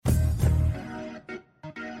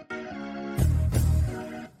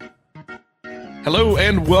Hello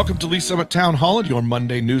and welcome to Lee Summit Town Hall and your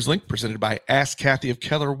Monday news link presented by Ask Kathy of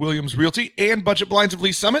Keller Williams Realty and Budget Blinds of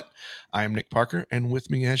Lee Summit. I am Nick Parker, and with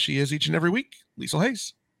me as she is each and every week, Liesl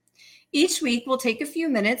Hayes. Each week, we'll take a few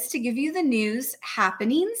minutes to give you the news,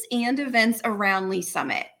 happenings, and events around Lee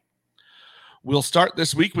Summit. We'll start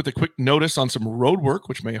this week with a quick notice on some road work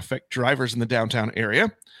which may affect drivers in the downtown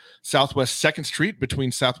area. Southwest 2nd Street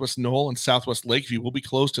between Southwest Knoll and Southwest Lakeview will be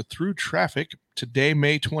closed to through traffic today,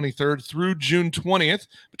 May 23rd through June 20th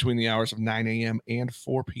between the hours of 9 a.m. and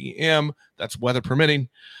 4 p.m. That's weather permitting.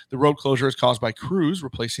 The road closure is caused by crews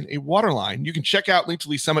replacing a water line. You can check out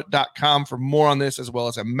linktoleesummit.com for more on this, as well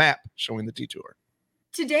as a map showing the detour.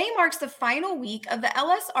 Today marks the final week of the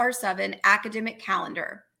LSR7 academic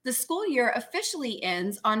calendar. The school year officially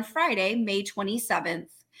ends on Friday, May 27th.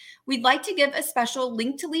 We'd like to give a special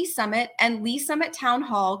Link to Lee Summit and Lee Summit Town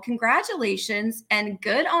Hall congratulations and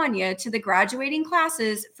good on ya to the graduating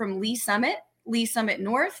classes from Lee Summit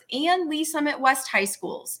North, and Lee Summit West High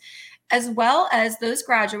Schools, as well as those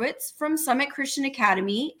graduates from Summit Christian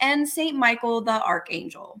Academy and St. Michael the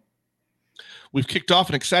Archangel. We've kicked off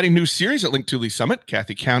an exciting new series at Link to Lee Summit.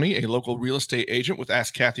 Kathy County, a local real estate agent with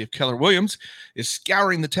Ask Kathy of Keller Williams, is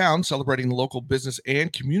scouring the town, celebrating local business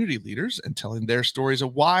and community leaders and telling their stories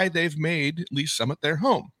of why they've made Lee Summit their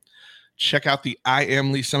home. Check out the I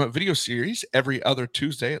Am Lee Summit video series every other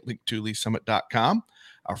Tuesday at linktoleesummit.com.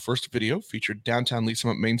 Our first video featured downtown Lee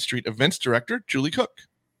Summit Main Street events director Julie Cook.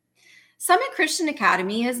 Summit Christian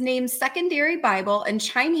Academy has named secondary Bible and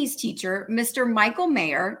Chinese teacher Mr. Michael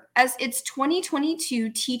Mayer as its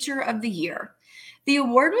 2022 Teacher of the Year. The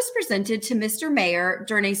award was presented to Mr. Mayer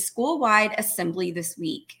during a school-wide assembly this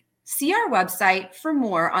week. See our website for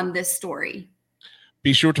more on this story.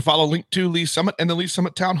 Be sure to follow Link to Lee Summit and the Lee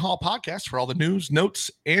Summit Town Hall podcast for all the news,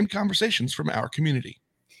 notes, and conversations from our community.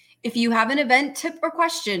 If you have an event, tip, or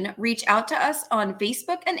question, reach out to us on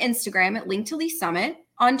Facebook and Instagram at Link to Lee Summit,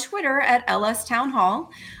 on Twitter at LS Town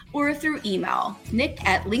Hall, or through email,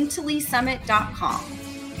 nick@linktoleesummit.com.